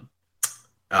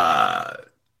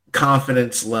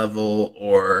confidence level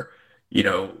or,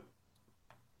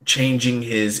 changing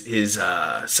his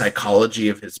psychology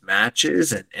of his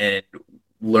matches and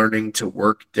learning to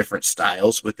work different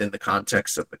styles within the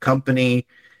context of the company.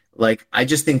 Like, I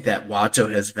just think that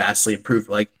Wato has vastly improved.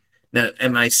 Like, now,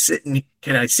 can I sit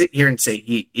here and say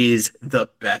he is the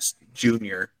best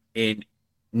junior in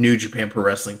New Japan Pro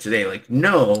Wrestling today? Like,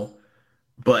 no,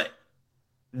 but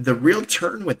the real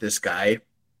turn with this guy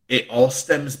it all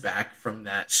stems back from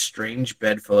that strange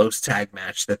Bedfellows tag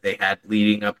match that they had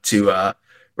leading up to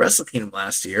Wrestle Kingdom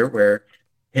last year, where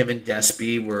him and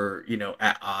Despy were,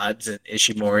 at odds, and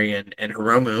Ishimori and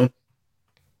Hiromu.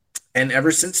 And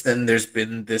ever since then, there's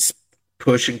been this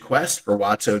push and quest for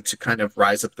Wato to kind of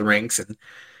rise up the ranks and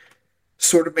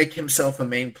sort of make himself a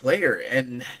main player.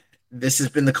 And this has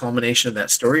been the culmination of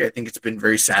that story. I think it's been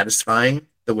very satisfying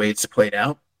the way it's played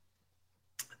out.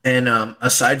 And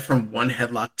aside from one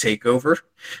headlock takeover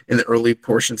in the early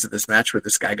portions of this match where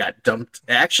this guy got dumped,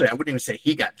 actually, I wouldn't even say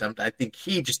he got dumped. I think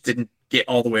he just didn't get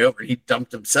all the way over. He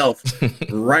dumped himself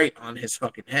right on his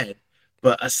fucking head.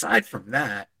 But aside from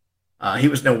that, he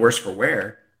was no worse for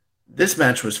wear. This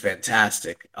match was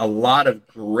fantastic. A lot of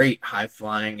great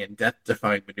high-flying and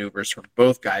death-defying maneuvers from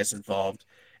both guys involved.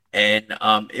 And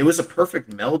it was a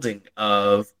perfect melding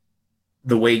of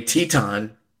the way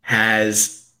Teton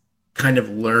has kind of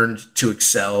learned to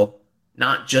excel,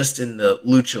 not just in the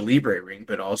Lucha Libre ring,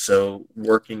 but also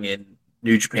working in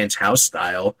New Japan's house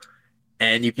style.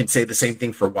 And you can say the same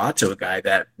thing for Wato, a guy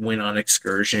that went on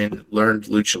excursion, learned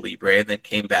Lucha Libre, and then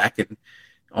came back and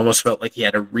almost felt like he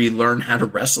had to relearn how to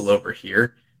wrestle over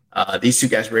here. These two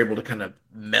guys were able to kind of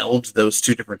meld those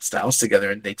two different styles together,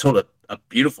 and they told a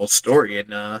beautiful story.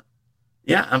 And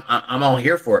I'm all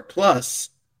here for it. Plus,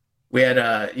 we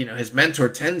had his mentor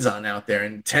Tenzan out there,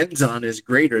 and Tenzan is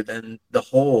greater than the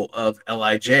whole of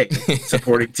LIJ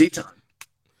supporting Teton.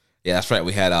 Yeah, that's right.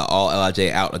 We had all LIJ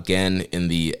out again in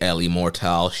the El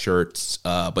Immortal shirts.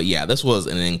 But yeah, this was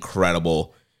an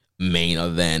incredible main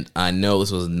event. I know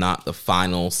this was not the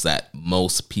finals that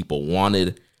most people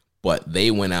wanted, but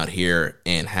they went out here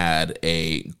and had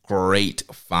a great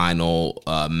final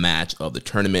match of the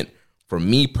tournament. For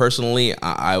me personally,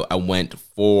 I went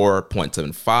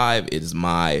 4.75. It is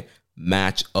my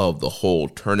match of the whole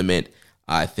tournament.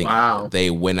 I think They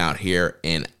went out here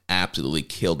and absolutely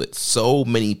killed it. So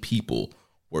many people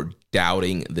were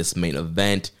doubting this main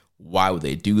event. Why would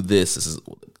they do this?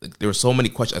 There were so many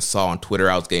questions I saw on Twitter.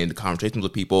 I was getting into conversations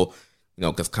with people,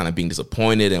 just kind of being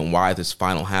disappointed and why is this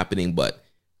final happening. But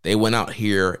they went out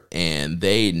here and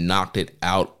they knocked it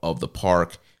out of the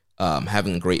park.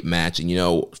 Having a great match. And,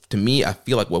 to me, I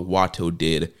feel like what Wato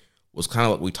did was kind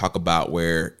of what we talk about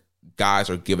where guys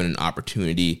are given an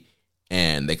opportunity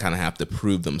and they kind of have to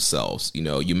prove themselves.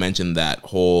 You mentioned that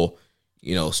whole,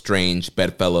 strange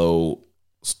bedfellow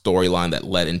storyline that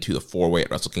led into the four-way at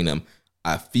Wrestle Kingdom.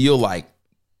 I feel like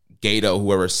Gato,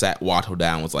 whoever sat Wato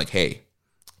down, was like, hey,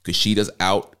 Kushida's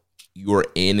out, you're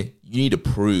in. You need to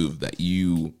prove that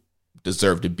you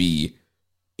deserve to be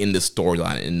in this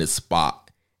storyline, in this spot.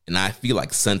 And I feel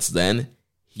like since then,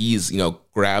 he's,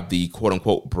 grabbed the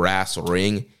quote-unquote brass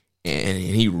ring and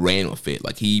he ran with it.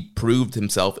 Like, he proved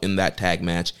himself in that tag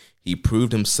match. He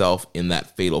proved himself in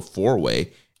that fatal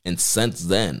four-way. And since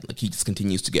then, he just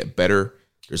continues to get better.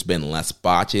 There's been less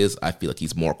botches. I feel like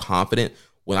he's more confident.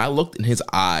 When I looked in his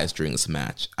eyes during this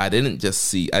match, I didn't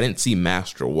see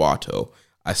Master Wato.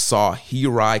 I saw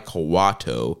Hirai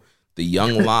Kawato, the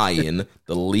young lion,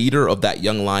 the leader of that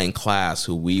young lion class,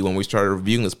 who when we started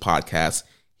reviewing this podcast,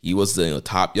 he was the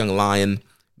top young lion,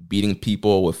 beating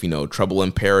people with, Trouble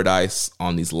in Paradise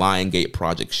on these Lion Gate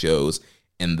project shows.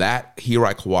 And that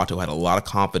Hirai Kawato had a lot of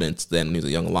confidence then when he was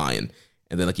a young lion.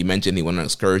 And then, like you mentioned, he went on an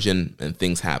excursion and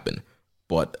things happened.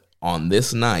 But on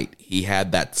this night, he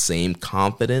had that same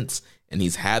confidence, and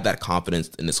he's had that confidence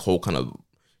in this whole kind of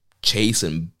chase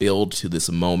and build to this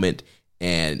moment.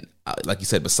 And like you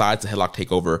said, besides the headlock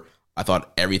takeover, I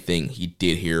thought everything he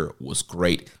did here was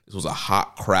great. This was a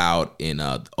hot crowd in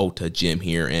the Ota gym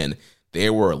here, and they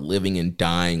were living and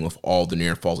dying with all the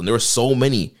near falls. And there were so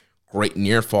many great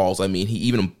near falls. I mean, he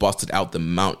even busted out the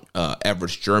Mount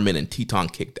Everest German, and Teton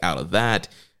kicked out of that.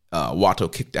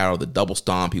 Wato kicked out of the double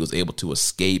stomp. He was able to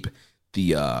escape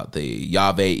the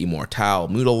Yave Immortal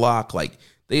Muda lock. Like,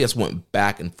 they just went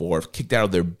back and forth, kicked out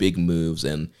of their big moves.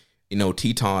 And,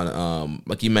 Teton,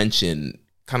 like you mentioned,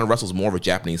 kind of wrestles more of a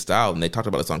Japanese style. And they talked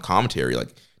about this on commentary.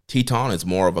 Like, Teton is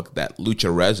more of that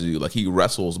lucha residue. Like, he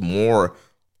wrestles more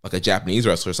like a Japanese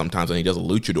wrestler sometimes than he does a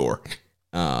luchador.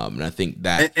 And I think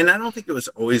that... And I don't think it was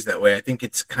always that way. I think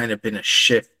it's kind of been a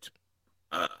shift,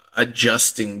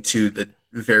 adjusting to the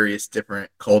various different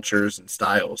cultures and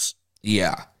styles.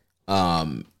 Yeah.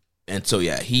 And so,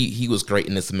 yeah, he was great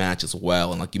in this match as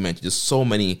well. And like you mentioned, just so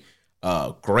many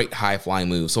great high-flying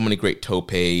moves, so many great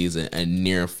topes and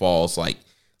near falls. Like,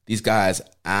 these guys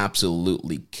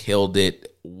absolutely killed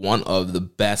it. One of the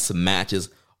best matches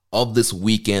of this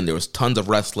weekend. There was tons of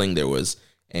wrestling. There was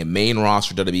a main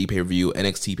roster WWE pay-per-view,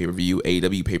 NXT pay-per-view,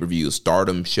 AEW pay-per-view,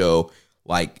 Stardom show.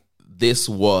 Like, this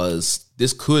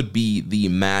could be the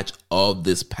match of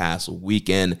this past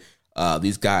weekend.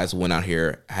 These guys went out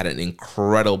here, had an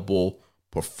incredible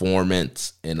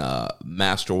performance in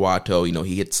Master Wato. You know,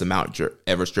 he hit some out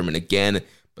Everström again,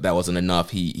 but that wasn't enough.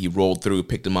 He rolled through,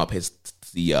 picked him up, the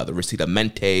Recita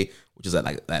Mente, which is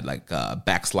that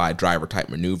backslide driver type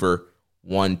maneuver.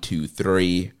 1, 2,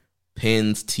 3,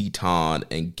 pins Teton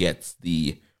and gets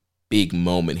the big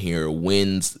moment here.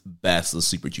 Wins best of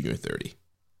Super Junior 30.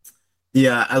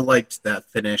 Yeah, I liked that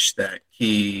finish that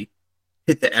he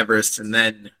hit the Everest and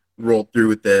then rolled through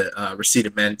with the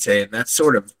Recita Mente, and that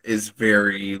sort of is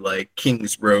very like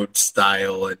King's Road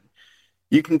style, and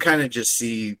you can kind of just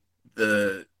see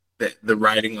the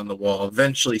writing on the wall.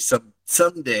 Eventually,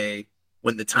 someday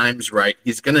when the time's right,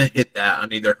 he's gonna hit that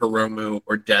on either Hiromu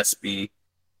or Despy,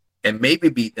 and maybe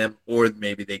beat them, or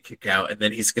maybe they kick out, and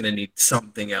then he's gonna need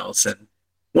something else. And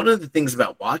one of the things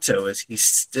about Wato is he's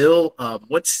still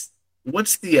what's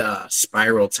the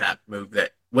spiral tap move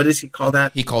that? What does he call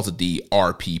that? He calls it the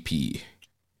RPP.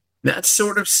 That's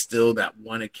sort of still that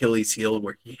one Achilles heel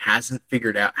where he hasn't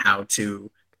figured out how to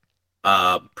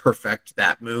perfect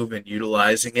that move and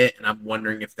utilizing it. And I'm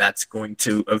wondering if that's going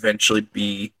to eventually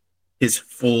be his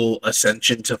full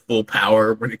ascension to full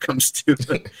power when it comes to,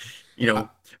 being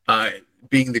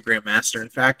the Grandmaster. In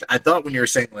fact, I thought when you were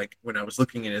saying, like, when I was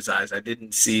looking in his eyes, I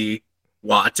didn't see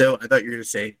Wato. I thought you were going to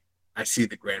say, I see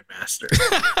the Grandmaster.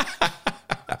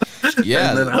 Yeah.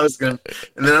 and then I was gonna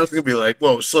be like,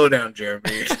 whoa, slow down,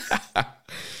 Jeremy.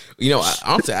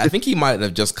 Honestly, I think he might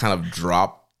have just kind of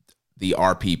dropped the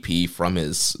RPP from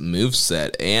his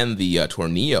moveset and the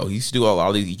Tornillo. He used to do a lot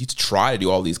of these. He used to try to do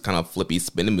all these kind of flippy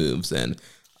spinning moves, and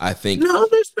I think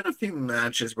there's been a few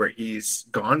matches where he's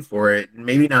gone for it.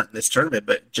 Maybe not in this tournament,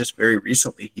 but just very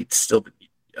recently, he'd still been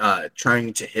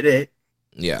trying to hit it.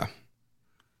 Yeah,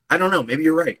 I don't know. Maybe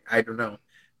you're right. I don't know,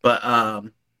 but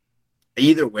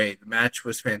either way, the match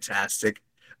was fantastic.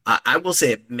 I will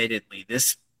say, admittedly,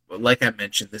 this, like I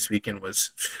mentioned, this weekend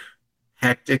was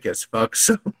hectic as fuck.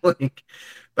 So, like,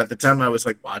 by the time I was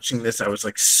like watching this, I was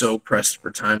like so pressed for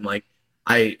time. Like,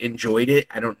 I enjoyed it.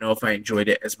 I don't know if I enjoyed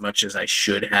it as much as I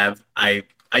should have. I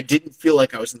didn't feel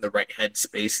like I was in the right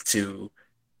headspace to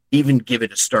even give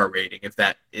it a star rating, if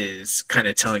that is kind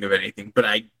of telling of anything. But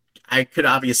I could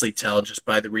obviously tell just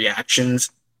by the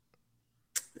reactions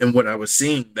and what I was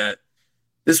seeing that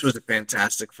this was a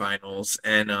fantastic finals,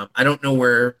 and I don't know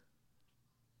where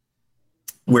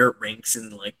it ranks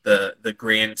in like the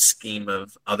grand scheme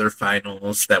of other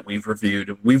finals that we've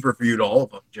reviewed. We've reviewed all of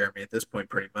them, Jeremy, at this point,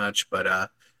 pretty much. But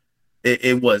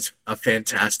it was a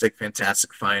fantastic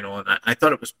final, and I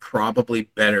thought it was probably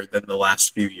better than the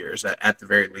last few years, at the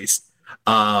very least.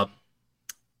 The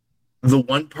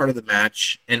one part of the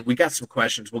match, and we got some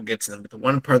questions, we'll get to them, but the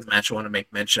one part of the match I want to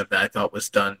make mention of that I thought was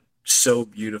done so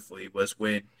beautifully was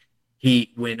when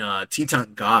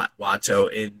Teton got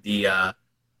Wato in the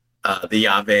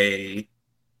Ave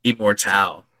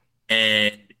Immortal,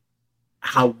 and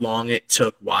how long it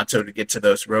took Wato to get to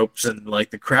those ropes, and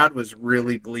like the crowd was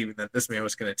really believing that this man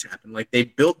was going to tap, and like they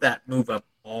built that move up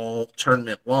all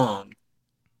tournament long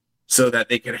so that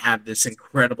they could have this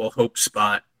incredible hope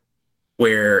spot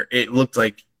where it looked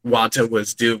like Wato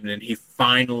was doomed, and he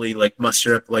finally like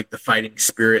mustered up like the fighting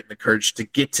spirit and the courage to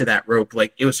get to that rope.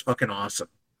 Like, it was fucking awesome.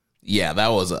 Yeah, that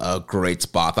was a great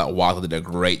spot. I thought Wato did a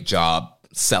great job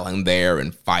selling there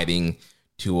and fighting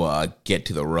to get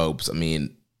to the ropes. I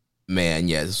mean, man,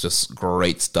 yeah, it's just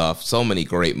great stuff. So many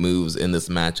great moves in this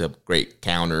matchup, great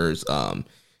counters.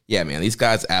 Yeah, man, these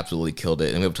guys absolutely killed it.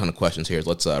 And we have a ton of questions here. So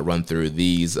let's run through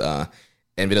these.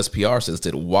 Envidas PR says,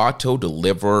 did Wato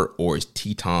deliver, or is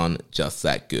Teton just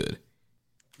that good?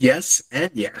 Yes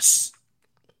and yes.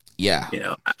 Yeah.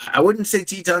 I wouldn't say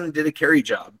Teton did a carry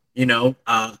job.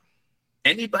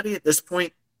 Anybody at this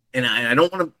point, and I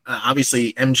don't want to,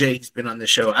 obviously, MJ's been on the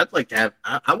show. I'd like to have,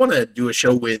 I want to do a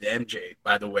show with MJ,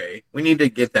 by the way. We need to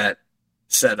get that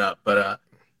set up. But,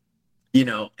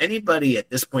 anybody at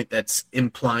this point that's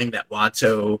implying that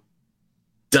Wato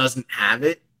doesn't have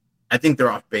it, I think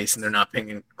they're off base and they're not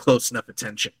paying close enough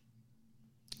attention.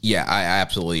 Yeah, I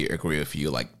absolutely agree with you.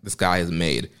 Like, this guy has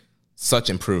made such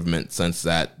improvement since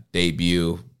that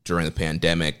debut during the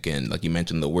pandemic, and like you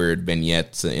mentioned, the weird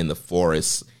vignettes in the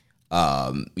forest.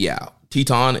 Yeah,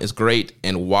 Teton is great,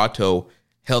 and Wato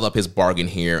held up his bargain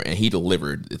here, and he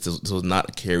delivered. This was not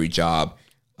a carry job.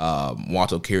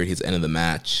 Wato carried his end of the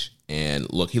match,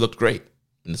 and look, he looked great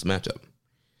in this matchup.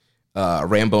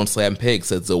 Rambone Slam Pig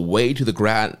says the way to the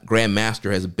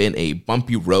Grandmaster has been a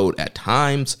bumpy road at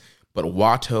times, but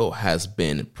Wato has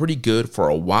been pretty good for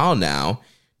a while now.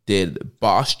 Did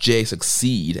BOSJ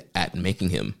succeed at making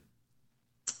him?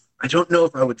 I don't know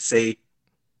if I would say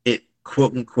it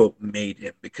quote unquote made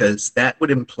him, because that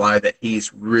would imply that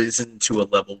he's risen to a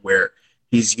level where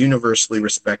he's universally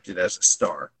respected as a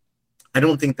star. I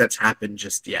don't think that's happened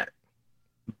just yet,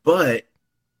 but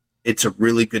it's a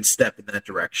really good step in that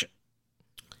direction.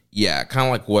 Yeah, kind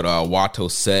of like what Watto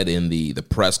said in the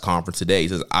press conference today. He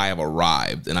says, "I have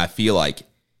arrived," and I feel like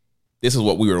this is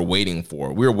what we were waiting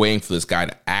for. We were waiting for this guy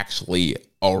to actually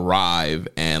arrive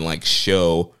and like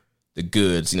show the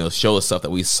goods, show the stuff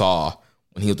that we saw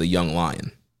when he was a young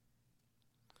lion.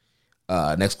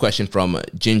 Next question from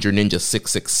Ginger Ninja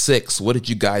 666. What did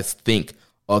you guys think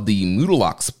of the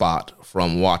Moodalock spot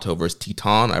from Watto versus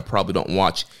Teton? I probably don't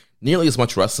watch nearly as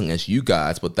much wrestling as you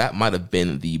guys, but that might have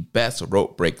been the best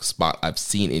rope break spot I've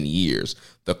seen in years.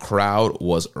 The crowd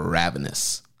was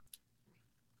ravenous.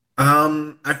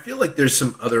 I feel like there's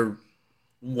some other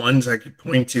ones I could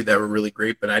point to that were really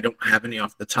great, but I don't have any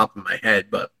off the top of my head.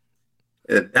 But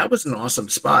that was an awesome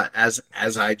spot, as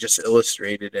I just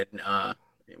illustrated, and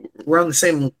we're on the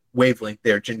same wavelength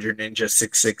there, Ginger Ninja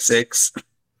 666.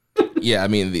 Yeah, I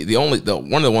mean the one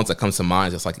of the ones that comes to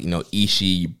mind is like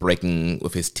Ishii breaking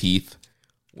with his teeth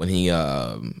when he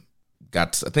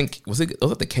got, I think was it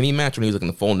the Kenny match when he was like in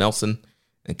the full Nelson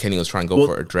and Kenny was trying to go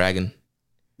for a dragon.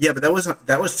 Yeah, but that was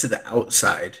to the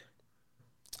outside.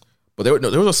 But there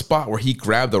was a spot where he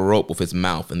grabbed the rope with his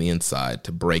mouth in the inside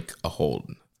to break a hold.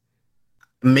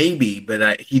 Maybe,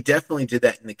 but he definitely did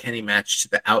that in the Kenny match to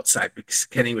the outside, because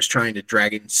Kenny was trying to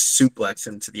dragon suplex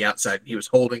him to the outside, and he was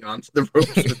holding onto the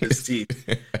ropes with his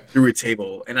teeth through a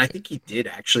table. And I think he did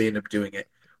actually end up doing it.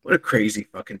 What a crazy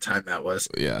fucking time that was.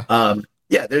 Yeah.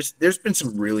 Yeah, there's been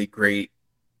some really great,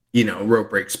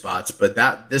 rope break spots, but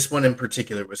this one in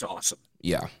particular was awesome.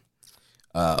 Yeah.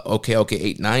 Okay,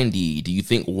 890. Do you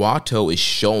think Watto is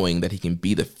showing that he can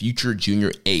be the future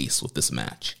junior ace with this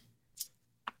match?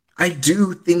 I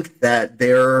do think that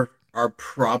there are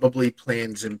probably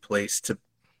plans in place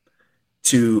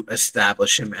to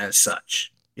establish him as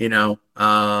such. You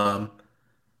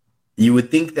would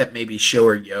think that maybe Sho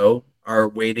or Yo are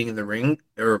waiting in the ring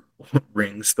or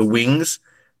the wings,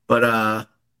 but I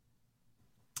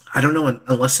don't know,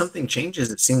 unless something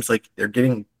changes. It seems like they're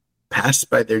getting passed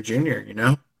by their junior.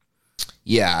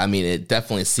 Yeah, I mean, it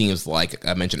definitely seems like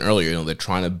I mentioned earlier. They're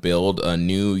trying to build a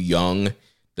new young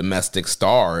domestic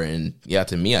star, and yeah,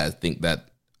 to me, I think that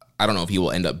I don't know if he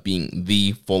will end up being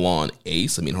the full-on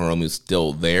ace. I mean, Hiromu's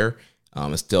still there,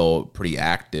 is still pretty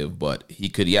active, but he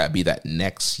could, be that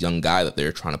next young guy that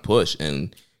they're trying to push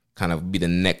and kind of be the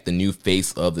new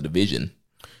face of the division.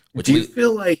 Do you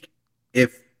feel like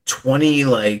if 20,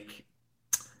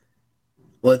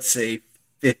 let's say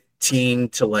 15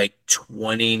 to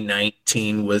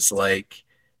 2019 was like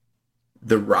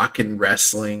the rock and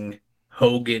wrestling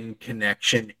Hogan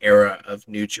connection era of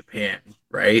New Japan,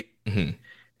 right? Mm-hmm.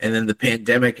 And then the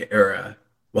pandemic era,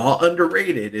 while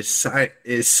underrated, is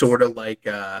sort of like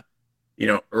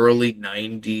early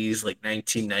 90s, like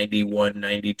 1991,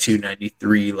 92,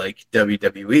 93, like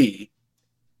WWE.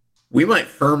 We might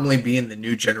firmly be in the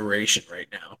new generation right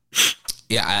now.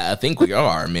 Yeah, I think we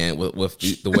are, man. With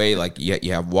the way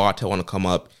you have Watto want to come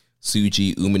up,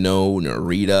 Tsuji, Umino,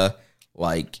 Narita,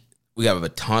 we have a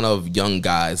ton of young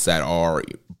guys that are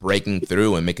breaking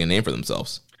through and making a name for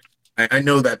themselves. I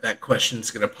know that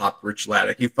question's going to pop Rich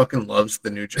Latta. He fucking loves the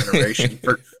new generation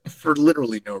for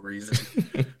literally no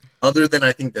reason. Other than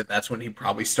I think that's when he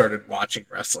probably started watching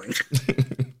wrestling.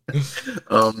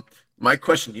 My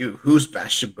question to you, who's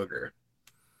Bastion Booger?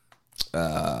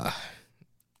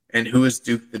 And who is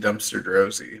Duke the Dumpster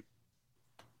Drozy?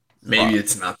 Maybe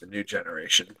it's not the new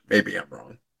generation. Maybe I'm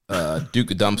wrong. Duke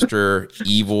Dumpster,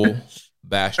 Evil,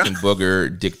 Bastion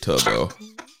Booger, Dick Togo.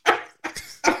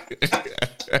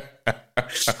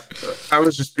 I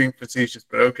was just being facetious,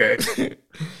 but okay.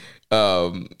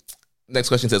 Next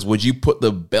question says, would you put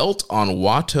the belt on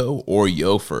Watto or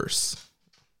Yo first?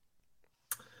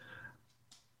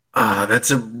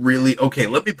 That's a really... Okay,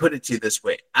 let me put it to you this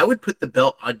way. I would put the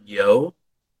belt on Yo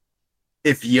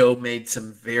if Yo made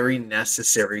some very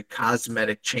necessary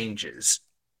cosmetic changes.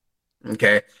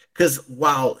 Okay? Because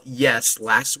while, yes,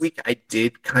 last week I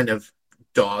did kind of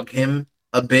dog him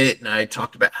a bit, and I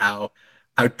talked about how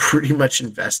I would pretty much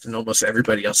invest in almost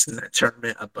everybody else in that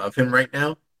tournament above him right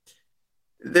now.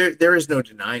 There is no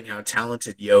denying how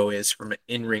talented Yo is from an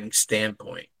in-ring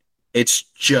standpoint. It's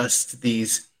just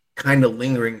these kind of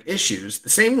lingering issues, the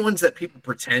same ones that people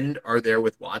pretend are there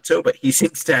with Watto, but he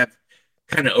seems to have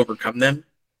kind of overcome them.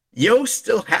 Yo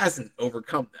still hasn't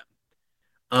overcome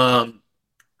them.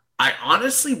 I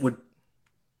honestly would,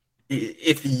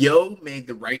 if Yo made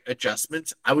the right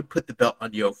adjustments, I would put the belt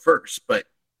on Yo first, but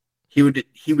he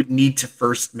would need to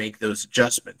first make those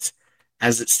adjustments.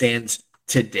 As it stands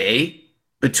today,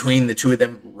 between the two of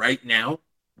them right now,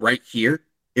 right here,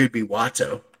 it would be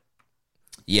Watto.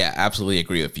 Yeah, absolutely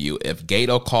agree with you. If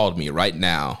Gato called me right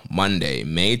now, Monday,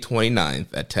 May 29th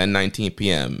at 10:19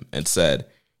 p.m. and said,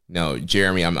 "No,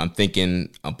 Jeremy, I'm thinking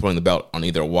I'm putting the belt on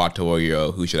either Watto or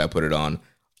Yo. Who should I put it on?"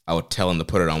 I would tell him to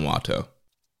put it on Watto.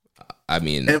 I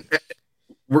mean, And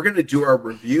we're going to do our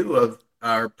review of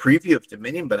our preview of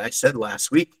Dominion, but I said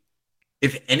last week,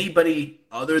 if anybody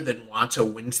other than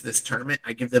Watto wins this tournament,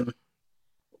 I give them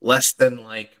less than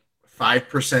like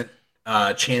 5%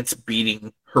 chance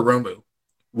beating Hiromu.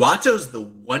 Watto's the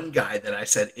one guy that I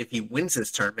said if he wins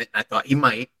this tournament, I thought he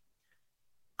might,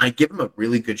 I give him a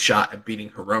really good shot at beating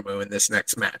Hiromu in this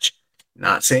next match.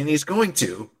 Not saying he's going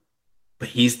to, but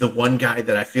he's the one guy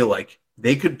that I feel like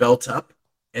they could belt up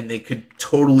and they could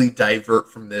totally divert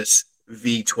from this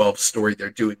V12 story they're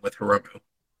doing with Hiromu.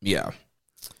 yeah.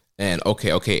 And okay,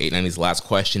 890's last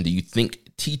question. Do you think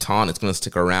Teton is going to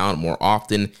stick around more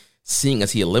often, seeing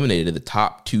as he eliminated the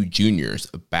top two juniors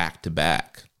back to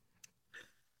back?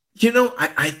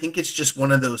 I think it's just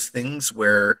one of those things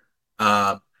where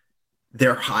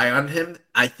they're high on him.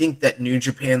 I think that New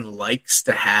Japan likes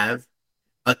to have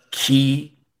a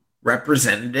key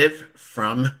representative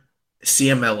from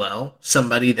CMLL,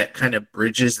 somebody that kind of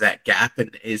bridges that gap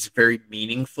and is very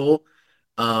meaningful.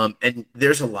 And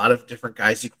there's a lot of different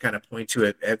guys you can kind of point to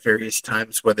at various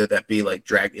times, whether that be like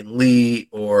Dragon Lee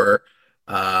or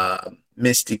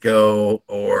Mystico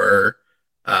or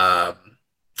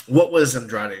what was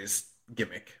Andrade's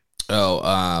gimmick? Oh,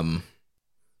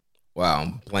 wow,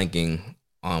 I'm blanking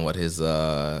on what his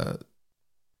La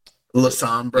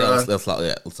Sombra. La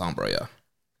Sombra, yeah.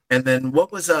 And then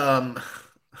what was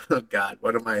oh God,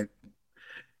 what am I?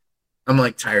 I'm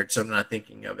like tired, so I'm not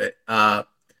thinking of it.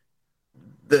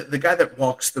 The guy that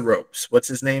walks the ropes, what's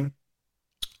his name?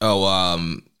 Oh,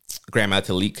 Grand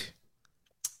Metalik.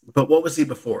 But what was he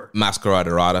before? Mascara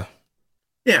Dorada.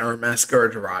 Yeah, or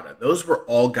Mascara Dorada. Those were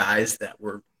all guys that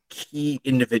were key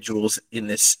individuals in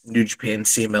this New Japan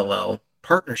CMLL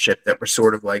partnership that were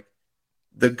sort of like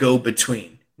the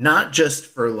go-between. Not just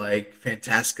for like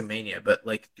Fantastica Mania, but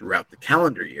like throughout the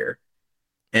calendar year.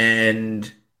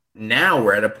 And now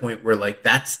we're at a point where like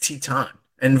that's Teton.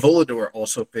 And Volador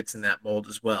also fits in that mold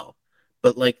as well.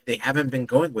 But like they haven't been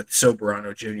going with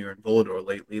Soberano Jr. and Volador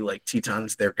lately. Like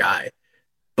Teton's their guy.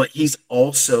 But he's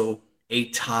also a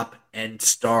top end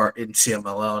star in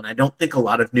CMLL. And I don't think a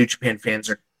lot of New Japan fans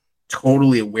are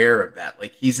totally aware of that.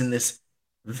 Like he's in this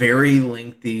very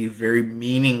lengthy, very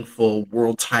meaningful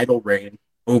world title reign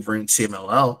over in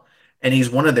CMLL. And he's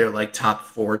one of their like top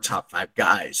 4, top 5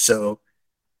 guys. So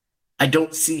I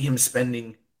don't see him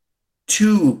spending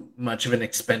too much of an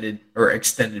extended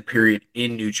period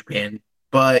in New Japan.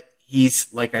 But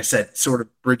he's, like I said, sort of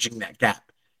bridging that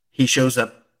gap. He shows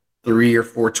up 3 or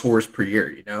 4 tours per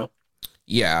year,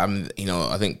 Yeah,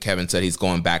 I think Kevin said he's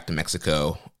going back to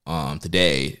Mexico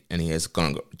today, and he is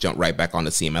going to jump right back on the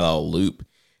CMLL loop.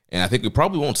 And I think we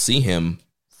probably won't see him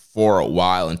for a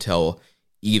while until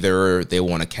either they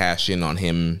want to cash in on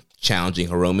him challenging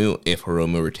Hiromu if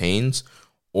Hiromu retains,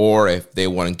 or if they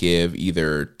want to give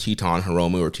either Teton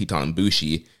Hiromu or Teton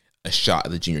Bushi a shot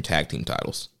at the junior tag team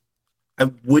titles.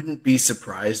 I wouldn't be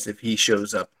surprised if he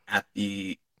shows up at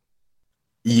the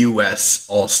U.S.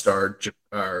 All-Star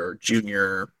or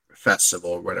Junior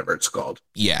Festival or whatever it's called.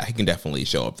 Yeah, he can definitely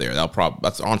show up there.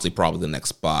 That's honestly probably the next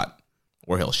spot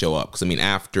where he'll show up. Because,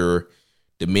 after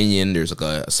Dominion, there's like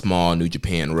a small New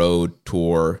Japan Road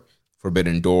tour,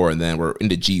 Forbidden Door, and then we're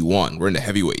into G1. We're into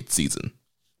heavyweight season.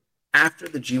 After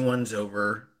the G1's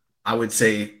over, I would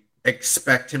say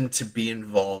expect him to be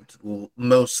involved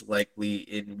most likely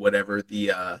in whatever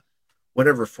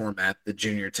format the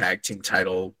junior tag team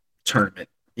title tournament,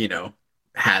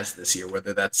 has this year,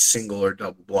 whether that's single or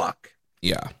double block.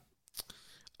 Yeah.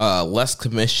 Les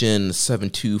Commission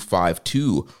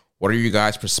 7252. What are your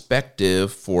guys'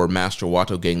 perspective for Master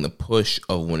Wato getting the push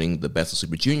of winning the Best of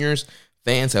Super Juniors?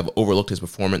 Fans have overlooked his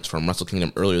performance from Wrestle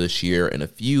Kingdom earlier this year, and a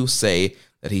few say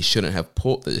that he shouldn't have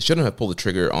pulled the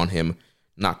trigger on him.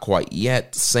 Not quite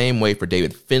yet. Same way for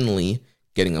David Finlay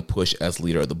getting a push as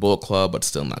leader of the Bullet Club, but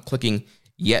still not clicking.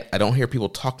 Yet I don't hear people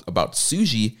talk about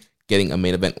Tsuji getting a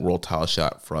main event world title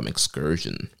shot from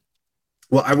Excursion.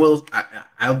 Well,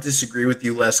 I'll disagree with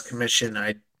you, Les Commission.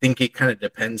 I think it kind of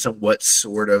depends on what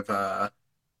sort of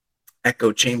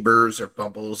echo chambers or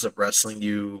bubbles of wrestling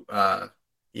you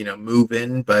move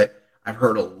in. But I've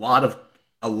heard a lot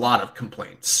of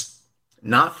complaints,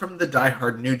 not from the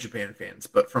diehard New Japan fans,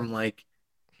 but from like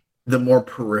the more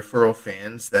peripheral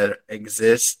fans that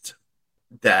exist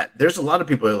that there's a lot of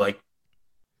people who are like,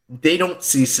 they don't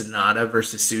see Sonata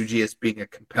versus Tsuji as being a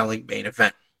compelling main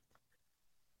event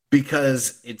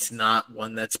because it's not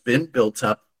one that's been built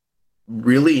up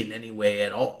really in any way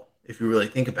at all. If you really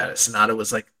think about it, Sonata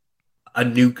was like a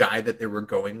new guy that they were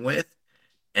going with,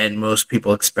 and most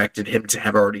people expected him to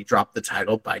have already dropped the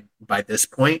title by this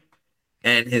point.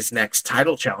 And his next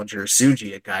title challenger is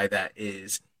Tsuji, a guy that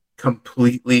is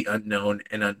completely unknown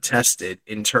and untested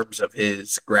in terms of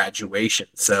his graduation.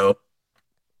 So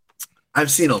I've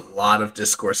seen a lot of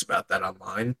discourse about that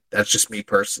online. That's just me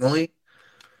personally.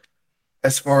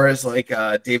 As far as like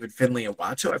David Finlay and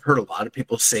Watto, I've heard a lot of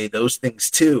people say those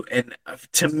things too. And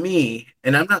to me,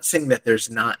 and I'm not saying that there's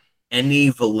not any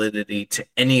validity to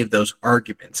any of those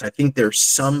arguments. I think there's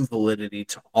some validity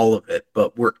to all of it,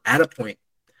 but we're at a point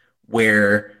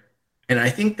where, and I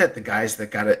think that the guys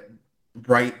that got it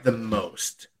right the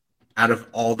most out of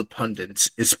all the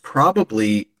pundits is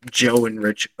probably Joe and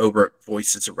Rich over at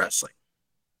Voices of Wrestling.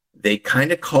 They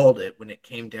kind of called it when it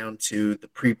came down to the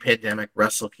pre-pandemic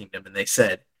Wrestle Kingdom, and they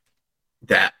said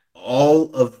that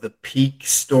all of the peak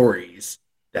stories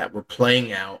that were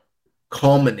playing out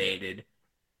culminated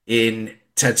in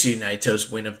Tetsuya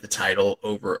Naito's win of the title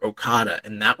over Okada,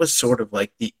 and that was sort of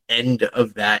like the end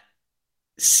of that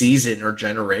season or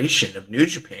generation of New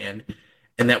Japan,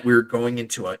 and that we were going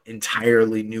into an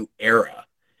entirely new era.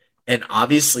 And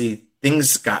obviously,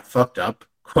 things got fucked up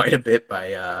quite a bit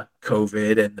by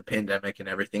COVID and the pandemic and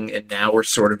everything. And now we're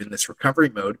sort of in this recovery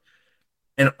mode.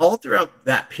 And all throughout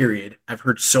that period, I've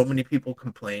heard so many people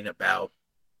complain about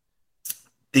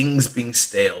things being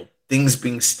stale, things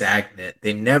being stagnant.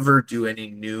 They never do any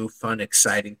new, fun,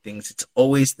 exciting things. It's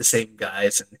always the same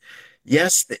guys. And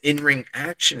yes, the in-ring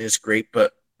action is great,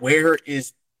 but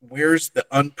where's the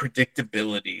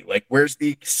unpredictability? Like, where's the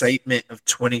excitement of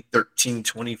 2013,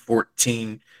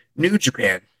 2014 New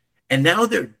Japan? And now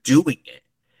they're doing it.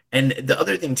 And the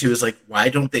other thing, too, is like, why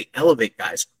don't they elevate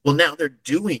guys? Well, now they're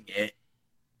doing it.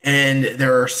 And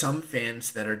there are some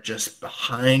fans that are just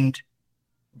behind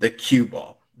the cue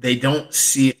ball. They don't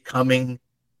see it coming.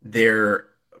 They're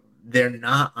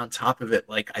not on top of it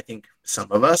like I think some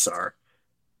of us are.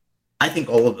 I think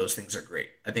all of those things are great.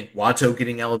 I think Watto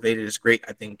getting elevated is great.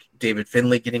 I think David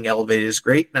Finlay getting elevated is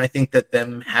great. And I think that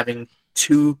them having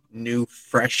two new,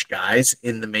 fresh guys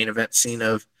in the main event scene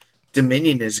of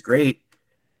Dominion is great.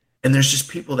 And there's just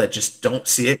people that just don't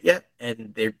see it yet,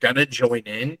 and they're going to join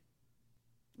in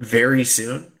very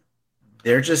soon.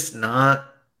 They're just not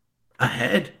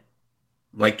ahead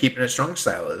like Keeping It Strong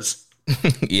style is.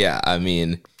 Yeah, I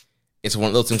mean, it's one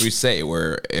of those things we say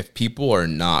where if people are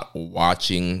not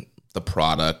watching the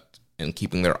product and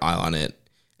keeping their eye on it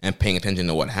and paying attention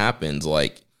to what happens,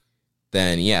 like,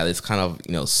 then yeah, it's kind of,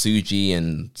 Tsuji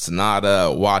and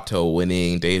Sonata, Watto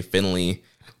winning, Dave Finlay,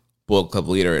 Bullet Club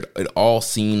leader. It all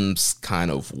seems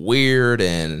kind of weird,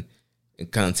 and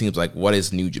it kind of seems like, what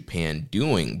is New Japan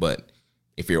doing? But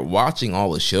if you're watching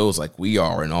all the shows like we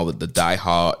are and all the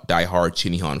diehard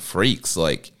Chinihan freaks,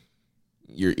 like,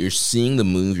 you're seeing the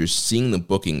moves, you're seeing the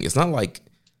booking. It's not like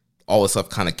all this stuff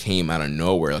kind of came out of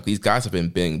nowhere. Like, these guys have been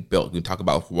being built. We talk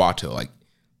about Watto, like,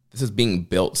 this is being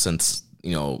built since,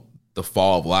 the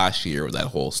fall of last year with that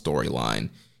whole storyline.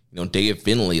 Dave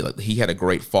Finlay, like, he had a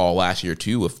great fall last year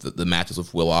too with the matches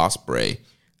with Will Ospreay.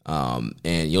 And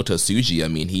Yota Tsuji, I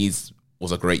mean,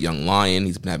 was a great young lion.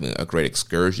 He's been having a great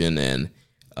excursion, and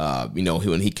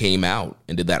when he came out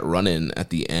and did that run-in at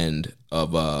the end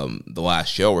of the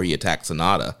last show where he attacked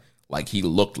Sonata, like, he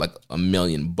looked like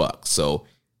 $1,000,000. So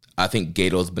I think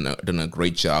Gato's done a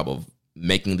great job of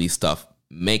making these stuff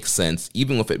make sense,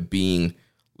 even with it being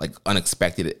like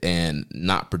unexpected and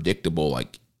not predictable.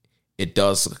 Like, it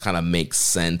does kind of make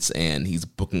sense, and he's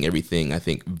booking everything, I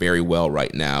think, very well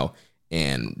right now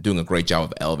and doing a great job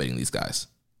of elevating these guys.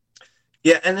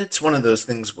 Yeah, and it's one of those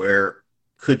things where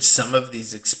could some of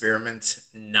these experiments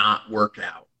not work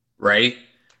out, right?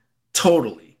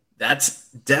 Totally. That's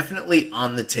definitely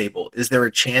on the table. Is there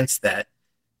a chance that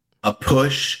a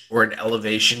push or an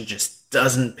elevation just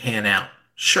doesn't pan out?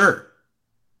 Sure.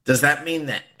 Does that mean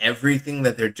that everything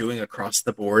that they're doing across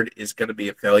the board is going to be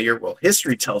a failure? Well,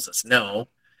 history tells us no.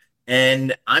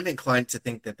 And I'm inclined to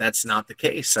think that that's not the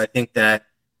case. I think that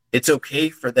it's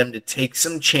okay for them to take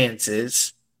some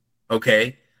chances.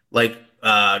 Okay. Like,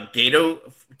 Gato,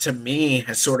 to me,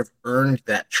 has sort of earned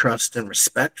that trust and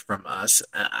respect from us.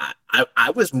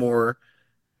 I was more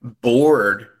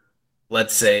bored,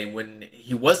 let's say, when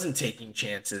he wasn't taking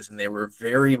chances and they were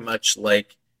very much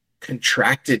like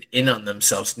contracted in on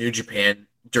themselves, New Japan,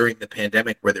 during the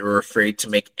pandemic, where they were afraid to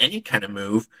make any kind of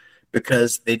move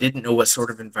because they didn't know what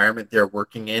sort of environment they're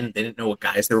working in. They didn't know what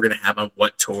guys they were going to have on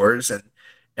what tours. And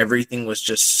everything was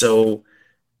just so,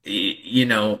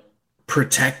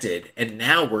 protected. And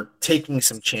now we're taking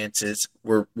some chances.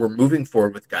 We're moving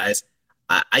forward with guys.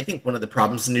 I think one of the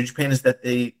problems in New Japan is that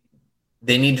they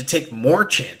need to take more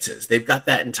chances. They've got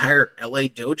that entire LA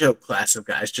dojo class of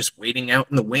guys just waiting out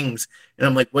in the wings. And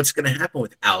I'm like, what's going to happen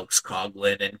with Alex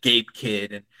Coughlin and Gabe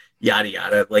Kidd and yada,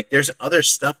 yada? Like, there's other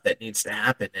stuff that needs to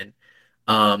happen. And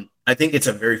I think it's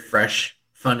a very fresh,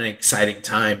 fun, and exciting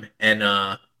time.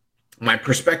 And my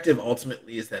perspective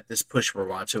ultimately is that this push for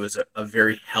Wato is a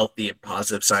very healthy and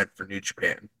positive sign for New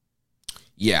Japan.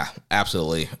 Yeah,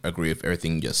 absolutely agree with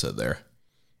everything you just said there.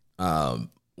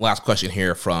 Last question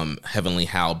here from Heavenly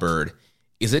Halberd.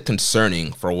 Is it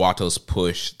concerning for Wato's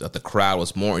push that the crowd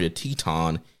was more into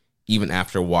Teton even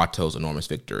after Wato's enormous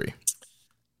victory?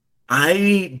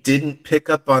 I didn't pick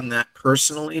up on that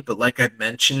personally, but like I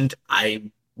mentioned,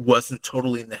 I wasn't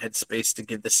totally in the headspace to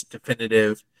give this a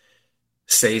definitive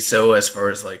say-so as far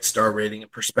as like star rating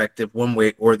and perspective one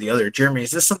way or the other. Jeremy,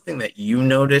 is this something that you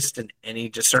noticed in any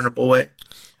discernible way?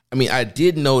 I mean, I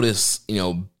did notice,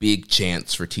 big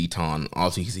chants for Teton.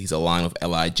 Also, he's aligned with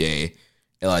LIJ.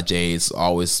 LIJ has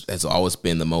always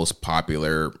been the most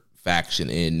popular faction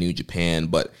in New Japan.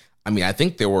 But I mean, I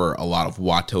think there were a lot of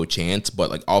Wato chants, but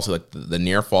like also like the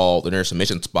near fall, the near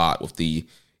submission spot with the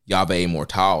Yave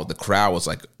Mortal. The crowd was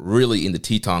like really into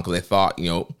Teton because they thought,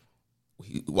 Wato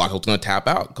was going to tap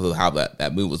out because of how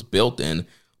that move was built. And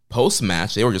post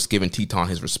match, they were just giving Teton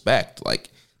his respect. Like,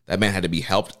 that man had to be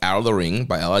helped out of the ring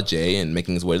by LIJ and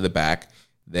making his way to the back.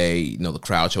 The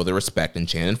crowd showed their respect and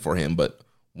chanted for him. But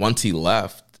once he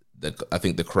left, I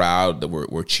think the crowd that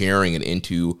were cheering and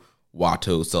into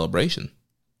Wato's celebration.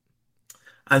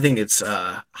 I think it's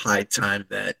high time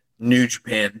that New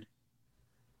Japan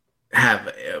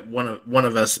have one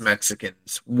of us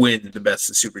Mexicans win the Best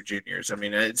of Super Juniors. I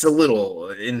mean, it's a little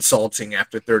insulting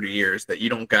after 30 years that you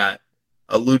don't got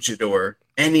a luchador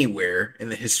anywhere in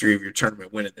the history of your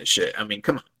tournament winning this shit. I mean,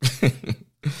 come on.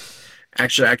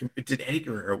 Actually, did Eddie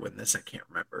Guerrero win this? I can't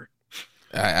remember.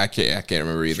 I can't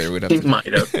remember either. He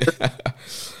might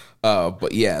have.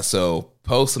 But yeah, so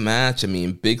post match, I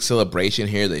mean, big celebration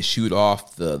here. They shoot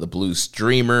off the blue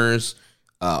streamers.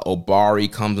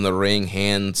 Obari comes in the ring,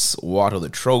 hands Wato the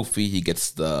trophy. He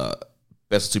gets the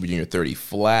Best of Super Junior 30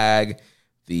 flag.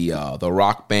 The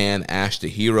rock band Ash the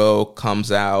Hero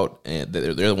comes out, and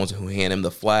they're the ones who hand him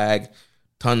the flag.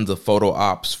 Tons of photo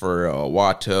ops for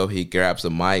Wato. He grabs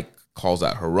the mic, calls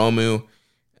out Hiromu.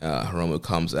 Hiromu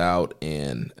comes out,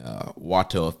 and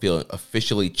Wato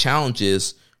officially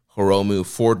challenges Hiromu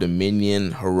for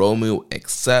Dominion. Hiromu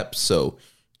accepts. So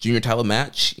junior title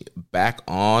match back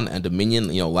on, and Dominion,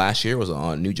 last year was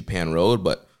on New Japan Road,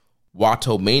 but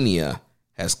Wato Mania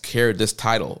has carried this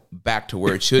title back to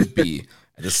where it should be.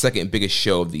 The second biggest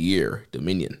show of the year,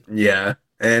 Dominion. Yeah,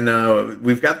 and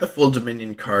we've got the full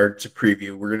Dominion card to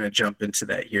preview. We're going to jump into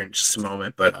that here in just a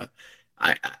moment, but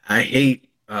I hate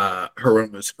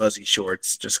Hiromu's fuzzy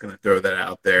shorts. Just going to throw that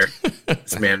out there.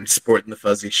 This man sporting the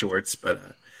fuzzy shorts, but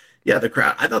yeah,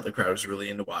 I thought the crowd was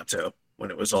really into Wato when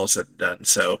it was all said and done.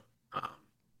 So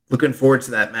looking forward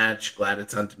to that match. Glad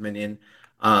it's on Dominion.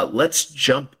 Let's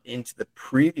jump into the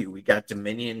preview. We got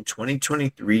Dominion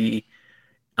 2023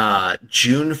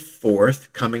 June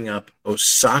 4th coming up,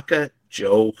 Osaka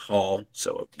Joe Hall.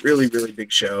 So a really, really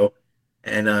big show.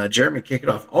 And Jeremy, kick it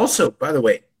off. Also, by the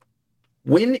way,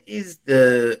 when is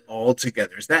the All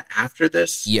Together? Is that after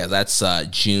this? Yeah, that's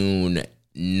June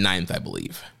 9th, I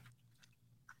believe.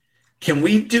 Can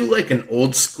we do like an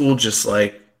old school, just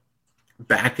like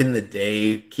back in the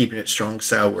day, keeping it strong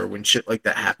style, where when shit like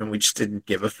that happened, we just didn't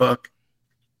give a fuck?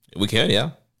 We can,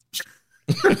 yeah.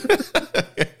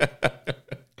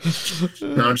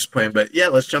 No, I'm just playing, but yeah,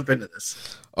 let's jump into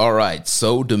this. All right,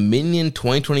 so Dominion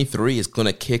 2023 is going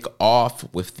to kick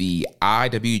off with the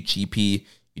IWGP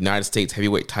United States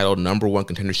Heavyweight Title #1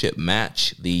 contendership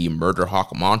match. The Murder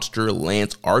Hawk Monster,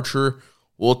 Lance Archer,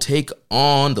 will take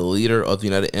on the leader of the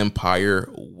United Empire,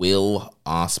 Will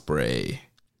Ospreay.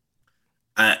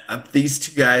 These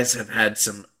two guys have had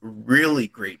some really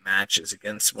great matches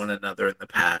against one another in the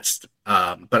past,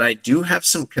 but I do have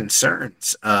some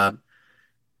concerns.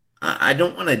 I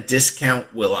don't want to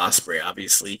discount Will Ospreay.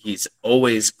 Obviously, he's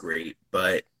always great,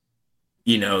 but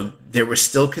there were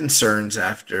still concerns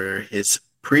after his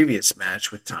previous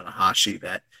match with Tanahashi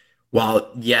that while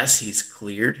yes, he's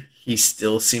cleared, he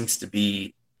still seems to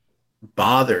be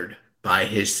bothered by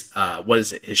his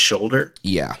his shoulder?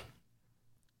 Yeah.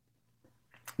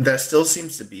 That still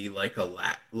seems to be like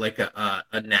a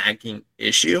nagging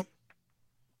issue.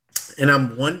 And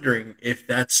I'm wondering if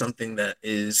that's something that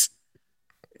is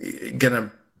going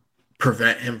to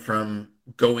prevent him from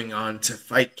going on to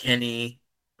fight Kenny.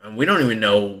 And we don't even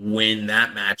know when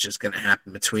that match is going to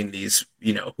happen between these.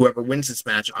 Whoever wins this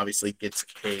match obviously gets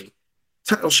a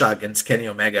title shot against Kenny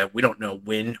Omega. We don't know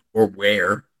when or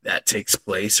where that takes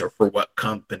place or for what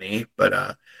company,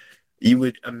 but you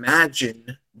would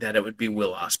imagine that it would be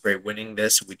Will Ospreay winning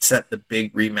this. We'd set the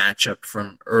big rematch up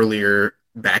from earlier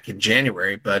back in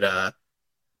January, but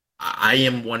I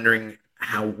am wondering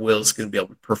how Will's going to be able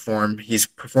to perform. He's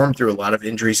performed through a lot of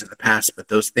injuries in the past, but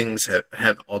those things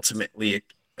have ultimately,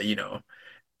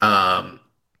 kind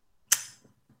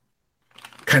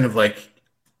of like,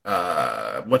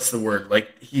 what's the word? Like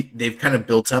they've kind of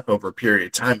built up over a period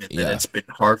of time, and then it's been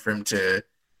hard for him to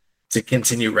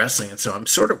continue wrestling. And so I'm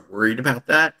sort of worried about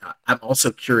that. I'm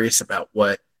also curious about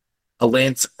what a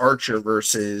Lance Archer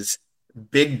versus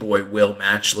Big Boy Will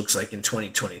match looks like in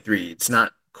 2023. It's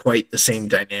not quite the same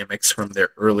dynamics from their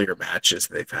earlier matches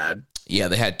they've had. Yeah,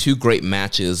 they had two great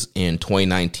matches in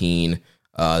 2019.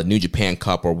 New Japan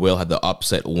Cup, where Will had the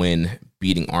upset win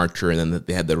beating Archer, and then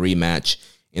they had the rematch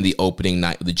in the opening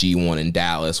night of the G1 in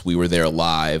Dallas. We were there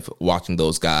live watching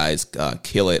those guys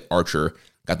kill it. Archer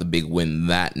got the big win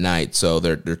that night. So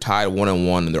they're tied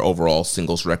 1-1 in their overall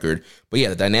singles record. But yeah,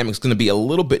 the dynamic's going to be a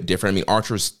little bit different. I mean,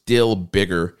 Archer's still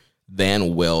bigger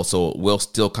than Will, so Will's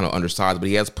still kind of undersized, but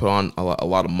he has put on a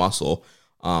lot of muscle.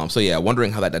 So yeah,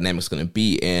 wondering how that dynamic's going to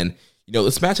be. And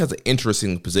this match has an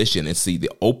interesting position. It's the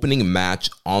opening match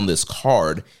on this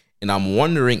card, and I'm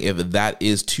wondering if that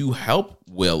is to help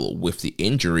Will with the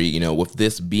injury. With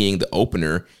this being the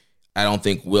opener, I don't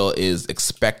think Will is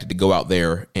expected to go out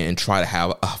there and try to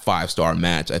have a 5-star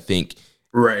match. I think,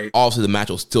 obviously, the match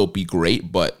will still be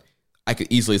great, but I could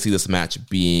easily see this match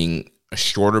being a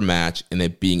shorter match and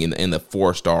it being in the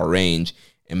 4-star range,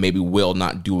 and maybe Will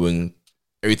not doing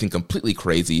everything completely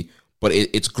crazy, but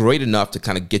it's great enough to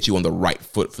kind of get you on the right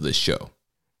foot for this show.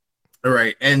 All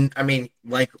right. And I mean,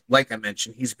 like I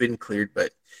mentioned, he's been cleared,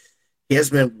 but he has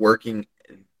been working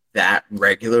that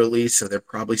regularly, so they're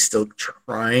probably still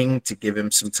trying to give him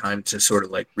some time to sort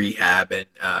of like rehab and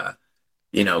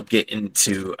get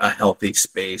into a healthy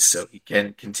space so he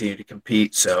can continue to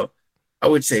compete. So I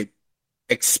would say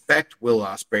expect Will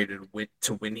Ospreay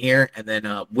to win here. And then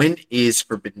when is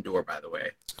Forbidden Door, by the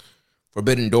way?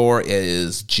 Forbidden Door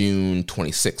is June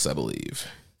 26th, I believe.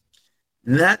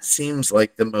 That seems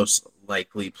like the most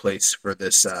likely place for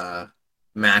this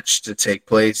match to take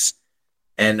place.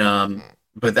 And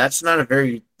but that's not a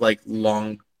very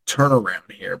long turnaround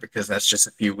here, because that's just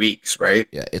a few weeks, right?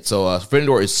 Yeah, it's Forbidden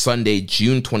Door is Sunday,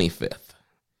 June 25th.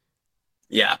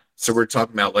 Yeah, so we're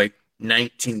talking about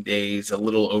 19 days, a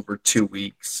little over 2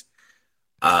 weeks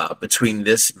between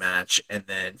this match and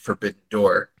then Forbidden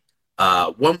Door.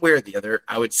 One way or the other,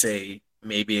 I would say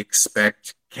maybe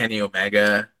expect Kenny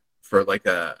Omega for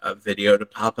a video to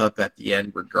pop up at the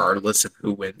end, regardless of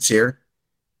who wins here.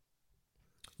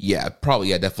 Yeah, probably.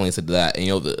 Yeah, definitely said that. And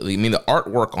the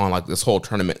artwork on this whole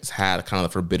tournament has had kind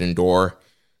of the Forbidden Door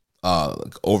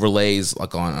overlays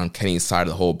on Kenny's side of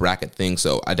the whole bracket thing.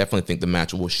 So I definitely think the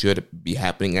match should be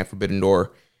happening at Forbidden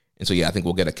Door. And so yeah, I think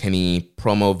we'll get a Kenny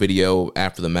promo video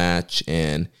after the match.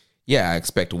 And yeah, I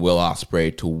expect Will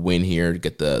Ospreay to win here to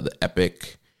get the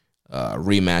epic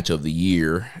rematch of the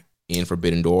year in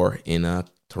Forbidden Door in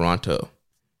Toronto.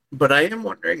 But I am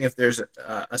wondering if there's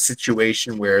a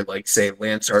situation where, say,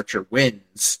 Lance Archer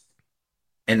wins,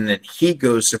 and then he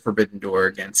goes to Forbidden Door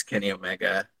against Kenny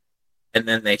Omega, and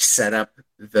then they set up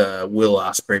the Will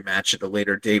Ospreay match at a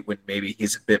later date when maybe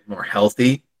he's a bit more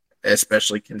healthy,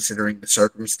 especially considering the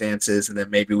circumstances, and then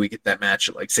maybe we get that match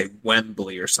at, say,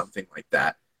 Wembley or something like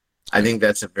that. I think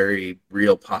that's a very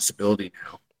real possibility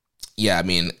now. Yeah, I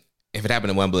mean, if it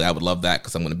happened in Wembley, I would love that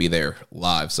because I'm going to be there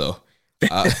live, so...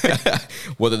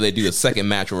 whether they do a second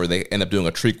match or they end up doing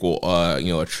a trequel,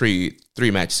 a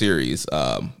three-match series,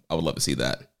 I would love to see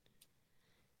that.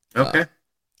 Okay.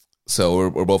 So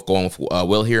we're both going with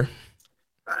Will here?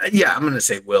 Yeah, I'm going to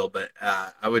say Will, but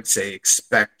I would say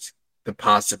expect the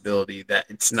possibility that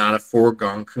it's not a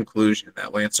foregone conclusion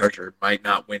that Lance Archer might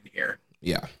not win here.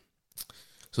 Yeah.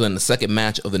 So then the second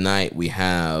match of the night, we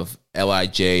have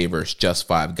LIJ versus Just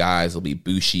Five Guys. It'll be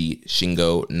Bushi,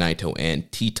 Shingo, Naito,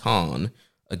 and Teton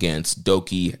against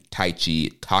Doki,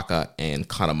 Taichi, Taka, and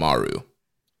Kanemaru.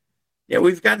 Yeah,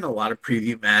 we've gotten a lot of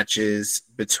preview matches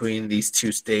between these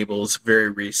two stables very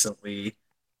recently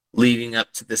leading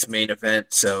up to this main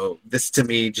event. So this to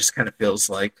me just kind of feels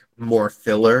like more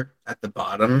filler at the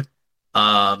bottom.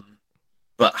 But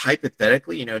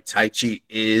hypothetically, Taichi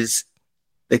is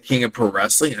the king of pro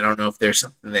wrestling. I don't know if there's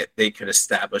something that they could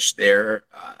establish there.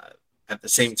 At the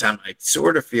same time, I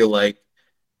sort of feel like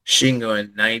Shingo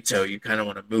and Naito, you kind of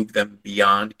want to move them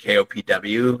beyond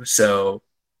KOPW. So,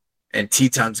 and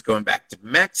Teton's going back to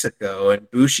Mexico, and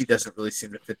Bushi doesn't really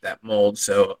seem to fit that mold.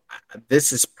 So,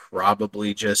 this is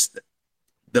probably just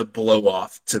the blow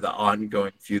off to the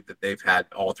ongoing feud that they've had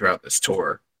all throughout this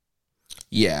tour.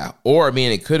 Yeah, or I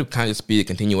mean, it could kind of just be a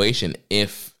continuation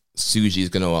if Tsuji is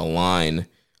going to align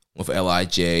with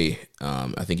LIJ.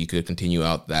 I think you could continue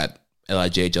out that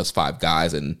LIJ just 5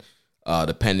 guys, and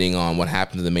depending on what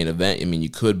happens in the main event, I mean, you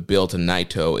could build to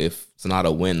Naito if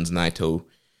Sonata wins. Naito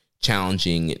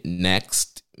challenging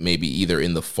next, maybe either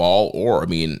in the fall, or I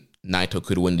mean, Naito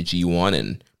could win the G1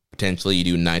 and potentially you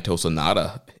do Naito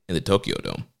Sonata in the Tokyo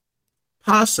Dome.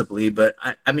 Possibly, but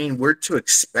I mean, we're to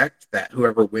expect that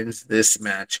whoever wins this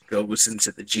match goes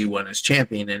into the G1 as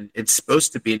champion, and it's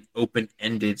supposed to be an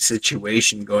open-ended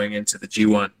situation going into the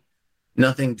G1.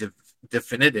 Nothing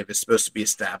definitive is supposed to be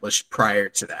established prior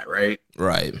to that, right?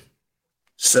 Right.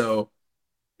 So,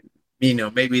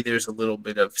 maybe there's a little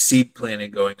bit of seed planning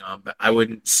going on, but I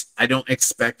don't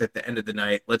expect at the end of the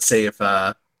night, let's say if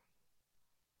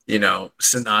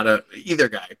Sonata, either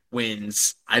guy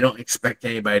wins, I don't expect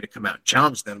anybody to come out and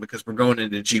challenge them because we're going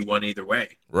into G1 either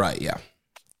way. Right, yeah.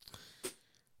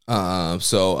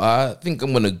 So I think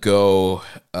I'm going to go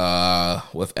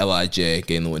with LIJ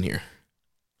getting the win here.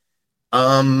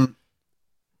 I'll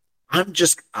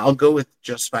go with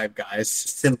just 5 guys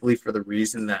simply for the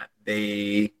reason that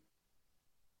I'm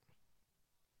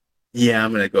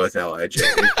going to go with LIJ.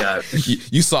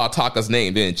 You saw Taka's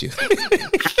name, didn't you?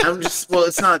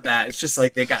 It's not that. It's just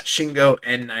like they got Shingo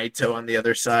and Naito on the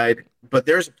other side. But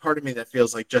there's a part of me that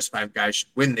feels like just 5 guys should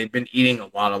win. They've been eating a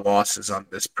lot of losses on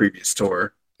this previous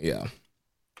tour. Yeah.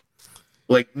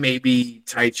 Like maybe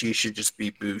Taichi should just be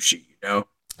Bushi, Yeah,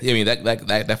 I mean, that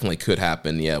definitely could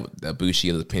happen. Yeah, Bushi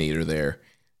is a pin eater there.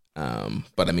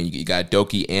 But I mean, you got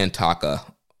Doki and Taka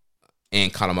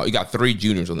and Kanemaru. You got 3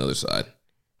 juniors on the other side.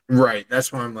 Right.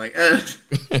 That's why I'm like,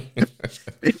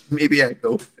 maybe I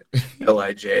go with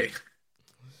LIJ.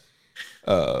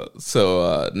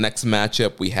 So next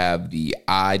matchup, we have the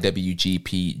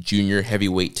IWGP Junior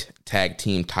Heavyweight Tag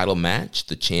Team Title Match.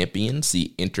 The champions,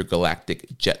 the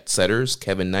Intergalactic Jet Setters,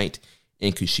 Kevin Knight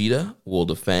and Kushida, will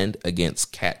defend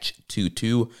against Catch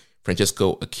 22,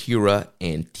 Francesco Akira,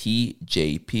 and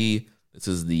TJP. This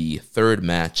is the 3rd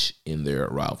match in their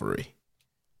rivalry.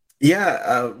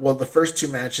 Yeah, the first 2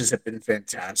 matches have been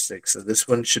fantastic, so this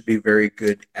one should be very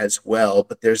good as well.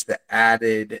 But there's the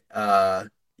added,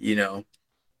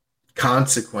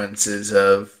 consequences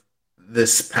of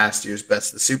this past year's Best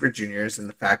of the Super Juniors and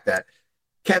the fact that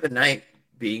Kevin Knight,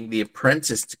 being the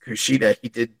apprentice to Kushida, he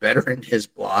did better in his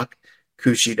block.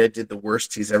 Kushida did the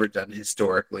worst he's ever done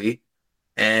historically.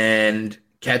 And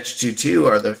Catch 22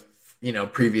 are the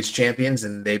previous champions,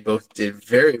 and they both did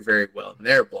very, very well in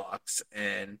their blocks.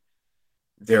 And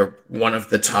they're one of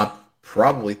the top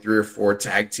probably 3 or 4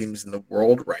 tag teams in the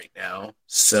world right now.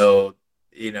 So,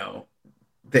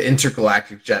 the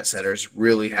Intergalactic Jet Setters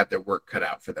really have their work cut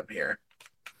out for them here.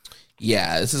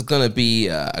 Yeah, this is going to be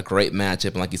a great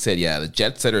matchup. And like you said, yeah, the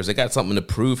Jet Setters, they got something to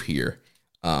prove here.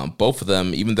 Both of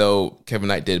them, even though Kevin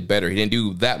Knight did better, he didn't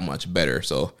do that much better.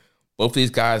 So both of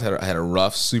these guys had a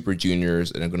rough Super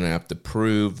Juniors and are going to have to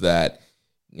prove that,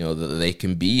 that they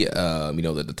can be,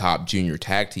 the top junior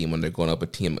tag team when they're going up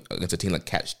against a team like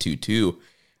Catch 22.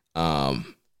 And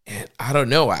I don't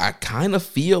know. I kind of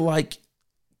feel like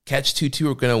Catch 22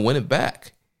 are going to win it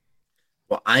back.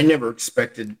 Well, I never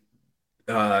expected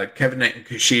Kevin Knight and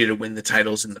Kushida to win the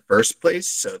titles in the first place,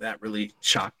 so that really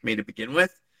shocked me to begin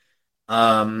with.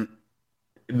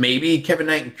 Maybe Kevin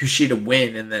Knight and Kushida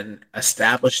win and then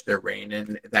establish their reign,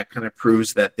 and that kind of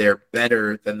proves that they're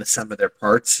better than the sum of their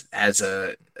parts as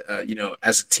a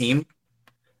team,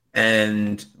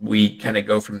 and we kind of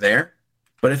go from there.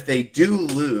 But if they do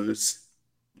lose,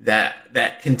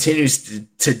 that continues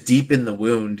to deepen the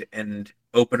wound and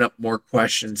open up more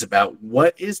questions about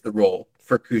what is the role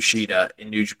for Kushida in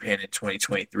New Japan in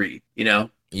 2023,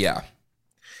 Yeah.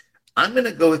 I'm going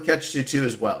to go with Catch 22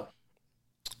 as well.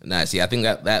 Nice. Yeah, I think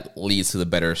that leads to the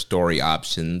better story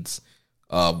options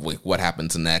of what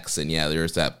happens next. And yeah,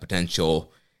 there's that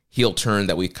potential heel turn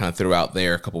that we kind of threw out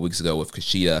there a couple weeks ago with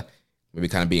Kushida, maybe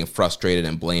kind of being frustrated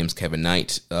and blames Kevin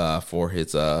Knight for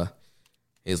his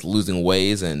losing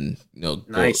ways and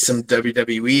nice some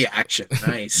WWE action.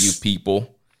 Nice. You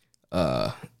people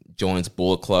joins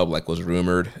Bullet Club like was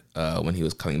rumored when he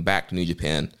was coming back to New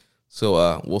Japan.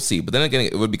 So we'll see. But then again,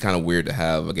 it would be kind of weird to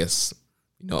have, I guess,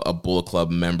 a Bullet Club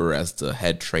member as the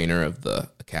head trainer of the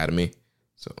academy.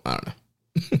 So I don't know.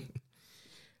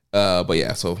 But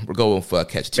yeah, so we're going with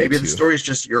Catch 22. Maybe the story's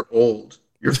just you're old.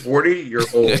 You're 40. You're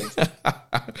old.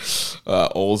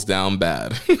 Old's down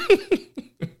bad.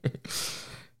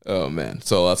 Oh, man.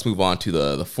 So let's move on to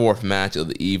the fourth match of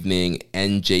the evening,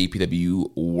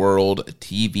 NJPW World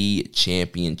TV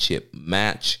Championship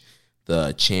match.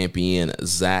 The champion,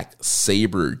 Zack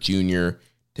Sabre Jr.,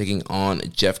 taking on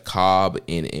Jeff Cobb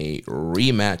in a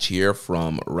rematch here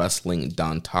from Wrestling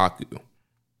Dontaku.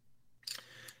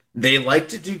 They like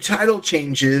to do title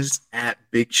changes at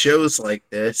big shows like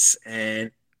this,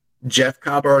 and Jeff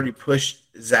Cobb already pushed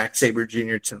Zack Sabre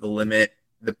Jr. to the limit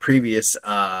the previous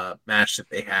match that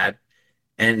they had.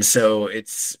 And so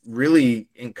it's really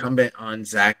incumbent on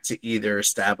Zack to either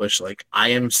establish, like, I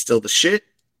am still the shit,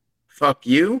 fuck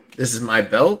you, this is my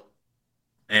belt,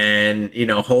 and,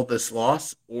 hold this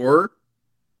loss, or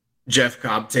Jeff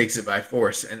Cobb takes it by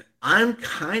force. And I'm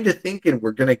kind of thinking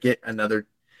we're going to get another.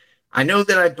 I know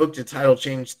that I booked a title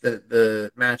change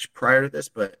the match prior to this,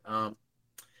 but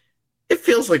it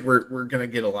feels like we're going to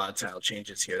get a lot of title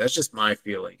changes here. That's just my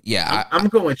feeling. Yeah, I'm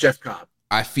going with Jeff Cobb.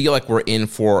 I feel like we're in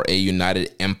for a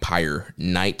United Empire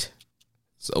night.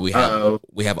 So we have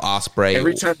Ospreay.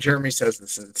 Every time Jeremy says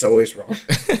this, it's always wrong.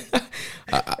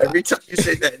 Every time you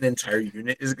say that an entire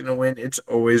unit is going to win, it's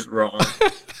always wrong.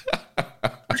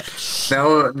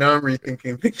 Now I'm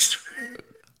rethinking things.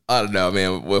 I don't know,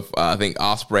 man. I think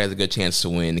Ospreay has a good chance to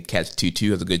win. Catch 2-2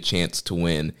 has a good chance to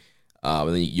win. And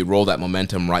then you roll that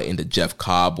momentum right into Jeff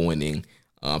Cobb winning.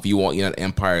 If you want United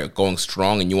Empire going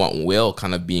strong, and you want Will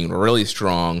kind of being really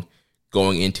strong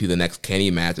going into the next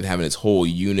Kenny match and having his whole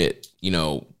unit,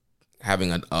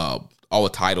 having all the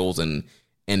titles and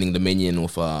ending Dominion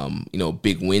with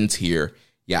big wins here.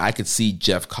 Yeah, I could see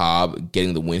Jeff Cobb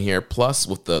getting the win here. Plus,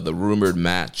 with the rumored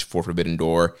match for Forbidden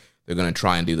Door, they're going to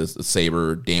try and do the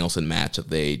Sabre-Danielson match that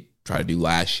they tried to do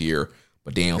last year.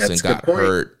 But Danielson got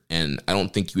hurt, and I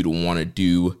don't think you would want to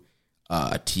do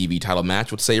a TV title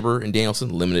match with Sabre and Danielson,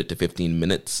 limited to 15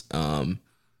 minutes. And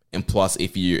plus,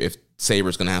 if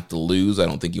Sabre's going to have to lose, I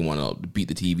don't think you want to beat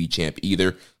the TV champ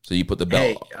either. So you put the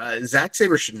belt. Hey, Zack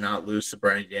Sabre should not lose to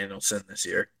Bryan Danielson this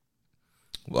year.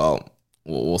 Well,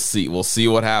 we'll see. We'll see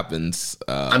what happens.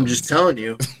 I'm just telling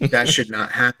you, that should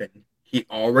not happen. He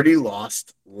already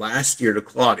lost last year to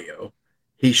Claudio.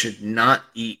 He should not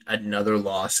eat another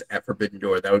loss at Forbidden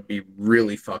Door. That would be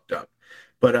really fucked up.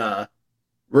 But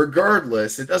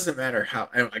regardless, it doesn't matter how.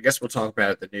 I guess we'll talk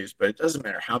about it in the news, but it doesn't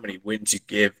matter how many wins you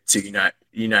give to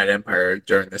United Empire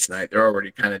during this night. They're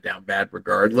already kind of down bad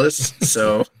regardless.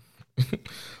 So,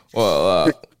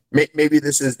 well, maybe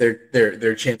this is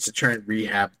their chance to try and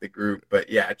rehab the group.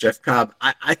 But yeah, Jeff Cobb,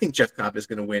 I think Jeff Cobb is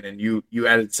going to win, and you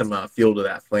added some fuel to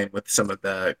that flame with some of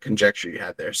the conjecture you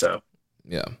had there. So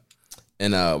yeah.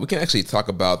 And we can actually talk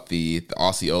about the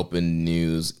Aussie Open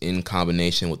news in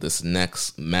combination with this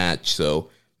next match. So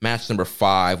match number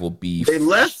 5 will be... They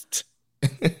left?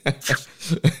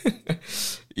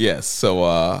 Yes.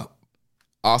 So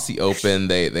Aussie Open,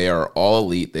 they are all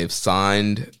elite. They've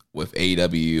signed with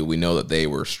AEW. We know that they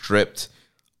were stripped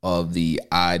of the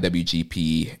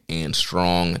IWGP and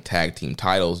Strong Tag Team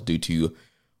titles due to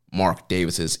Mark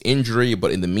Davis's injury. But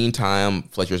in the meantime,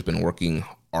 Fletcher's been working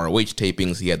ROH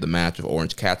tapings. He had the match of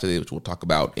Orange Cassidy, which we'll talk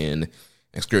about in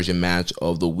Excursion Match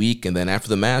of the Week. And then after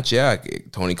the match,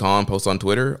 Tony Khan posts on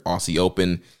Twitter, Aussie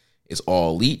Open is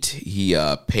all elite. He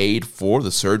paid for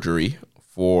the surgery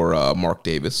for Mark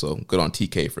Davis, so good on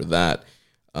TK for that.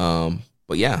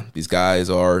 But yeah, these guys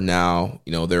are now,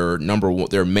 their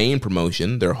their main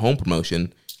promotion, their home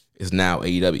promotion is now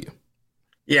AEW.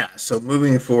 Yeah, so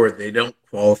moving forward, they don't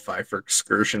qualify for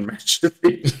Excursion Match of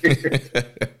the Year.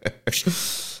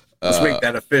 Let's make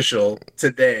that official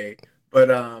today. But,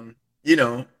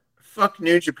 fuck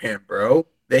New Japan, bro.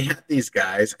 They have these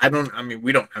guys. We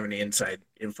don't have any inside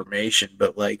information,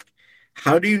 but,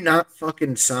 how do you not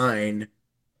fucking sign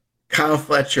Kyle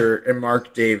Fletcher and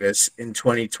Mark Davis in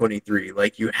 2023?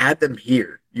 You had them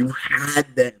here. You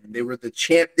had them. They were the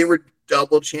champ. They were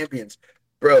double champions.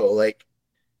 Bro,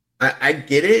 I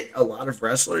get it. A lot of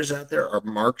wrestlers out there are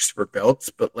marks for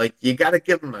belts, but you got to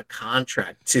give them a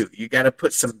contract too. You got to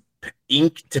put some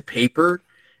ink to paper,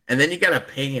 and then you got to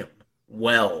pay them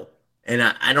well. And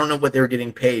I don't know what they were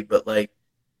getting paid, but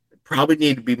probably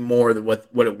need to be more than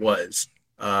what it was.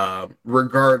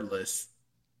 Regardless,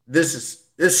 this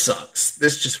sucks.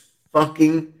 This just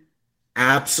fucking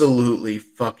absolutely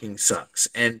fucking sucks.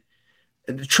 And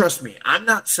trust me, I'm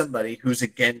not somebody who's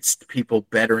against people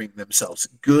bettering themselves.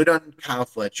 Good on Kyle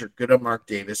Fletcher, good on Mark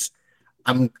Davis.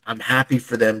 I'm happy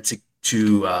for them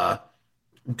to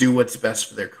do what's best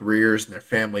for their careers and their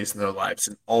families and their lives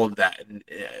and all of that. And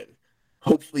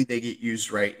hopefully they get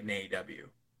used right in AEW.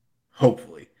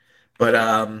 Hopefully.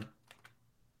 But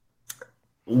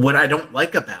what I don't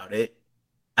like about it,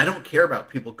 I don't care about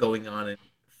people going on and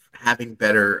having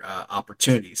better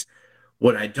opportunities.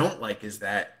 What I don't like is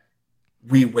that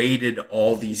we waited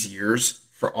all these years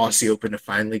for Aussie Open to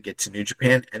finally get to New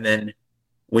Japan, and then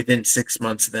within 6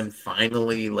 months of them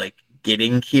finally like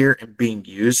getting here and being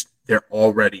used, they're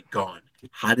already gone.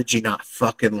 How did you not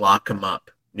fucking lock them up,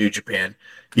 New Japan?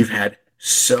 You've had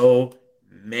so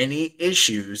many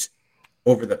issues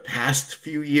over the past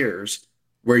few years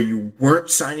where you weren't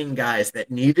signing guys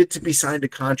that needed to be signed to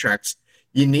contracts.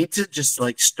 You need to just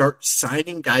like start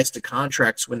signing guys to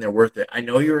contracts when they're worth it. I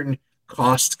know you're in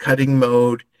cost cutting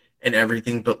mode and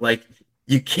everything, but like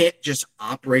you can't just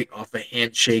operate off a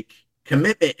handshake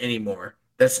commitment anymore.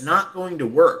 That's not going to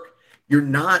work. You're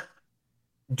not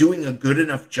doing a good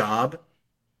enough job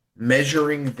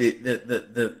measuring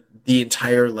the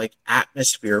entire like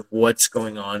atmosphere of what's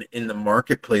going on in the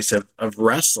marketplace of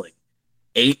wrestling.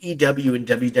 AEW and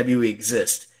WWE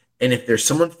exist, and if there's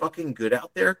someone fucking good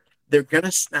out there, they're gonna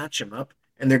snatch him up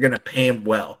and they're gonna pay him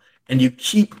well. And you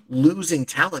keep losing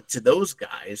talent to those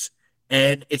guys,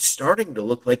 and it's starting to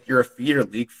look like you're a feeder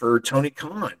league for Tony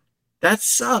Khan. That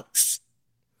sucks.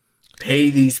 Pay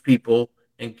these people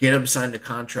and get them signed to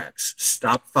contracts.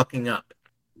 Stop fucking up.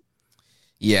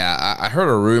 Yeah, I heard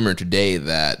a rumor today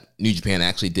that New Japan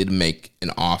actually did make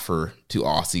an offer to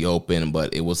Aussie Open,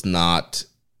 but it was not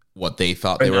what they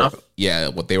thought they were. Yeah,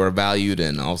 what they were valued,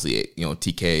 and obviously,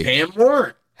 TK pay him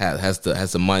more. Has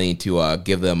the money to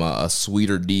give them a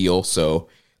sweeter deal. So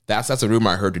that's a rumor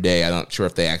I heard today. I'm not sure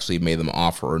if they actually made them an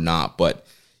offer or not, but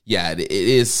yeah, it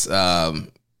is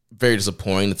very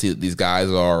disappointing to see that these guys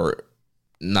are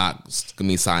not going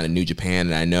to be signed in New Japan.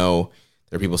 And I know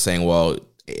there are people saying, well,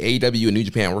 AEW and New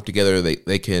Japan work together.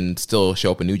 They can still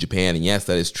show up in New Japan. And yes,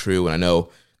 that is true. And I know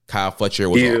Kyle Fletcher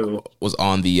was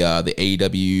on the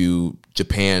AEW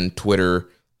Japan Twitter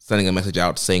sending a message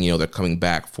out saying, they're coming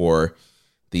back for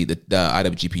the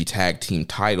IWGP tag team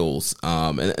titles.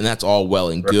 And that's all well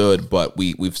and good, but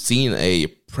we've seen a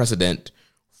precedent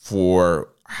for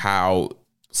how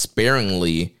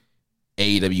sparingly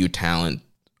AEW talent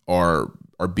are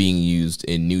being used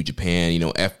in New Japan.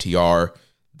 FTR,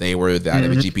 they were the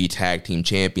IWGP tag team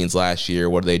champions last year.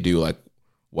 What did they do? Like,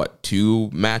 2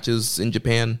 matches in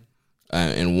Japan?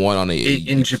 And one on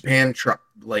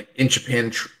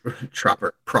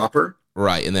proper.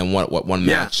 Right. And then one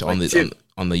match on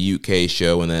the UK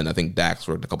show. And then I think Dax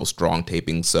worked a couple strong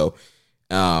tapings. So,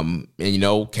 and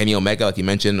Kenny Omega, like you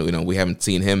mentioned, we haven't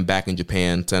seen him back in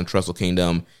Japan since Wrestle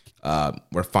Kingdom.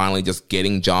 We're finally just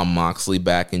getting Jon Moxley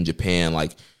back in Japan.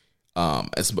 Like,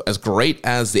 as great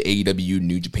as the AEW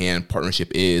New Japan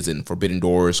partnership is, and Forbidden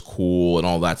Door is cool and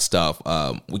all that stuff,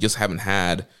 we just haven't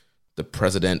had the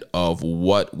precedent of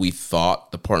what we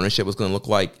thought the partnership was going to look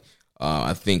like.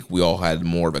 I think we all had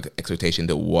more of an expectation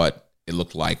to what it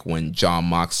looked like when Jon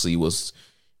Moxley was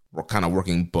kind of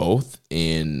working both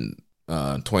in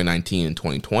 2019 and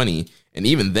 2020, and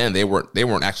even then they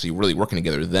weren't actually really working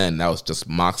together. Then that was just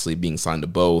Moxley being signed to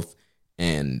both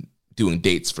and doing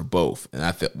dates for both. And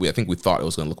I think we thought it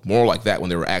was going to look more like that when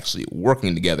they were actually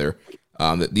working together.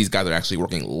 That these guys are actually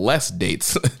working less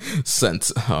dates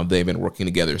since they've been working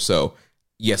together. So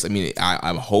yes, I mean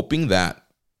I'm hoping that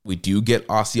we do get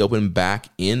Aussie Open back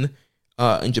in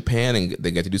Japan and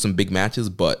they get to do some big matches.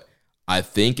 But I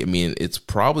think it's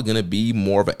probably going to be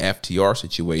more of an FTR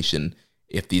situation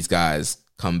if these guys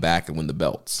come back and win the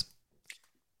belts.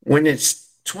 When it's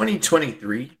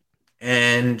 2023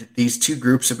 and these two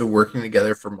groups have been working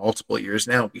together for multiple years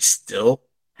now, we still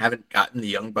haven't gotten the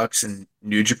Young Bucks in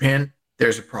New Japan,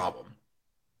 there's a problem.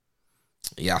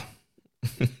 Yeah.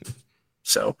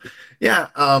 So, yeah,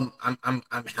 I'm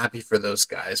happy for those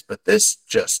guys, but this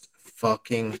just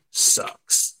fucking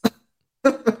sucks.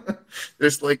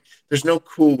 There's no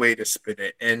cool way to spin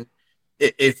it. And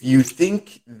if you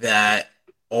think that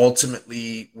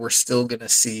ultimately we're still going to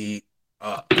see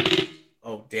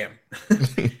oh damn.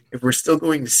 If we're still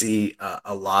going to see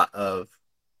a lot of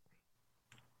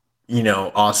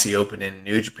Aussie Open in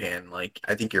New Japan,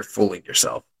 I think you're fooling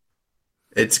yourself.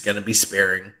 It's going to be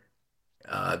sparing.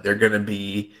 They're going to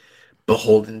be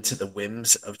beholden to the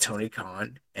whims of Tony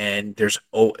Khan, and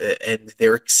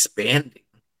they're expanding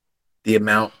the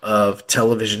amount of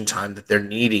television time that they're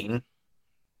needing,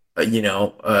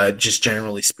 just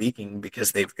generally speaking,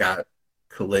 because they've got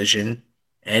Collision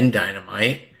and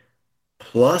Dynamite,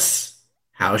 plus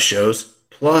house shows,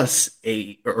 plus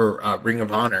Ring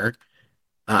of Honor.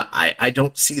 I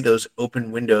don't see those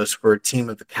open windows for a team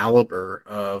of the caliber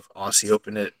of Aussie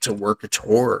Open to work a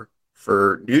tour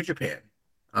for New Japan.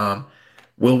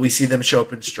 Will we see them show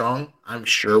up in strong? I'm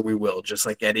sure we will, just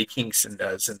like Eddie Kingston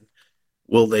does. And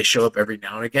Will they show up every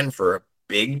now and again for a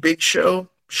big show?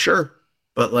 Sure.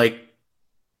 But like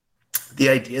the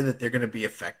idea that they're going to be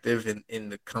effective in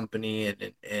the company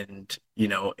and you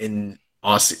know, in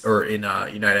Aussie or in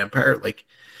United Empire, like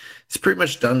it's pretty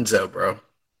much donezo, bro.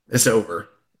 It's over.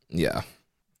 Yeah.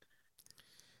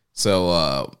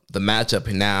 So the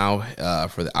matchup now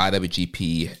for the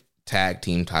IWGP tag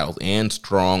team titles and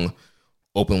strong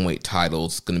openweight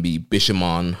titles going to be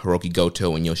Bishamon, Hiroki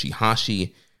Goto, and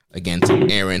Yoshihashi against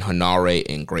Aaron Hanare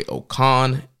and Great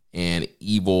Okan, and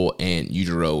Evil and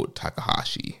Yujiro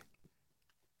Takahashi.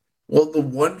 Well, the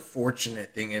one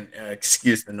fortunate thing, and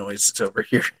excuse the noise, it's over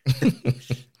here.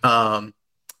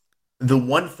 The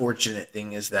one fortunate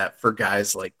thing is that for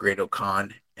guys like Great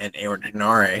Okan and Aaron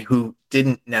Hanare, who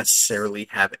didn't necessarily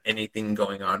have anything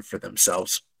going on for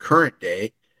themselves current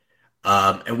day,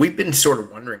 and we've been sort of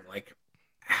wondering, like,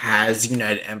 has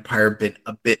United Empire been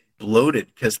a bit bloated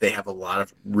because they have a lot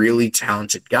of really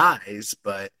talented guys,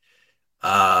 but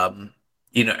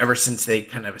you know, ever since they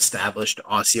kind of established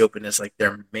Aussie Open as like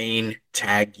their main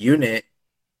tag unit,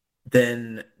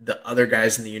 then the other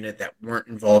guys in the unit that weren't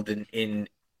involved in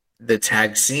the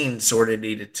tag scene sort of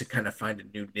needed to kind of find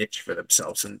a new niche for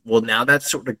themselves. And well, now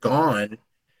that's sort of gone.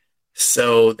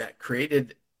 So that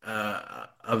created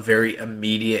a very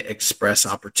immediate express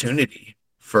opportunity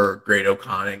for Great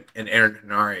Okan and Aaron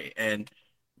Hanare. And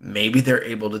maybe they're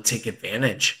able to take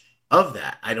advantage of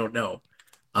that. I don't know.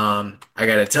 I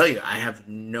got to tell you, I have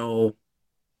no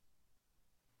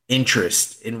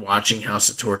interest in watching House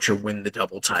of Torture win the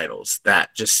double titles.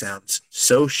 That just sounds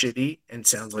so shitty and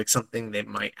sounds like something they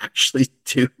might actually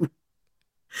do.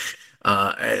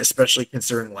 Especially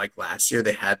considering like last year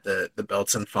they had the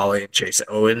belts on Fale and Chase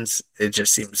Owens. It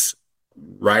just seems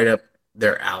right up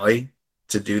their alley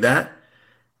to do that.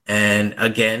 And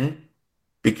again,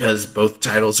 because both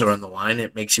titles are on the line,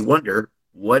 it makes you wonder,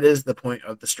 what is the point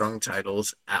of the strong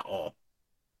titles at all?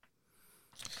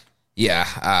 Yeah,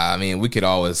 I mean, we could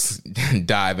always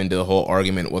dive into the whole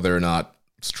argument whether or not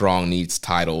Strong needs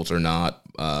titles or not.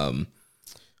 But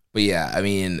yeah, I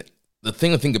mean, the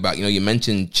thing to think about, you know, you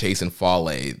mentioned Chase and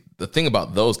Fale. The thing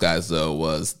about those guys, though,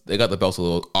 was they got the belts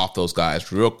off those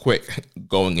guys real quick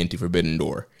going into Forbidden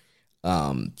Door.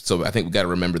 So I think we got to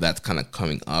remember that's kind of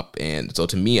coming up. And so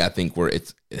to me, I think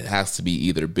it has to be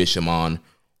either Bishamon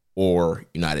or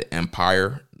United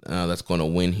Empire that's going to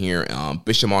win here.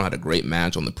 Bishamon had a great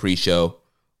match on the pre-show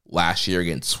last year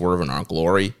against Swerve and Our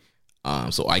Glory.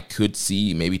 So I could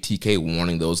see maybe TK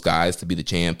wanting those guys to be the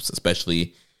champs,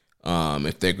 especially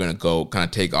if they're going to go kind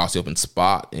of take Aussie Open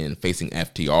spot in facing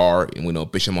FTR. And we know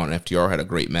Bishamon and FTR had a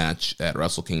great match at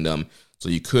Wrestle Kingdom. So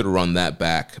you could run that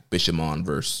back, Bishamon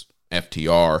versus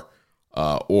FTR,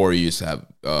 or you just have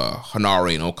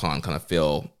Hanare and Okan kind of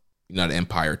fill United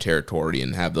Empire territory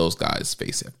and have those guys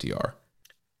face FTR.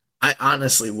 I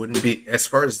honestly wouldn't be, as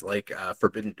far as like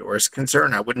Forbidden Door is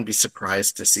concerned, I wouldn't be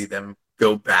surprised to see them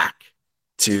go back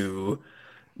to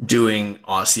doing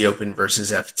Aussie Open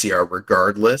versus FTR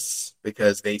regardless,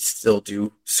 because they still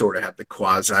do sort of have the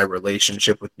quasi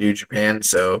relationship with New Japan.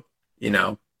 So, you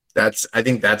know, I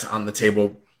think that's on the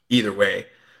table either way.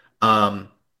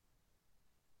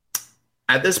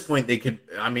 At this point, they could,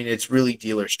 I mean, it's really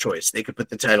dealer's choice. They could put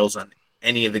the titles on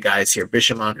any of the guys here.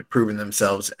 Bishamon have proven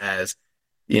themselves as,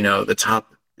 you know, the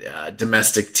top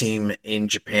domestic team in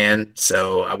Japan,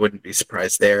 so I wouldn't be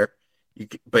surprised there.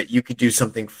 But you could do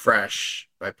something fresh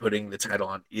by putting the title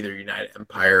on either United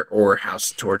Empire or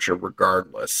House of Torture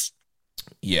regardless.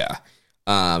 Yeah.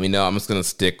 You know, I'm just going to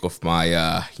stick with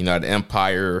my United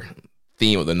Empire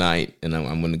theme of the night, and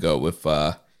I'm going to go with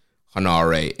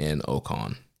Hanare and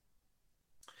Okan.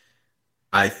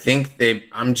 I think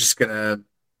I'm just going to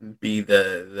be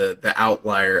the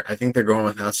outlier. I think they're going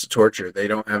with House of Torture. They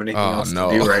don't have anything else to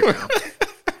do right now.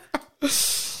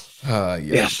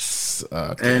 Yes. Yeah.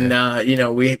 Okay. And you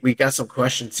know, we got some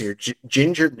questions here.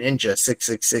 Ginger Ninja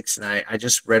 666, and I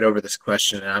just read over this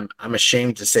question, and I'm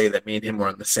ashamed to say that me and him were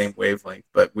on the same wavelength,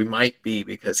 but we might be,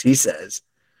 because he says,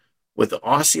 with the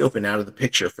Aussie Open out of the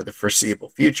picture for the foreseeable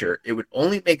future, it would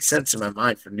only make sense in my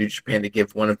mind for New Japan to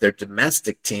give one of their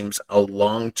domestic teams a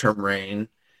long-term reign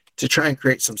to try and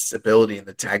create some stability in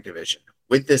the tag division.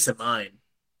 With this in mind,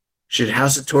 should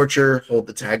House of Torture hold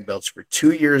the tag belts for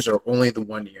 2 years or only the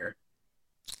 1 year?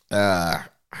 How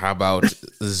about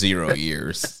 0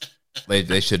 years?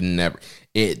 They should never.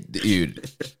 Dude,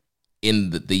 in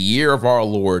the year of our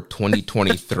Lord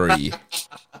 2023,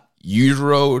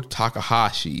 Yujiro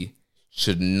Takahashi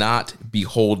should not be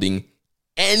holding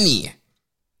any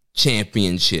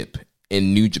championship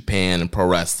in New Japan and pro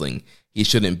wrestling. He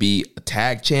shouldn't be a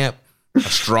tag champ, a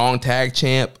strong tag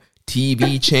champ,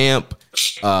 TV champ,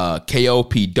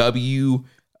 KOPW,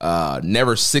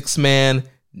 Never Six Man,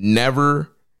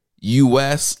 Never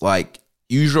US. Like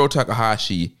Yujiro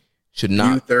Takahashi should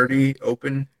not U30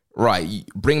 Open. Right, you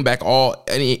bring back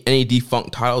any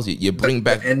defunct titles. You bring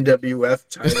back the NWF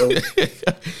title.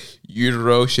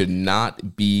 Yujiro should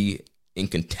not be in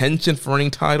contention for any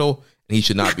title, and he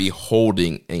should not be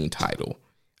holding any title.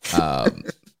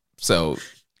 So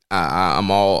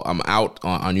I'm out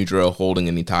on Yujiro holding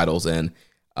any titles, and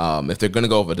if they're going to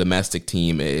go with a domestic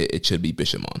team, it should be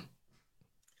Bishamon.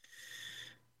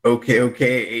 Okay,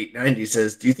 890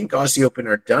 says, do you think Aussie Open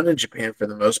are done in Japan for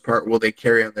the most part? Will they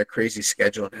carry on their crazy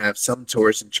schedule and have some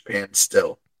tours in Japan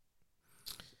still?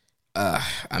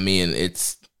 I mean,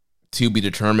 it's to be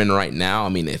determined right now. I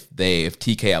mean, if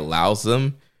TK allows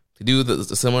them to do the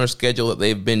similar schedule that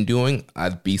they've been doing,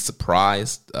 I'd be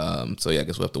surprised. So yeah, I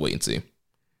guess we'll have to wait and see.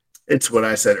 It's what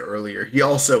I said earlier. He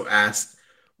also asked,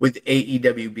 with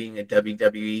AEW being a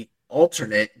WWE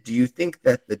alternate, do you think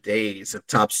that the days of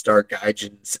top star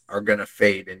gaijins are going to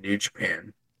fade in New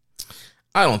Japan?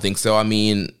 I don't think so. I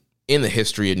mean, in the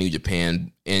history of New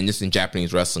Japan and just in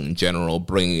Japanese wrestling in general,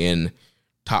 bringing in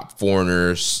top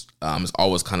foreigners has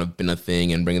always kind of been a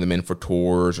thing, and bringing them in for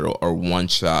tours or one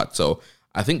shot. So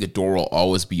I think the door will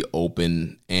always be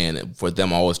open, and for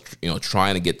them always,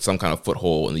 trying to get some kind of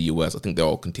foothold in the U.S., I think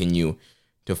they'll continue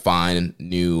to find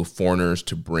new foreigners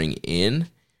to bring in.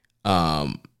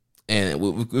 And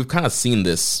we've kind of seen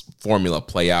this formula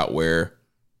play out where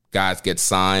guys get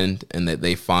signed and that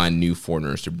they find new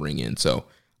foreigners to bring in. So,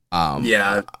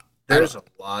 there's a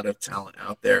lot of talent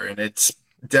out there, and it's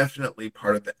definitely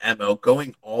part of the MO,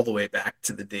 going all the way back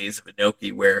to the days of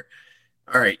Inoki, where,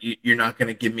 all right, you're not going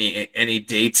to give me any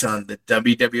dates on the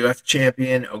WWF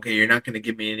champion. Okay, you're not going to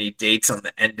give me any dates on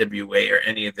the NWA or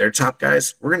any of their top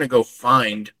guys. We're going to go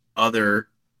find other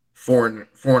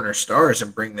foreigner stars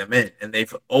and bring them in, and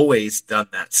they've always done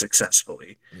that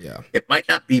successfully. Yeah, it might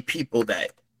not be people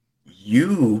that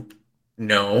you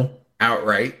know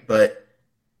outright, but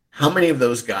how many of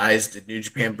those guys did New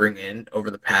Japan bring in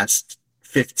over the past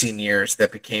 15 years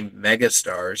that became mega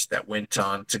stars that went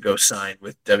on to go sign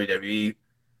with WWE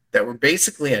that were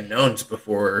basically unknowns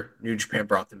before New Japan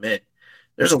brought them in?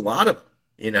 There's a lot of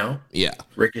them, Yeah,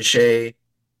 Ricochet,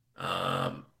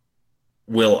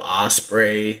 Will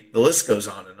Ospreay, the list goes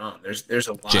on and on. There's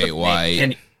a lot of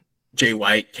Jay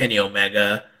White, Kenny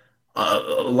Omega. A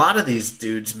lot of these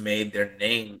dudes made their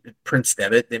name, Prince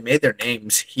Devitt, they made their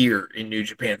names here in New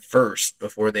Japan first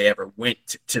before they ever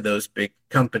went to those big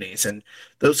companies. And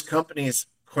those companies,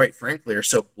 quite frankly, are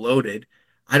so bloated.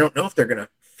 I don't know if they're going to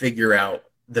figure out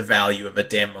the value of a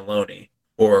Dan Maloney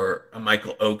or a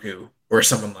Michael Oku or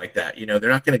someone like that. They're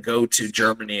not going to go to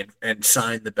Germany and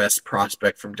sign the best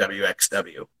prospect from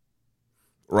WXW.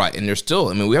 Right. And there's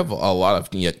still, we have a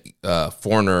lot of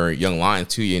foreigner young lions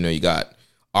too. You got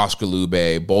Oscar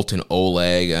Lube, Bolton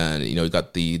Oleg, and, you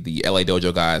got the LA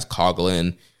Dojo guys,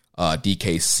 Coughlin,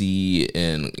 DKC,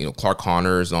 and, Clark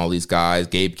Connors and all these guys,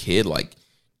 Gabe Kidd. Like,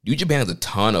 New Japan has a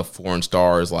ton of foreign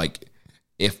stars. Like,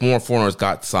 if more foreigners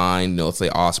got signed, let's say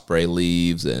Ospreay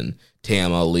leaves and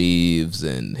Tama leaves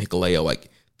and Hikuleo,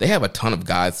 like, they have a ton of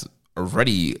guys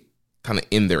already kind of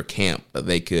in their camp that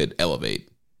they could elevate.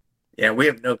 Yeah, we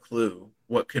have no clue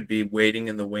what could be waiting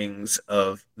in the wings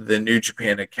of the New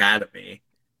Japan Academy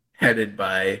headed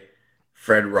by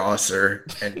Fred Rosser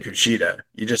and Kushida.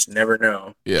 You just never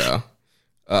know. Yeah.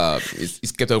 He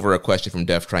skipped over a question from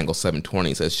Def Triangle 720.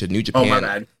 He says, should New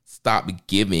Japan stop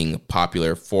giving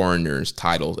popular foreigners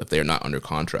titles if they're not under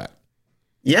contract?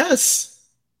 Yes.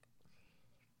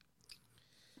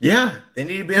 Yeah, they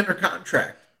need to be under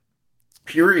contract.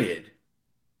 Period.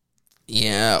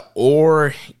 Yeah,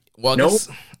 or nope.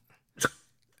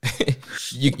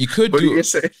 you could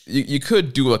you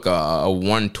could do like a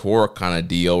one tour kind of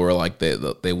deal where like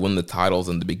they win the titles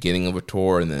in the beginning of a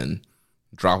tour and then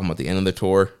drop them at the end of the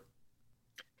tour.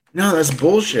 No, that's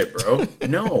bullshit, bro.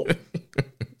 No,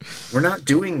 we're not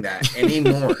doing that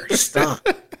anymore. Stop.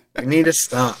 We need to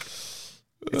stop.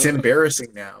 It's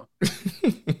embarrassing now.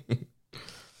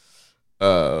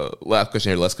 Last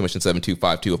question here, Les Commission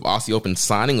 7252. If Aussie Open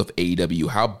signing with AEW,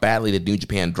 how badly did New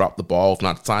Japan drop the ball of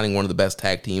not signing one of the best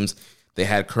tag teams they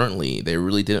had currently? They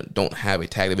really don't have a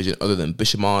tag division other than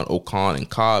Bishamon, Okan, and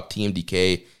Cobb,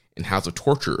 TMDK, and House of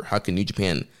Torture. How can New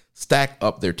Japan stack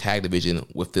up their tag division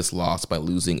with this loss by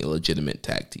losing a legitimate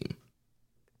tag team?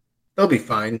 They'll be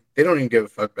fine. They don't even give a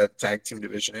fuck about the tag team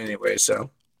division anyway, so.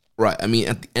 Right. At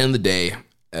the end of the day,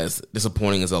 as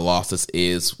disappointing as a loss this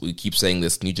is, we keep saying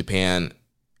this, New Japan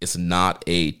is not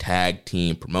a tag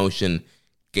team promotion.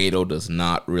 Gato does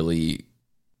not really,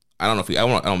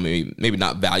 maybe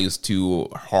not values too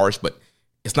harsh, but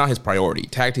it's not his priority.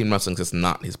 Tag team wrestling is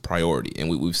not his priority, and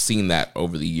we've seen that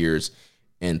over the years.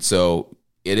 And so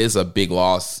it is a big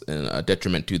loss and a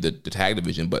detriment to the tag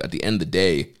division. But at the end of the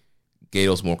day,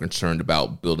 Gato's more concerned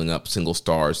about building up single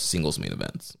stars, singles main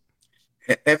events.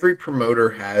 Every promoter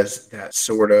has that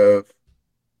sort of,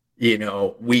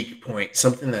 weak point,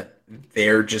 something that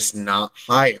they're just not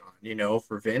high on.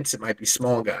 For Vince, it might be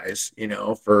small guys.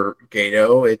 For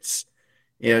Gato, it's,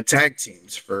 tag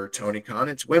teams. For Tony Khan,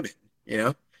 it's women,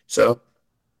 So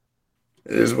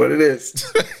it is what it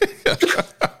is.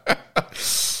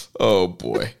 Oh,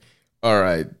 boy. All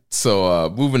right. So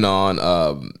moving on,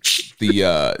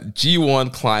 the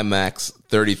G1 Climax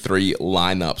 33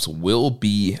 lineups will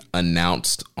be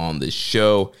announced on this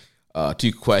show.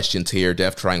 2 questions here.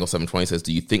 Def Triangle 720 says,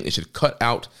 do you think they should cut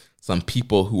out some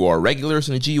people who are regulars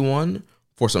in the G1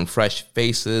 for some fresh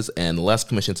faces? And Less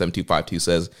Commission 7252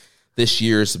 says, this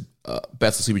year's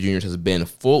Best of Super Juniors has been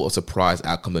full of surprise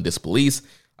outcomes and disbeliefs.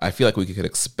 I feel like we could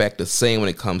expect the same when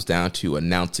it comes down to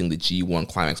announcing the G1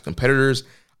 Climax competitors.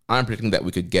 I'm predicting that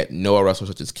we could get Noah wrestlers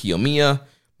such as Kiyomiya,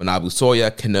 Manabu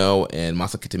Soya, Kano, and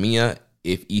Masa Kitamiya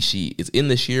if Ishii is in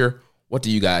this year. What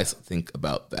do you guys think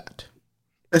about that?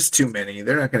 That's too many.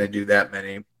 They're not going to do that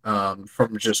many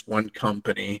from just one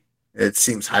company. It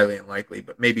seems highly unlikely,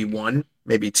 but maybe 1,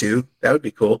 maybe 2. That would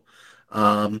be cool.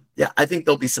 I think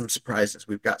there'll be some surprises.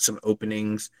 We've got some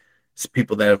openings, some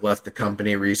people that have left the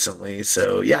company recently.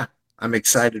 So, yeah, I'm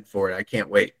excited for it. I can't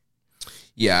wait.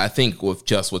 Yeah, I think with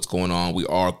just what's going on, we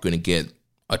are going to get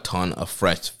a ton of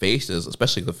fresh faces,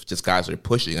 especially if just guys are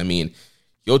pushing. I mean,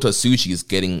 Yota Tsuchi is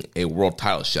getting a world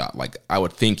title shot. Like, I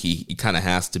would think he kind of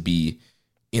has to be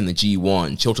in the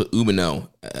G1. Shota Umino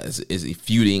is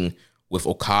feuding with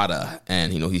Okada,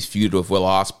 and, he's feuded with Will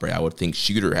Ospreay. I would think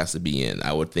Shooter has to be in.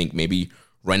 I would think maybe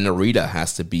Ren Narita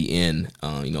has to be in.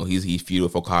 He's feuded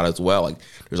with Okada as well. Like,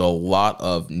 there's a lot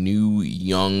of new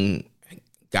young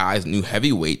guys, new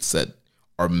heavyweights that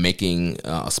are making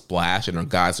a splash and are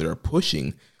guys that are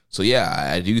pushing. So, yeah,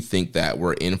 I do think that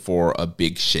we're in for a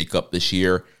big shakeup this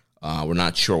year. We're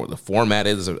not sure what the format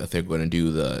is, if they're going to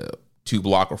do the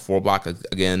 2-block or 4-block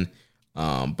again.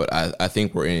 But I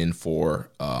think we're in for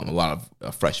a lot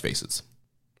of fresh faces.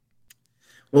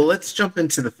 Well, let's jump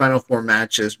into the final 4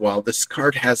 matches. While this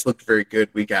card has looked very good,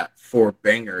 we got 4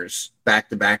 bangers back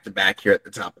to back to back here at the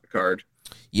top of the card.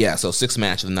 Yeah, so 6th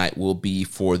match of the night will be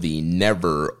for the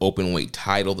Never Openweight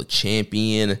title. The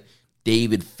champion,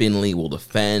 David Finlay, will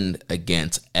defend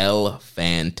against El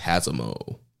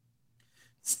Phantasmo.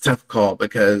 It's a tough call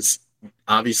because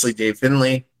obviously Dave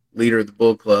Finlay, leader of the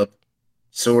Bull Club,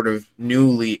 sort of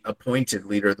newly appointed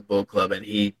leader of the Bull Club, and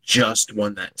he just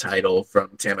won that title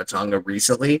from Tama Tonga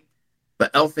recently.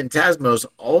 But El Phantasmo's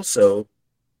also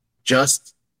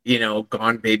just,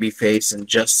 gone babyface and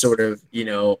just sort of,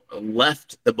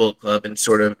 left the Bull Club and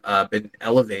sort of been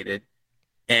elevated.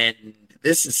 And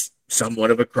this is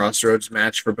somewhat of a crossroads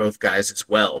match for both guys as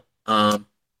well.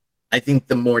 I think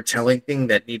the more telling thing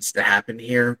that needs to happen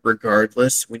here,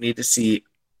 regardless, we need to see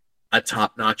a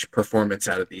top-notch performance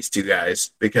out of these 2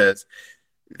 guys, because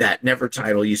that Never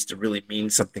title used to really mean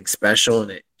something special,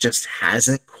 and it just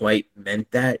hasn't quite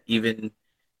meant that. Even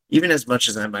as much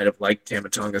as I might have liked Tama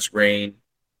Tonga's reign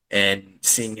and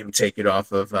seeing him take it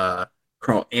off of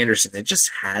Carl Anderson, it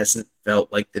just hasn't felt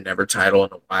like the Never title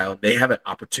in a while. They have an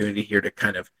opportunity here to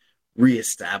kind of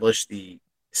reestablish the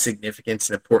significance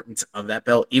and importance of that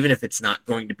belt, even if it's not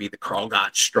going to be the Carl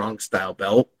Gotch strong style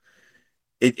belt.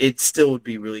 It still would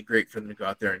be really great for them to go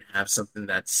out there and have something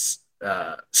that's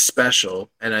special,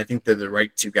 and I think they're the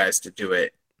right 2 guys to do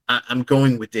it. I'm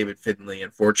going with David Finlay,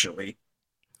 unfortunately,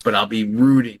 but I'll be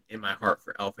rooting in my heart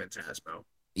for El Phantasmo.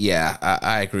 Yeah,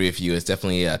 I agree with you. It's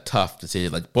definitely a tough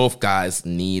decision. Like, both guys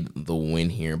need the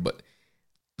win here, but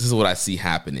this is what I see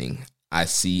happening. I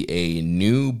see a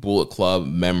new Bullet Club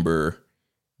member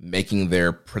making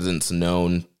their presence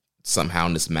known somehow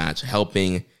in this match,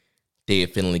 helping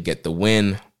David Finlay get the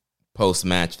win.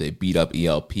 Post-match, they beat up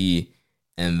ELP,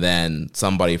 and then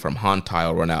somebody from Hantai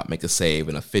will run out, make a save,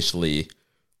 and officially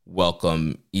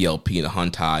welcome ELP into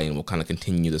Hantai, and we'll kind of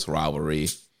continue this rivalry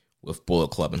with Bullet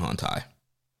Club and Hantai.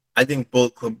 I think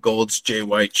Bullet Club Gold's Jay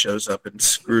White shows up and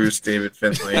screws David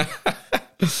Finlay.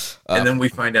 And then we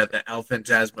find out that El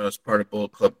Phantasmo is part of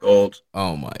Bullet Club Gold.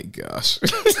 Oh, my gosh.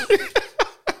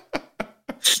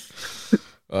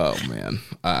 Oh, man.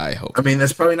 I hope. I mean,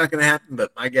 that's probably not going to happen,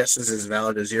 but my guess is as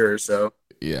valid as yours, so.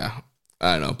 Yeah.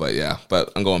 I don't know,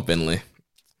 but I'm going Finlay.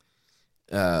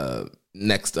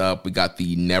 Next up, we got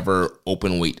the Never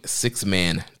Openweight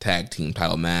 6-man tag team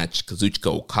title match.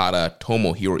 Kazuchika Okada,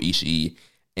 Tomohiro Ishii,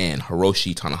 and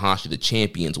Hiroshi Tanahashi, the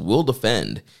champions, will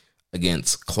defend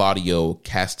against Claudio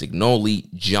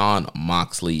Castagnoli, Jon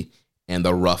Moxley, and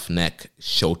the Roughneck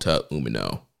Shota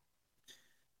Umino.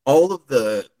 All of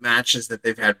the matches that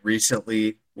they've had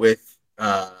recently with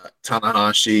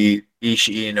Tanahashi,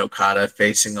 Ishii, and Okada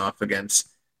facing off against,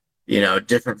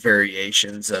 different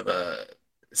variations of a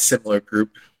similar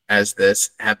group as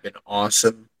this have been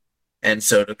awesome. And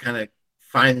so to kind of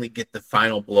finally get the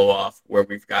final blow off where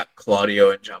we've got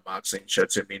Claudio and Jon Moxley and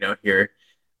Shota Umino here,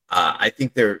 I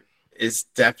think there is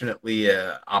definitely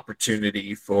an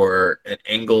opportunity for an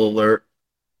angle alert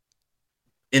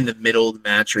in the middle of the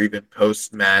match or even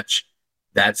post-match.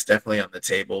 That's definitely on the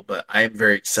table, but I am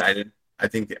very excited. I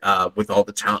think with all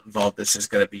the talent involved, this is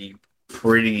going to be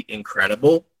pretty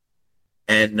incredible.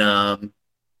 And I'm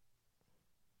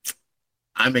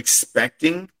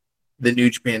expecting the New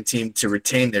Japan team to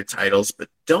retain their titles, but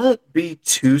don't be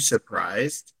too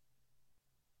surprised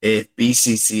if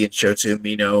BCC and Shota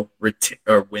Umino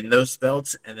win those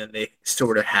belts, and then they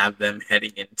sort of have them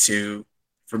heading into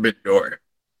Forbidden Door.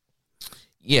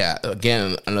 Yeah,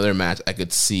 again, another match I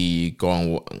could see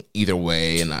going either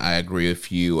way, and I agree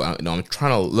with you. I'm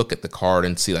trying to look at the card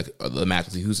and see like the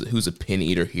matches, who's a pin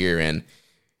eater here, and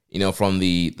from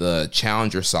the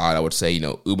challenger side, I would say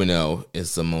Umino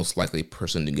is the most likely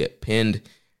person to get pinned,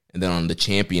 and then on the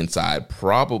champion side,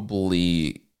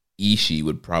 probably Ishii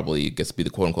would probably be the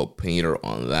quote unquote pin eater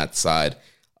on that side.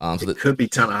 It could be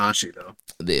Tanahashi though.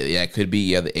 It could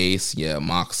be the ace. Yeah,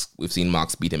 Mox. We've seen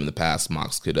Mox beat him in the past.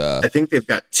 Mox could. I think they've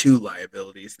got two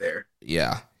liabilities there.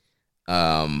 Yeah,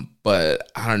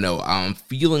 but I don't know. I'm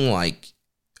feeling like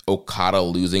Okada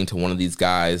losing to one of these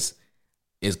guys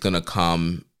is gonna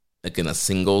come like in a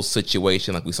singles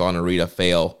situation, like we saw Narita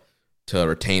fail to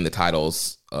retain the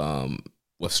titles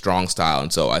with strong style,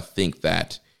 and so I think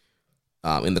that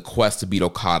in the quest to beat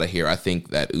Okada here, I think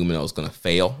that Umino is gonna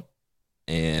fail.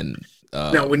 And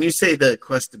now, when you say the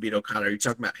quest to beat Okada, are you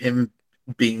talking about him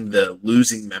being the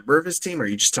losing member of his team, or are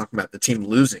you just talking about the team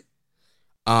losing?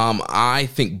 I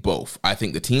think both. I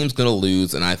think the team's going to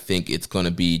lose, and I think it's going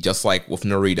to be just like with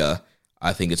Narita.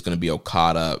 I think it's going to be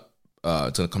Okada.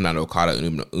 It's going to come down to Okada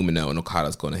and Umino, and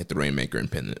Okada's going to hit the Rainmaker and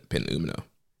pin Umino.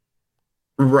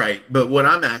 Right, but what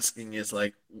I'm asking is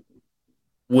like,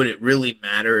 would it really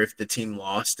matter if the team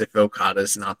lost if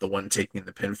Okada's not the one taking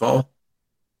the pinfall?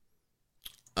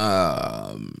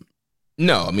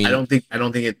 No, I mean, I don't think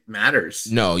it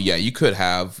matters. No, yeah, you could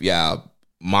have,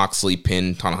 Moxley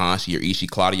pin Tanahashi or Ishii,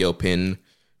 Claudio pin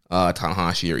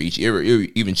Tanahashi or Ishii, or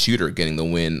even Shooter getting the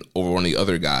win over one of the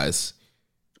other guys.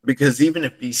 Because even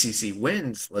if BCC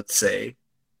wins, let's say,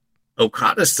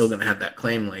 Okada's still going to have that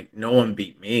claim, like, no one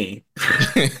beat me.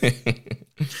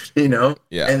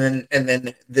 Yeah. And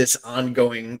then this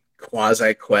ongoing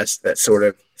quasi quest that sort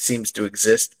of seems to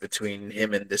exist between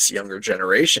him and this younger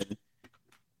generation,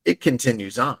 it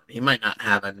continues on. He might not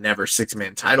have a never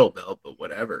 6-man title belt, but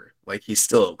whatever. Like, he's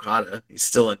still Okada. He's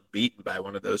still unbeaten by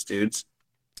one of those dudes.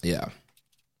 Yeah.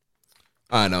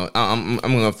 I know. I'm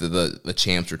going after the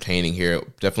champs retaining here.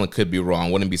 Definitely could be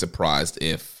wrong. Wouldn't be surprised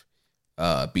if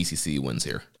BCC wins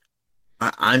here.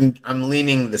 I'm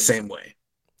leaning the same way.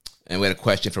 And we had a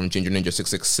question from Ginger Ninja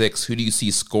 666. Who do you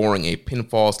see scoring a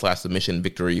pinfall/submission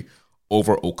victory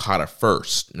over Okada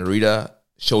first? Narita,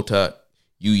 Shota,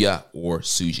 Yuya, or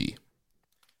Tsuji?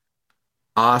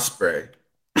 Ospreay.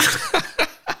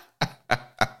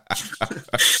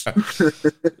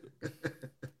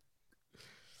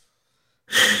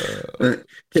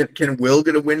 Can Will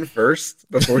get a win first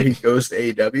before he goes to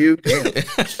AEW? Damn.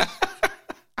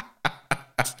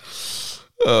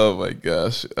 Oh my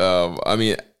gosh. I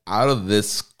mean, out of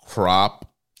this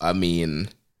crop, I mean,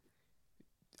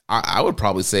 I would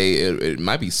probably say it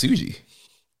might be Tsuji.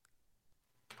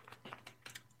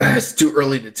 It's too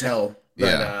early to tell. But,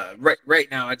 Yeah.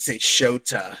 Right now, I'd say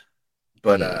Shota,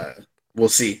 but we'll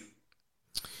see.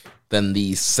 Then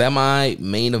the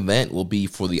semi-main event will be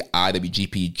for the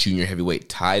IWGP Junior Heavyweight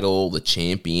title. The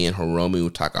champion,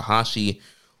 Hiromu Takahashi,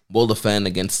 will defend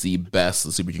against the best of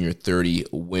the Super Junior 30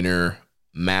 winner,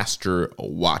 Master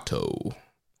Wato.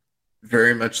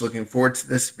 Very much looking forward to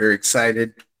this. Very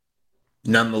excited.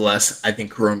 Nonetheless, I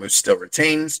think Hiromu still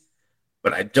retains,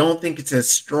 but I don't think it's as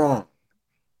strong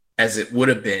as it would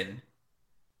have been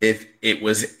if it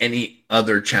was any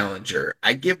other challenger.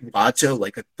 I give Wato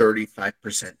like a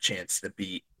 35% chance to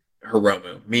beat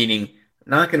Hiromu, meaning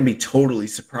I'm not going to be totally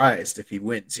surprised if he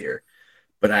wins here.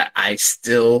 But I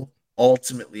still,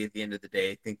 ultimately, at the end of the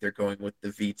day, think they're going with the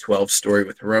V12 story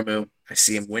with Hiromu. I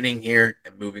see him winning here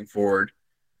and moving forward.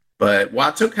 But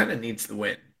Wato kind of needs the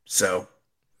win. So,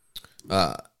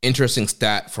 interesting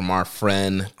stat from our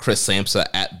friend Chris Samsa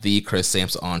at the Chris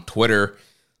Samsa on Twitter.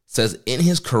 says in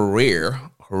his career,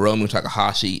 Hiromu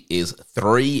Takahashi is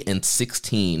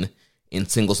 3-16 in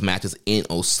singles matches in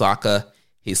Osaka.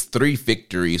 His 3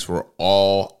 victories were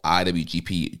all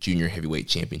IWGP Junior Heavyweight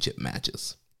Championship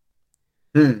matches.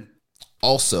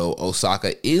 Also,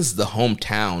 Osaka is the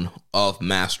hometown of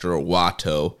Master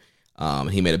Wato.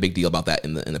 He made a big deal about that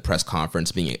in the press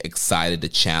conference, being excited to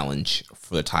challenge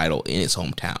for the title in his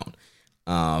hometown.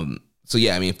 So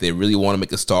yeah, I mean, if they really want to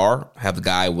make a star, have the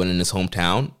guy win in his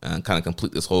hometown and kind of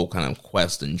complete this whole kind of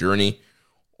quest and journey,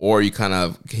 or you kind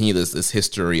of continue this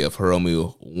history of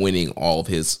Hiromu winning all of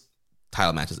his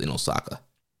title matches in Osaka.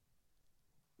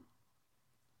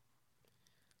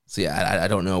 So yeah, I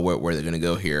don't know where they're gonna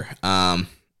go here. I'm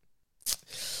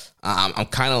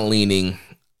kind of leaning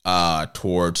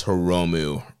towards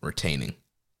Hiromu retaining.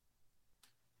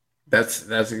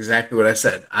 That's exactly what I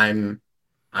said. I'm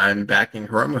backing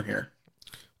Hiromu here.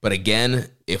 But again,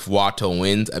 if Wato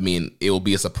wins, I mean, it will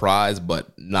be a surprise,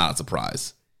 but not a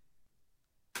surprise.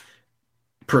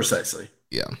 Precisely.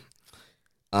 Yeah.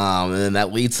 And then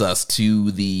that leads us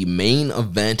to the main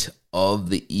event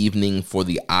of the evening for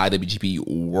the IWGP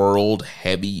World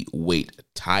Heavyweight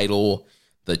title.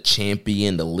 The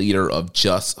champion, the leader of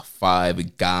Just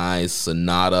 5 Guys,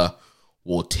 Sanada,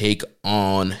 will take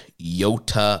on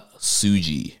Yota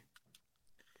Tsuji.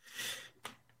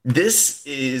 This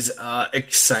is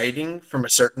exciting from a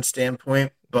certain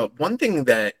standpoint, but one thing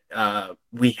that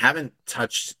we haven't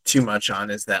touched too much on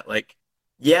is that, like,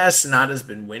 Sanada's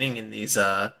been winning in these,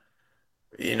 some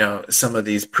of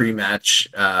these pre-match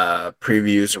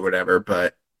previews or whatever,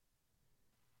 but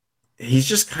he's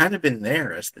just kind of been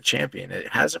there as the champion. It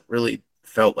hasn't really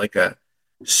felt like a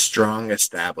strong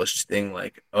established thing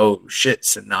like, oh shit,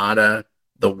 Sanada,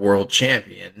 the world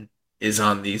champion, is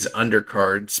on these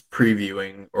undercards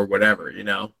previewing or whatever,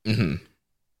 Mm-hmm.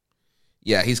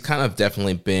 Yeah, he's kind of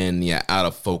definitely been out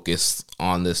of focus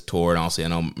on this tour. And honestly, I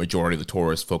know majority of the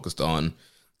tour is focused on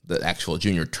the actual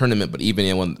junior tournament, but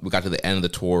even when we got to the end of the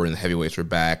tour and the heavyweights were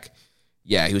back,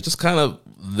 he was just kind of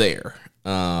there.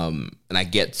 And I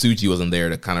get Tsuji wasn't there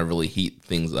to kind of really heat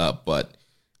things up, but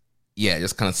it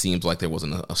just kind of seems like there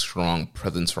wasn't a strong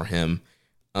presence for him.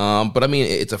 But I mean,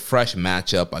 it's a fresh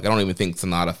matchup. Like, I don't even think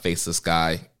Sanada faced this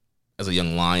guy as a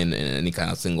young lion in any kind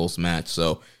of singles match.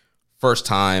 So first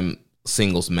time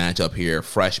singles matchup here,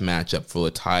 fresh matchup for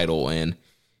the title. And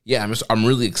I'm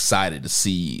really excited to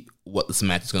see what this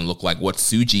match is going to look like, what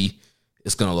Tsuji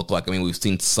is going to look like. I mean, we've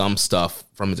seen some stuff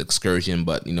from his excursion,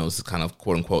 but this is kind of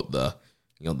quote unquote the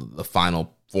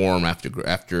final form after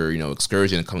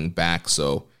excursion and coming back.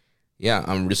 So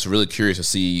I'm just really curious to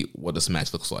see what this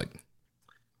match looks like.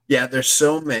 Yeah, there's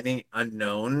so many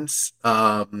unknowns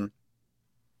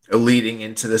leading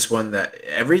into this one that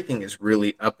everything is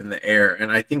really up in the air.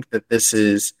 And I think that this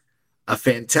is a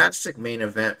fantastic main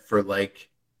event for, like,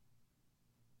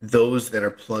 those that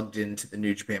are plugged into the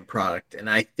New Japan product. And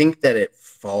I think that it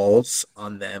falls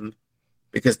on them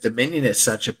because Dominion is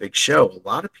such a big show. A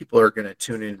lot of people are going to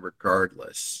tune in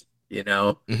regardless,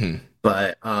 Mm-hmm.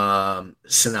 But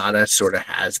Sanada sort of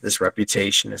has this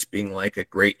reputation as being like a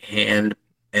great hand.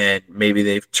 And maybe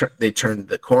they turned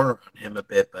the corner on him a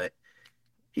bit, but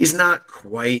he's not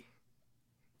quite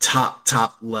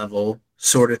top level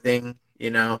sort of thing.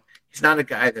 He's not a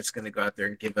guy that's going to go out there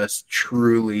and give us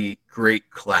truly great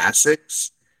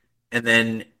classics. And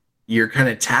then you're kind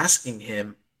of tasking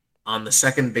him on the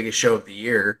second biggest show of the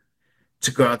year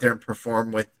to go out there and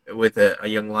perform with a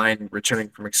young lion returning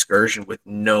from excursion with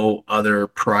no other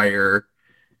prior,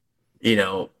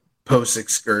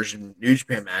 post-excursion New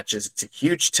Japan matches. It's a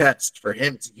huge test for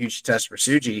him. It's a huge test for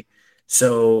Tsuji.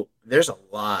 So there's a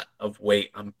lot of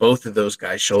weight on both of those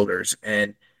guys' shoulders.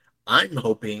 And I'm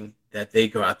hoping that they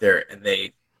go out there and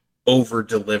they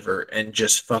over-deliver and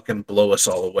just fucking blow us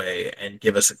all away and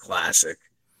give us a classic.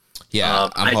 Yeah,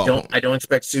 I don't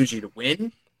expect Tsuji to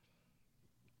win.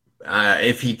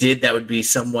 If he did, that would be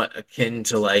somewhat akin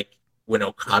to like when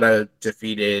Okada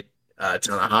defeated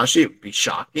Tanahashi. It would be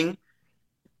shocking.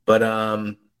 But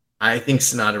I think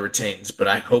Sanada retains, but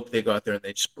I hope they go out there and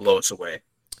they just blow us away.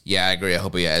 Yeah, I agree. I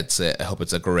hope it's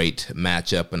a great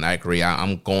matchup, and I agree.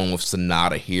 I'm going with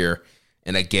Sanada here.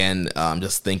 And again, I'm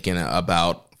just thinking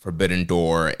about Forbidden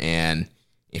Door, and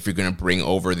if you're going to bring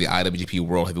over the IWGP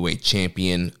World Heavyweight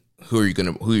Champion, who are you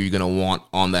gonna want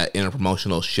on that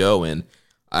interpromotional show? And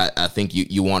I think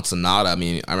you want Sanada. I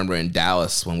mean, I remember in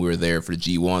Dallas when we were there for the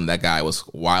G1, that guy was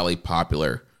wildly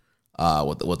popular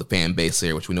with the fan base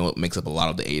there, which we know makes up a lot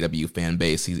of the AW fan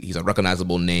base. He's a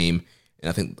recognizable name, and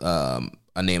I think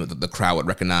a name that the crowd would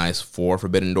recognize for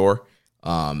Forbidden Door.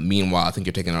 Meanwhile, I think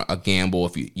you're taking a gamble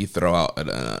if you throw out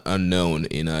an unknown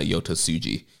in Yota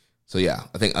Tsuji. So yeah,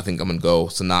 I think I'm gonna go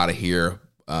Sonata here,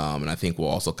 and I think we'll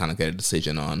also kind of get a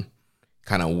decision on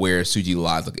kind of where Tsuji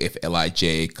lies. Like if Lij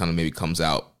kind of maybe comes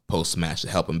out post match to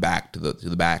help him back to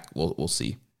the back, we'll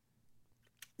see.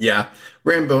 Yeah,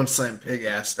 Rainbow and Slam Pig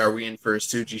asked, "Are we in for a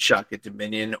Tsuji shock at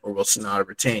Dominion, or will Sonata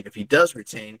retain? If he does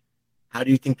retain, how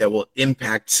do you think that will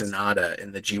impact Sonata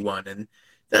in the G1?" And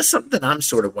that's something I'm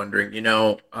sort of wondering.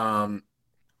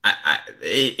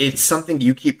 It's something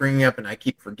you keep bringing up and I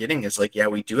keep forgetting is like, yeah,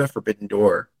 we do have Forbidden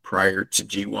Door prior to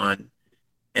G1.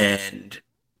 And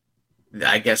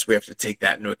I guess we have to take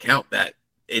that into account that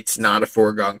it's not a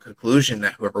foregone conclusion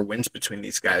that whoever wins between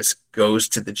these guys goes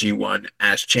to the G1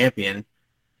 as champion.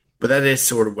 But that is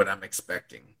sort of what I'm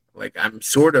expecting. Like, I'm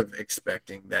sort of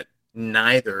expecting that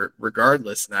neither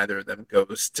of them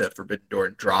goes to Forbidden Door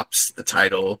and drops the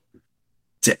title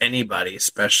to anybody,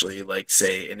 especially like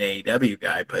say an AEW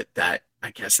guy, but that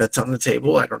I guess that's on the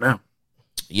table. I don't know.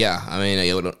 Yeah, I mean,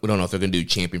 we don't know if they're going to do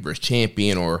champion versus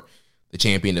champion or the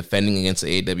champion defending against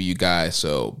the AEW guy.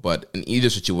 So, but in either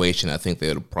situation, I think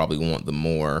they would probably want the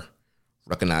more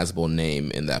recognizable name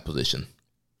in that position.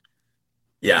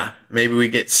 Yeah, maybe we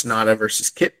get Sonata versus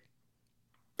Kip.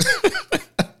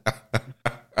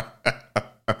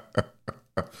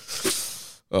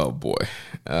 Oh boy.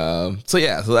 So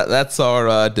that's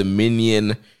our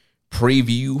Dominion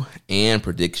preview and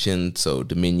prediction. So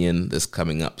Dominion this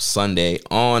coming up Sunday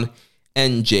on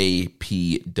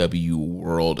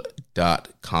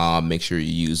njpwworld.com. Make sure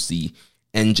you use the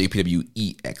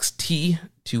NJPWEXT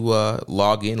to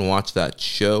log in and watch that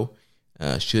show.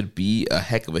 Should be a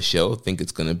heck of a show. I think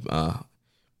it's going to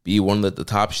be one of the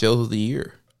top shows of the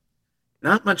year.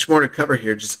 Not much more to cover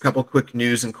here. Just a couple quick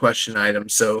news and question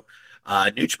items. So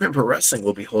New Japan Pro Wrestling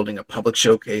will be holding a public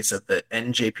showcase of the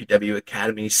NJPW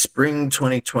Academy Spring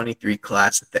 2023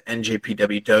 class at the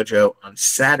NJPW Dojo on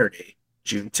Saturday,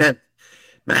 June 10th.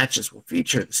 Matches will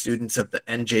feature the students of the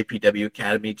NJPW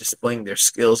Academy displaying their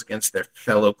skills against their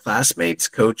fellow classmates,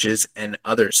 coaches, and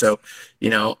others. So,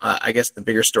 I guess the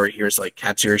bigger story here is like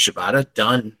Katsuyori Shibata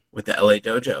done with the LA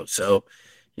Dojo. So,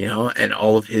 and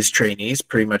all of his trainees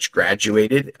pretty much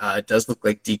graduated. It does look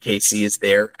like DKC is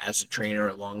there as a trainer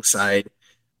alongside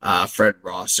Fred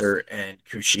Rosser and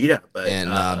Kushida.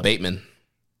 And Bateman.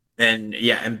 And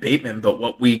Bateman. But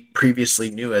what we previously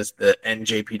knew as the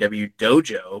NJPW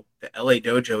Dojo, the LA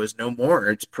Dojo is no more.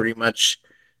 It's pretty much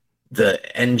the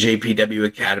NJPW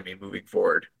Academy moving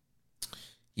forward.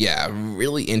 Yeah,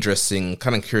 really interesting.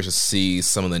 Kind of curious to see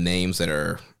some of the names that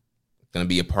are going to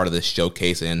be a part of this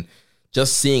showcase and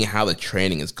just seeing how the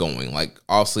training is going. Like,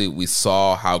 obviously, we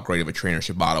saw how great of a trainer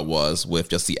Shibata was with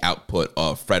just the output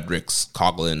of Fredericks,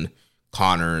 Coughlin,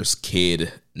 Connors,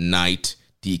 Kidd, Knight,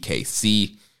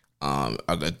 DKC.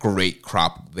 A great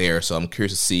crop there. So I'm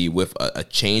curious to see with a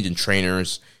change in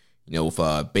trainers, with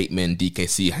Bateman,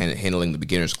 DKC handling the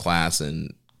beginners class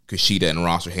and Kushida and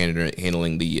Rosser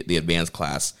handling the advanced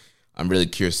class. I'm really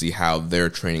curious to see how their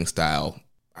training style,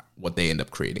 what they end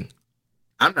up creating.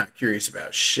 I'm not curious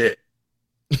about shit.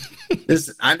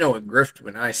 I know a grift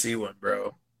when I see one,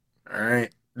 bro. All right.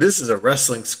 This is a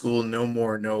wrestling school, no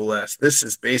more, no less. This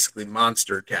is basically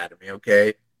Monster Academy,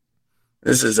 okay?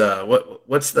 This is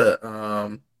what's the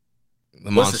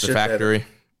Monster Factory?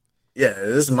 This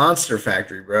is Monster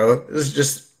Factory, bro. This is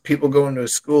just people going to a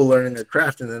school learning their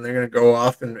craft and then they're gonna go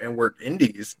off and work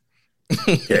indies.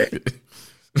 Okay.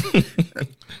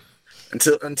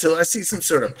 Until I see some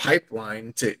sort of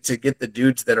pipeline to get the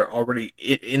dudes that are already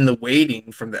in the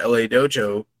waiting from the LA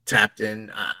Dojo tapped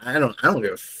in, I don't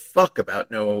give a fuck about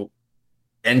no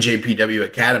NJPW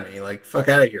Academy. Like, fuck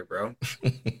out of here, bro.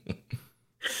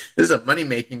 This is a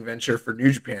money-making venture for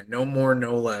New Japan. No more,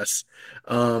 no less.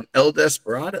 El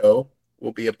Desperado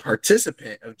will be a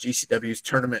participant of GCW's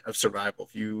Tournament of Survival.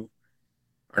 If you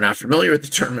are not familiar with the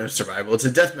Tournament of Survival, it's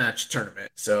a deathmatch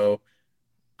tournament. So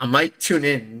I might tune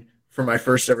in for my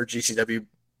first ever GCW,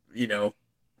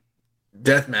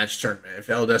 deathmatch tournament if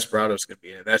El Desperado is going to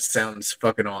be in it. That sounds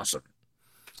fucking awesome.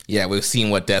 Yeah, we've seen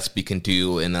what Despy can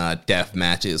do in death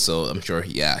matches, so I'm sure,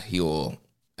 he will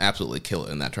absolutely kill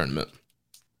it in that tournament.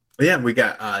 Yeah, we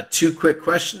got two quick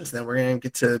questions, then we're going to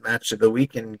get to the match of the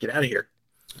week and get out of here.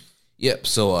 Yep,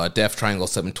 so Def Triangle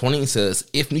 720 says,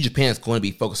 if New Japan is going to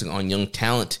be focusing on young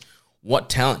talent, what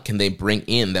talent can they bring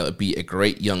in that would be a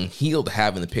great young heel to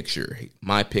have in the picture?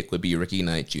 My pick would be Ricky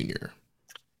Knight Jr.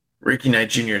 Ricky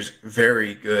Knight Jr. is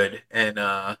very good, and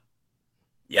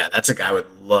that's a guy I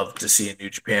would love to see in New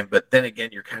Japan, but then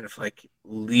again, you're kind of like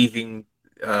leaving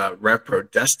Repro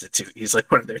destitute. He's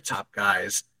like one of their top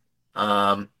guys.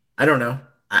 I don't know.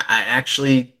 I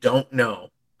actually don't know.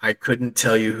 I couldn't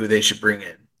tell you who they should bring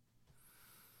in.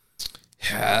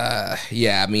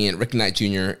 Yeah, I mean, Rick Knight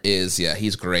Jr.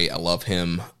 he's great. I love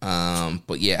him.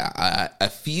 But yeah, I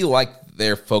feel like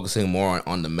they're focusing more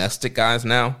on domestic guys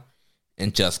now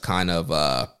and just kind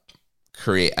of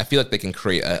create. I feel like they can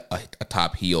create a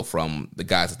top heel from the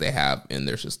guys that they have in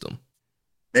their system.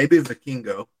 Maybe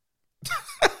Vikingo.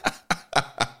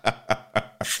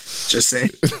 Just saying.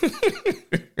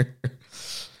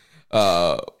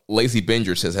 Lazy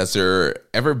Binger says, has there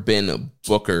ever been a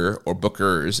booker or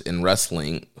bookers in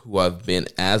wrestling who have been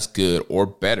as good or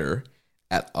better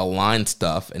at aligned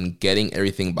stuff and getting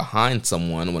everything behind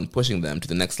someone when pushing them to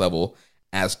the next level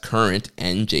as current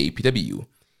NJPW?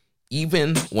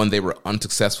 Even when they were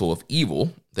unsuccessful with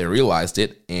Evil, they realized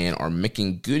it and are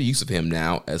making good use of him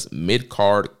now as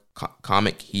mid-card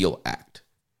comic heel act.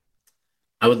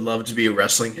 I would love to be a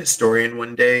wrestling historian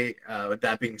one day. With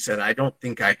that being said, I don't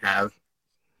think I have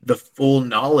the full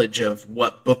knowledge of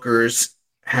what bookers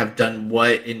have done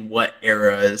what in what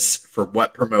eras for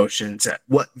what promotions at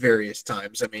what various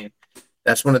times. I mean,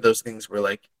 that's one of those things where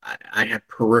like I have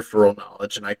peripheral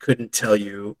knowledge and I couldn't tell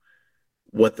you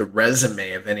what the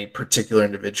resume of any particular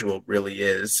individual really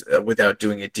is without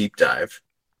doing a deep dive.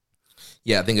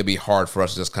 Yeah, I think it'd be hard for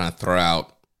us to just kind of throw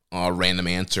out a random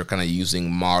answer, kind of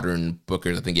using modern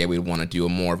bookers. I think, we'd want to do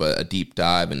more of a deep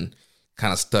dive and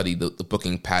kind of study the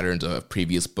booking patterns of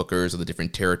previous bookers of the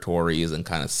different territories and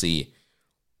kind of see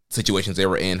situations they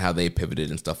were in, how they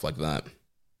pivoted and stuff like that.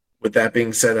 With that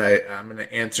being said, I'm going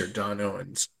to answer Don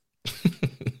Owens.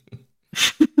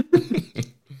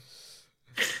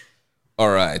 All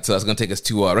right, so that's going to take us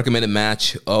to recommended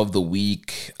match of the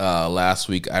week. Last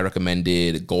week, I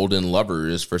recommended Golden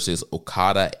Lovers versus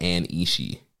Okada and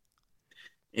Ishii.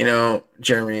 You know,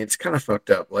 Jeremy, it's kind of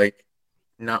fucked up. Like,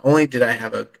 not only did I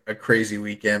have a crazy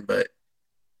weekend, but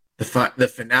the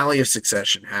finale of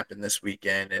Succession happened this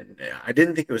weekend, and I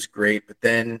didn't think it was great, but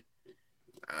then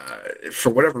for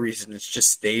whatever reason, it's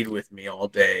just stayed with me all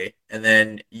day. And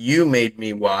then you made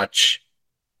me watch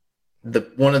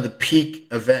one of the peak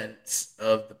events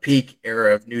of the peak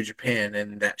era of New Japan,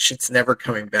 and that shit's never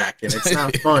coming back, and it's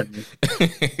not fun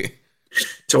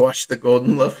to watch the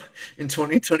Golden Love in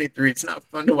 2023. It's not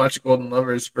fun to watch Golden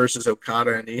Lovers versus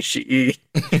Okada and Ishii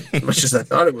as much as I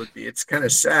thought it would be. It's kind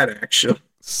of sad, actually.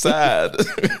 Sad.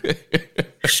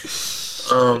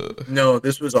 No,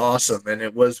 this was awesome, and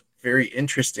it was very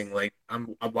interesting. Like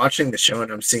I'm watching the show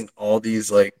and I'm seeing all these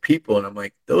like people, and I'm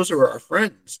like, those are our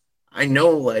friends. I know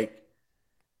like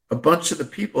a bunch of the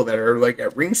people that are like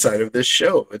at ringside of this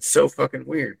show. It's so fucking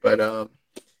weird. But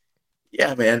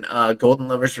yeah, man, Golden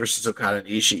Lovers versus Okada and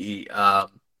Ishii.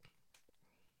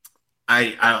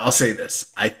 I'll say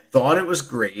this. I thought it was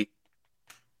great,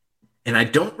 and I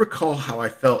don't recall how I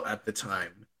felt at the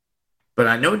time, but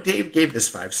I know Dave gave this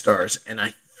 5 stars, and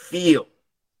I feel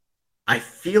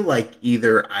like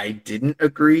either I didn't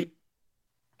agree,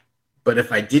 but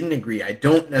if I didn't agree, I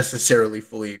don't necessarily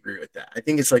fully agree with that. I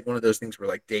think it's like one of those things where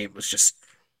like Dave was just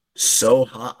so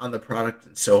hot on the product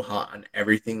and so hot on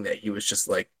everything that he was just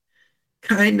like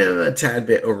kind of a tad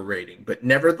bit overrating. But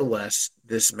nevertheless,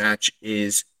 this match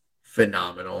is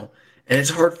phenomenal, and it's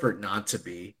hard for it not to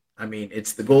be. I mean,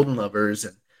 it's the Golden Lovers,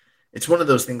 and it's one of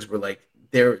those things where like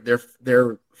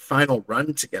their final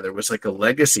run together was like a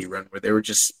legacy run where they were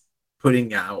just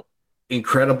putting out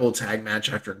incredible tag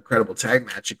match after incredible tag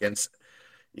match against,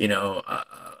 you know,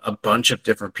 a bunch of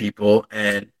different people.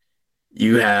 And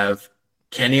you have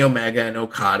Kenny Omega and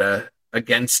Okada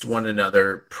against one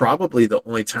another, probably the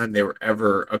only time they were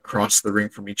ever across the ring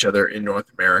from each other in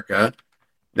North America.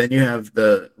 Then you have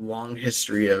the long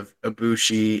history of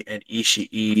Ibushi and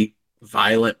Ishii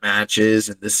violent matches,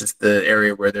 and this is the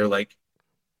area where they're like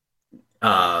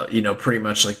pretty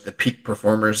much like the peak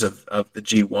performers of the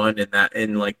G1 and that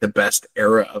in like the best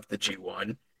era of the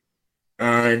G1.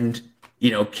 And,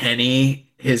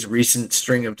 Kenny, his recent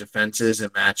string of defenses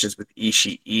and matches with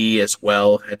Ishii as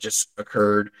well had just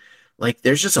occurred. Like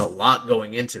there's just a lot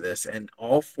going into this, and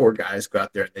all 4 guys go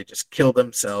out there and they just kill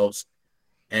themselves,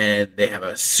 and they have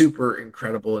a super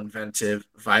incredible, inventive,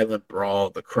 violent brawl.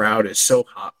 The crowd is so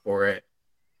hot for it.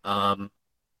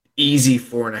 Easy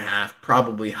 4.5,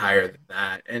 probably higher than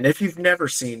that. And if you've never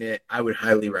seen it, I would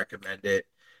highly recommend it.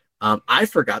 I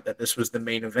forgot that this was the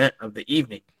main event of the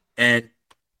evening. And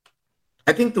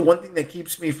I think the one thing that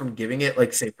keeps me from giving it,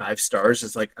 like, say, 5 stars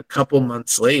is, like, a couple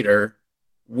months later,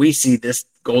 we see this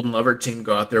Golden Lover team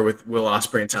go out there with Will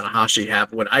Ospreay and Tanahashi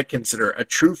have what I consider a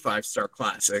true 5-star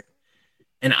classic.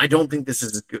 And I don't think this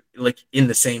is, like, in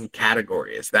the same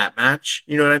category as that match.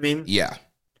 You know what I mean? Yeah.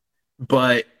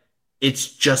 But it's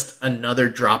just another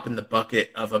drop in the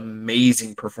bucket of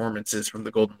amazing performances from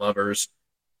the Golden Lovers.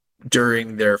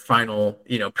 during their final,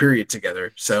 period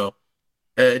together. So,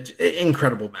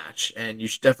 incredible match, and you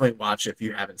should definitely watch if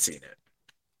you haven't seen it.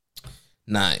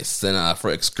 Nice. And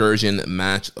for Excursion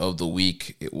Match of the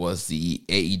Week, it was the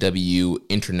AEW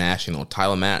International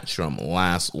title match from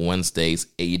last Wednesday's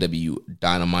AEW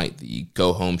Dynamite, the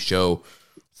go-home show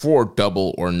for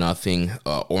Double or Nothing.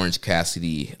 Orange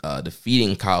Cassidy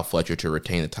defeating Kyle Fletcher to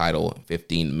retain the title in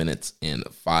 15 minutes and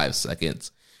 5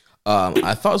 seconds.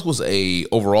 I thought this was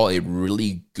overall a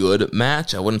really good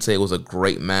match. I wouldn't say it was a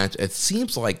great match. It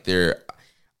seems like they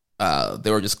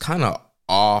were just kind of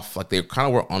off, like they kind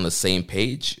of were on the same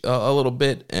page a little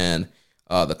bit, and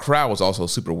the crowd was also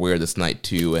super weird this night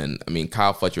too. And I mean,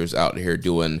 Kyle Fletcher's out here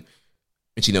doing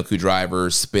Michinoku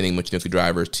drivers, spinning Michinoku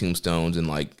drivers, tombstones, and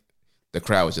like the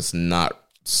crowd was just not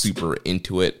super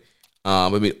into it. I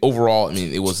mean, overall,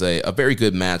 it was a very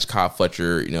good match. Kyle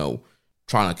Fletcher,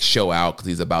 trying to show out because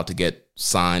he's about to get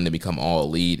signed to become All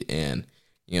Elite, and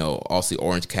also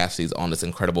Orange Cassidy's on this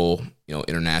incredible,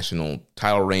 international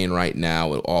title reign right now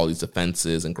with all these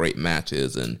defenses and great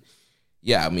matches. And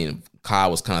yeah, Kyle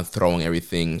was kind of throwing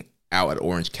everything out at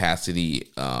Orange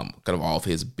Cassidy, kind of all of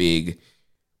his big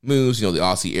moves, the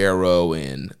Aussie Arrow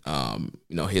and,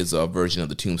 his version of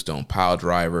the Tombstone Pile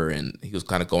Driver. And he was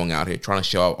kind of going out here trying to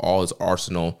show out all his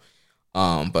arsenal.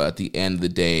 But at the end of the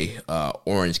day,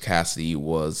 Orange Cassidy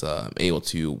was able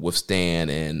to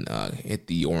withstand and hit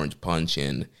the orange punch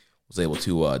and was able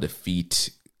to defeat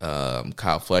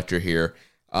Kyle Fletcher here.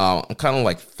 I'm kind of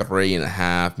like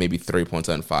 3.5, maybe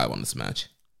 3.75 on this match.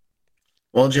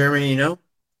 Well, Jeremy,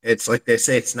 it's like they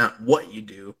say, it's not what you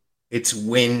do, it's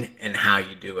when and how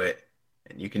you do it.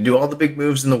 And you can do all the big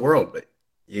moves in the world, but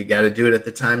you got to do it at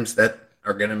the times that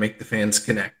are going to make the fans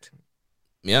connect.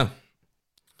 Yeah.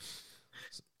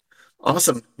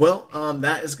 Awesome. Well,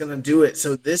 that is going to do it.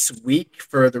 So this week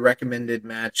for the recommended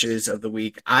matches of the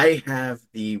week, I have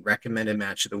the recommended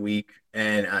match of the week.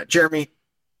 And Jeremy,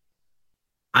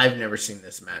 I've never seen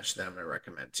this match that I'm going to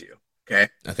recommend to you. Okay.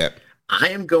 I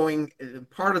am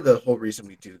part of the whole reason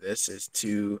we do this is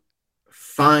to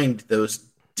find those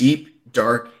deep,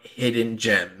 dark, hidden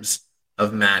gems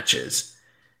of matches.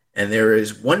 And there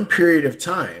is one period of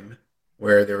time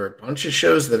where there were a bunch of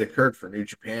shows that occurred for New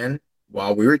Japan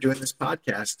while we were doing this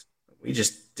podcast. We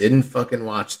just didn't fucking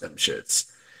watch them shits.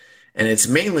 And it's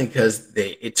mainly because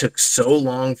it took so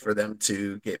long for them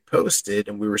to get posted,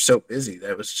 and we were so busy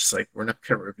that it was just like, we're not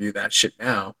going to review that shit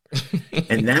now.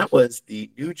 And that was the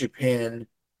New Japan,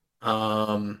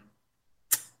 what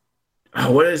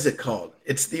is it called?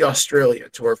 It's the Australia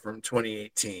tour from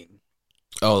 2018.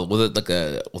 Oh, was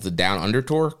it Down Under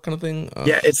tour kind of thing?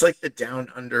 Yeah, it's like the Down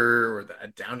Under or the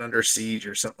Down Under Siege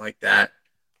or something like that.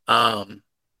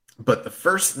 But the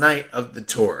first night of the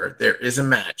tour, there is a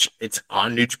match. It's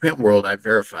on New Japan World. I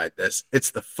verified this.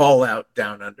 It's the Fallout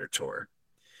Down Under tour.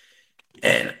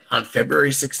 And on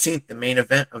February 16th, the main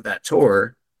event of that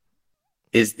tour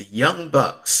is the Young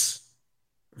Bucks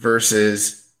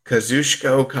versus Kazuchika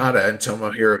Okada and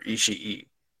Tomohiro Ishii.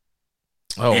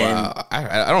 Oh, wow.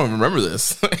 I don't remember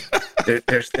this.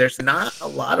 there's not a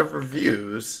lot of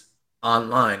reviews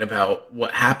online about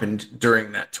what happened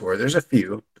during that tour. There's a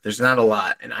few, but there's not a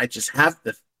lot. And I just have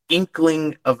the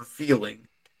inkling of a feeling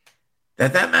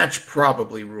that match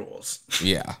probably rules.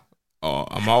 Yeah. Oh,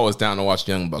 I'm always down to watch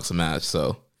Young Bucks match.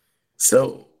 So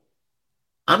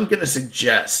I'm going to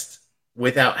suggest,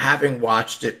 without having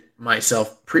watched it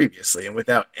myself previously and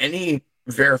without any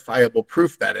verifiable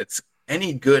proof that it's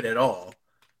any good at all,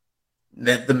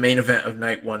 that the main event of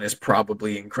night one is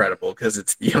probably incredible because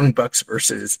it's the Young Bucks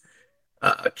versus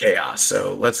Chaos.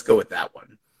 So let's go with that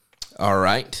one. All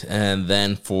right. And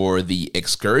then for the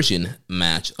Excursion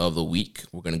match of the week,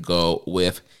 we're going to go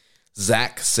with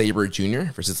Zack Sabre Jr.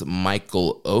 versus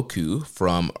Michael Oku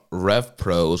from Rev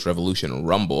Pro's Revolution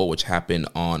Rumble, which happened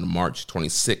on March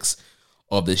 26th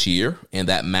of this year. And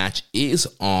that match is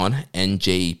on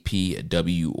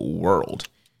NJPW World.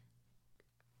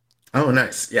 Oh,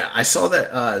 nice. Yeah, I saw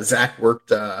that Zach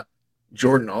worked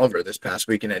Jordan Oliver this past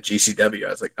weekend at GCW. I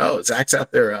was like, oh, Zach's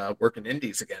out there working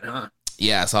indies again, huh?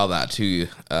 Yeah, I saw that too.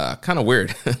 Kind of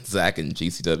weird, Zach and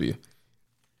GCW.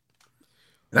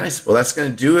 Nice. Well, that's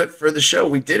going to do it for the show.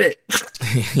 We did it.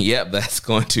 Yep, that's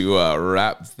going to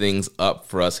wrap things up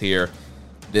for us here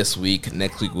this week.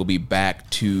 Next week, we'll be back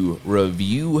to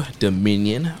review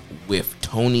Dominion with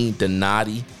Tony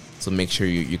Donati. So make sure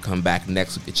you come back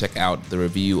next week to check out the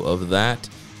review of that.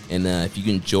 And if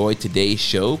you enjoyed today's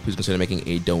show, please consider making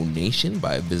a donation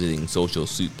by visiting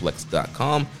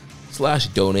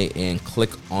socialsuplex.com/donate and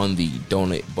click on the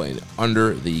donate button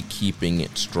under the Keeping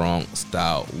It Strong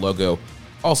Style logo.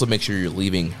 Also, make sure you're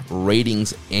leaving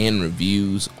ratings and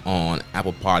reviews on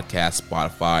Apple Podcasts,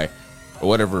 Spotify, or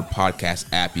whatever podcast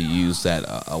app you use that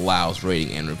allows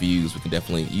rating and reviews. We can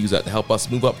definitely use that to help us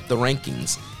move up the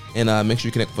rankings. And make sure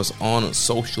you connect with us on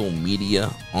social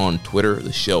media. On Twitter,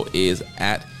 the show is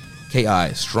at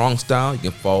KI Strong Style. You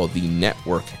can follow the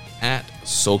network at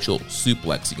Social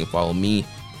Suplex. You can follow me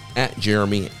at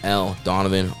Jeremy L.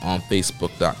 Donovan on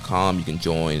Facebook.com. You can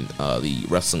join the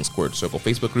Wrestling Squared Circle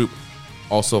Facebook group.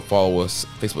 Also follow us,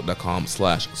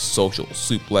 Facebook.com/Social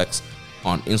Suplex.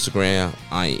 On Instagram,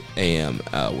 I am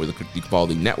where you can follow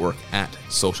the network at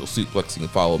Social Suplex. You can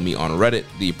follow me on Reddit,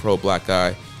 the Pro Black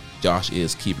Guy. Josh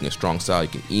is Keeping a Strong Style. You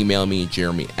can email me,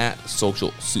 Jeremy at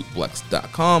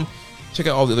socialsuplex.com. Check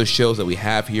out all the other shows that we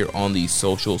have here on the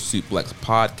Social Suplex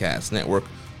Podcast Network.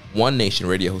 One Nation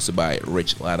Radio, hosted by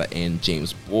Rich Latta and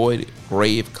James Boyd.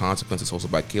 Grave Consequences, hosted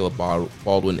by Caleb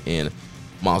Baldwin and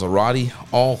Maserati.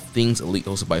 All Things Elite,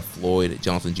 hosted by Floyd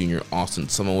Johnson Jr., Austin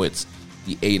Sumowitz.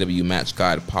 The AEW Match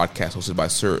Guide podcast, hosted by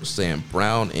Sir Sam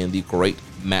Brown. And the Great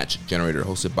Match Generator,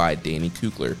 hosted by Danny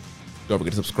Kugler. Don't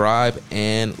forget to subscribe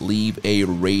and leave a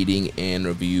rating and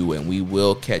review. And we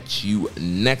will catch you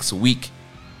next week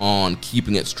on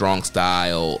Keeping It Strong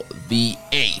Style, the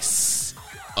ace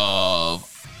of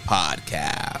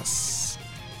podcasts.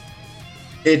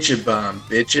 Itcha bomb,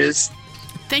 bitches.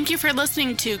 Thank you for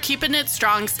listening to Keepin' It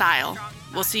Strong Style.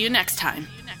 We'll see you next time.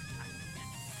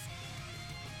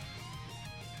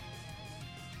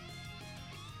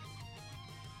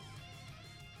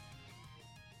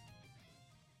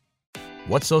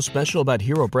 What's so special about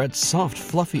Hero Bread's soft,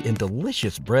 fluffy, and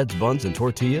delicious breads, buns, and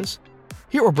tortillas?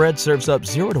 Hero Bread serves up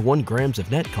 0 to 1 grams of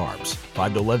net carbs,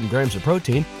 5 to 11 grams of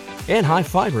protein, and high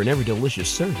fiber in every delicious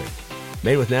serving.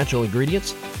 Made with natural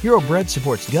ingredients, Hero Bread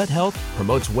supports gut health,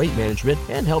 promotes weight management,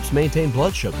 and helps maintain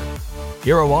blood sugar.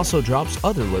 Hero also drops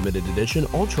other limited edition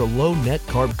ultra-low net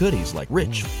carb goodies like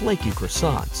rich, flaky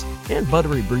croissants and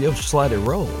buttery brioche slider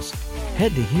rolls.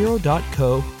 Head to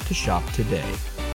hero.co to shop today.